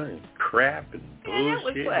drama and crap and bullshit. Yeah, that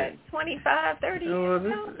was what, 25, 30 years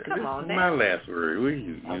ago? Come on now. My last word. Will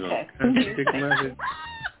you? Okay. Stick my head.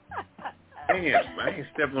 Damn, I ain't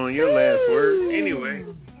stepping on your last word. Anyway,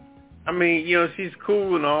 I mean, she's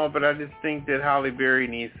cool and all, but I just think that Holly Berry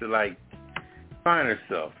needs to, find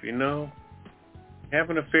herself, Have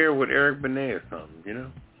an affair with Eric Benet or something,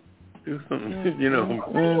 Do something,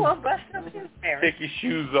 Why you want to bust up his marriage? Take your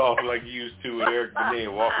shoes off like you used to with Eric Benet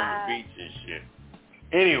and walk on the beach and shit.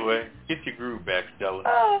 Anyway, get your groove back, Stella.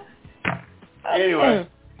 Okay. Anyway.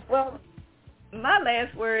 Well, my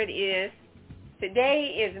last word is,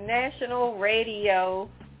 today is National Radio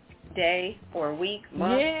Day or week,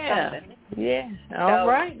 month, something. Yeah. All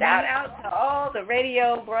right. Shout out to all the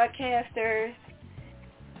radio broadcasters.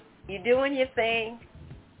 You're doing your thing.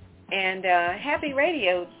 And happy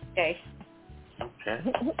Radio Day. Okay.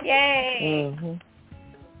 Yay. Mm-hmm.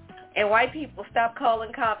 And white people, stop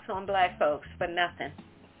calling cops on black folks for nothing.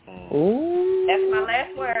 Ooh. That's my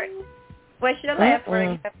last word. What's your last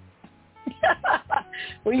word?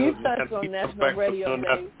 Well, you touched on National Radio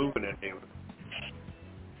Day.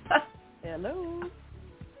 Hello.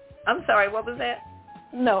 I'm sorry, what was that?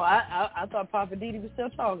 No, I thought Papa Didi was still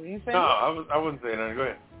talking. You finished? No, I wasn't saying that. Go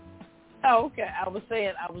ahead. Oh, okay. I was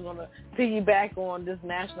saying I was going to piggyback on this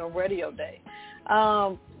National Radio Day.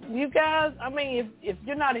 You guys, I mean, if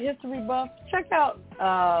you're not a history buff, check out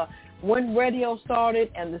when radio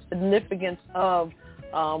started and the significance of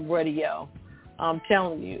radio. I'm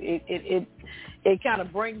telling you, it kind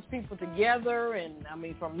of brings people together, and I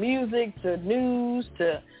mean, from music to news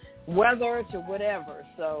to weather to whatever.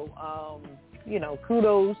 So,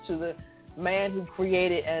 kudos to the man who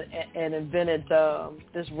created and invented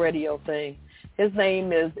this radio thing. His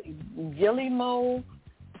name is Guillermo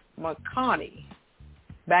Marconi,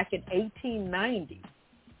 back in 1890.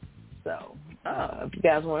 So if you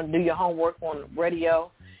guys want to do your homework on radio,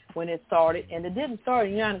 when it started, and it didn't start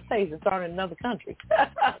in the United States, it started in another country.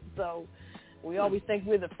 So we always think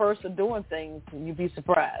we're the first of doing things, and you'd be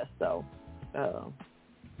surprised. So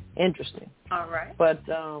interesting. All right. But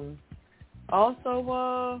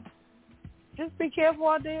also, just be careful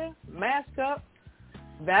out there. Mask up,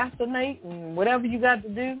 vaccinate, and whatever you got to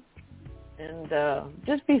do. And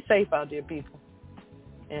just be safe out there, people.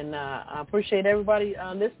 And I appreciate everybody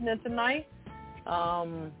listening tonight.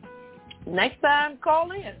 Next time,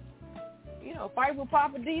 call in. Fight with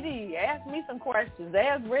Papa Didi. Ask me some questions.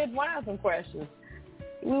 Ask Red Wine some questions.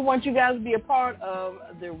 We want you guys to be a part of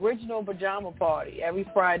the original Pajama Party every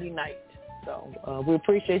Friday night. So we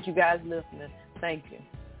appreciate you guys listening. Thank you.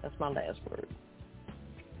 That's my last word.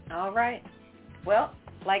 All right. Well,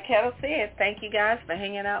 like Kettle said, thank you guys for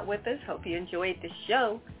hanging out with us. Hope you enjoyed the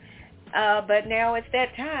show. But now it's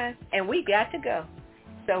that time, and we got to go.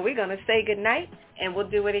 So we're going to say goodnight, and we'll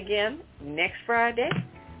do it again next Friday.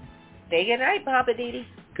 Say goodnight, Papa Didi.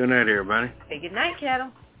 Good night, everybody. Say goodnight,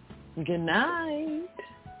 Kettle. Good night.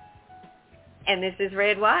 And this is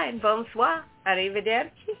Red Wine. Bonsoir.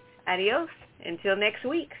 Arrivederci. Adios. Until next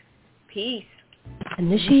week. Peace.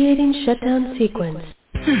 Initiating shutdown sequence.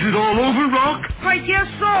 Is it all over, Rock? I guess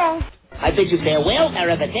so. I bid you farewell,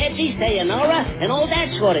 arrivederci, sayonara, and all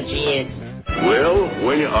that sort of jazz. Well,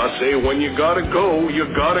 I say when you gotta go, you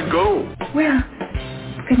gotta go. Well,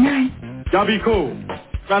 good night. Yabiko.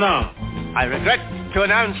 Sana. I regret to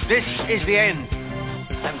announce this is the end.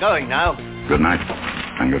 I'm going now. Good night,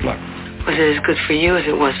 and good luck. Was it as good for you as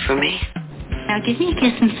it was for me? Now give me a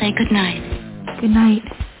kiss and say good night. Good night.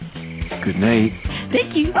 Good night.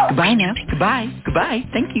 Thank you. Goodbye now. Goodbye. Goodbye.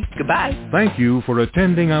 Thank you. Goodbye. Thank you for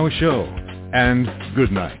attending our show, and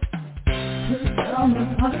good night.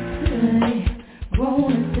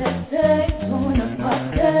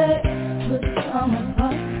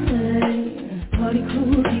 Party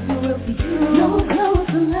cool.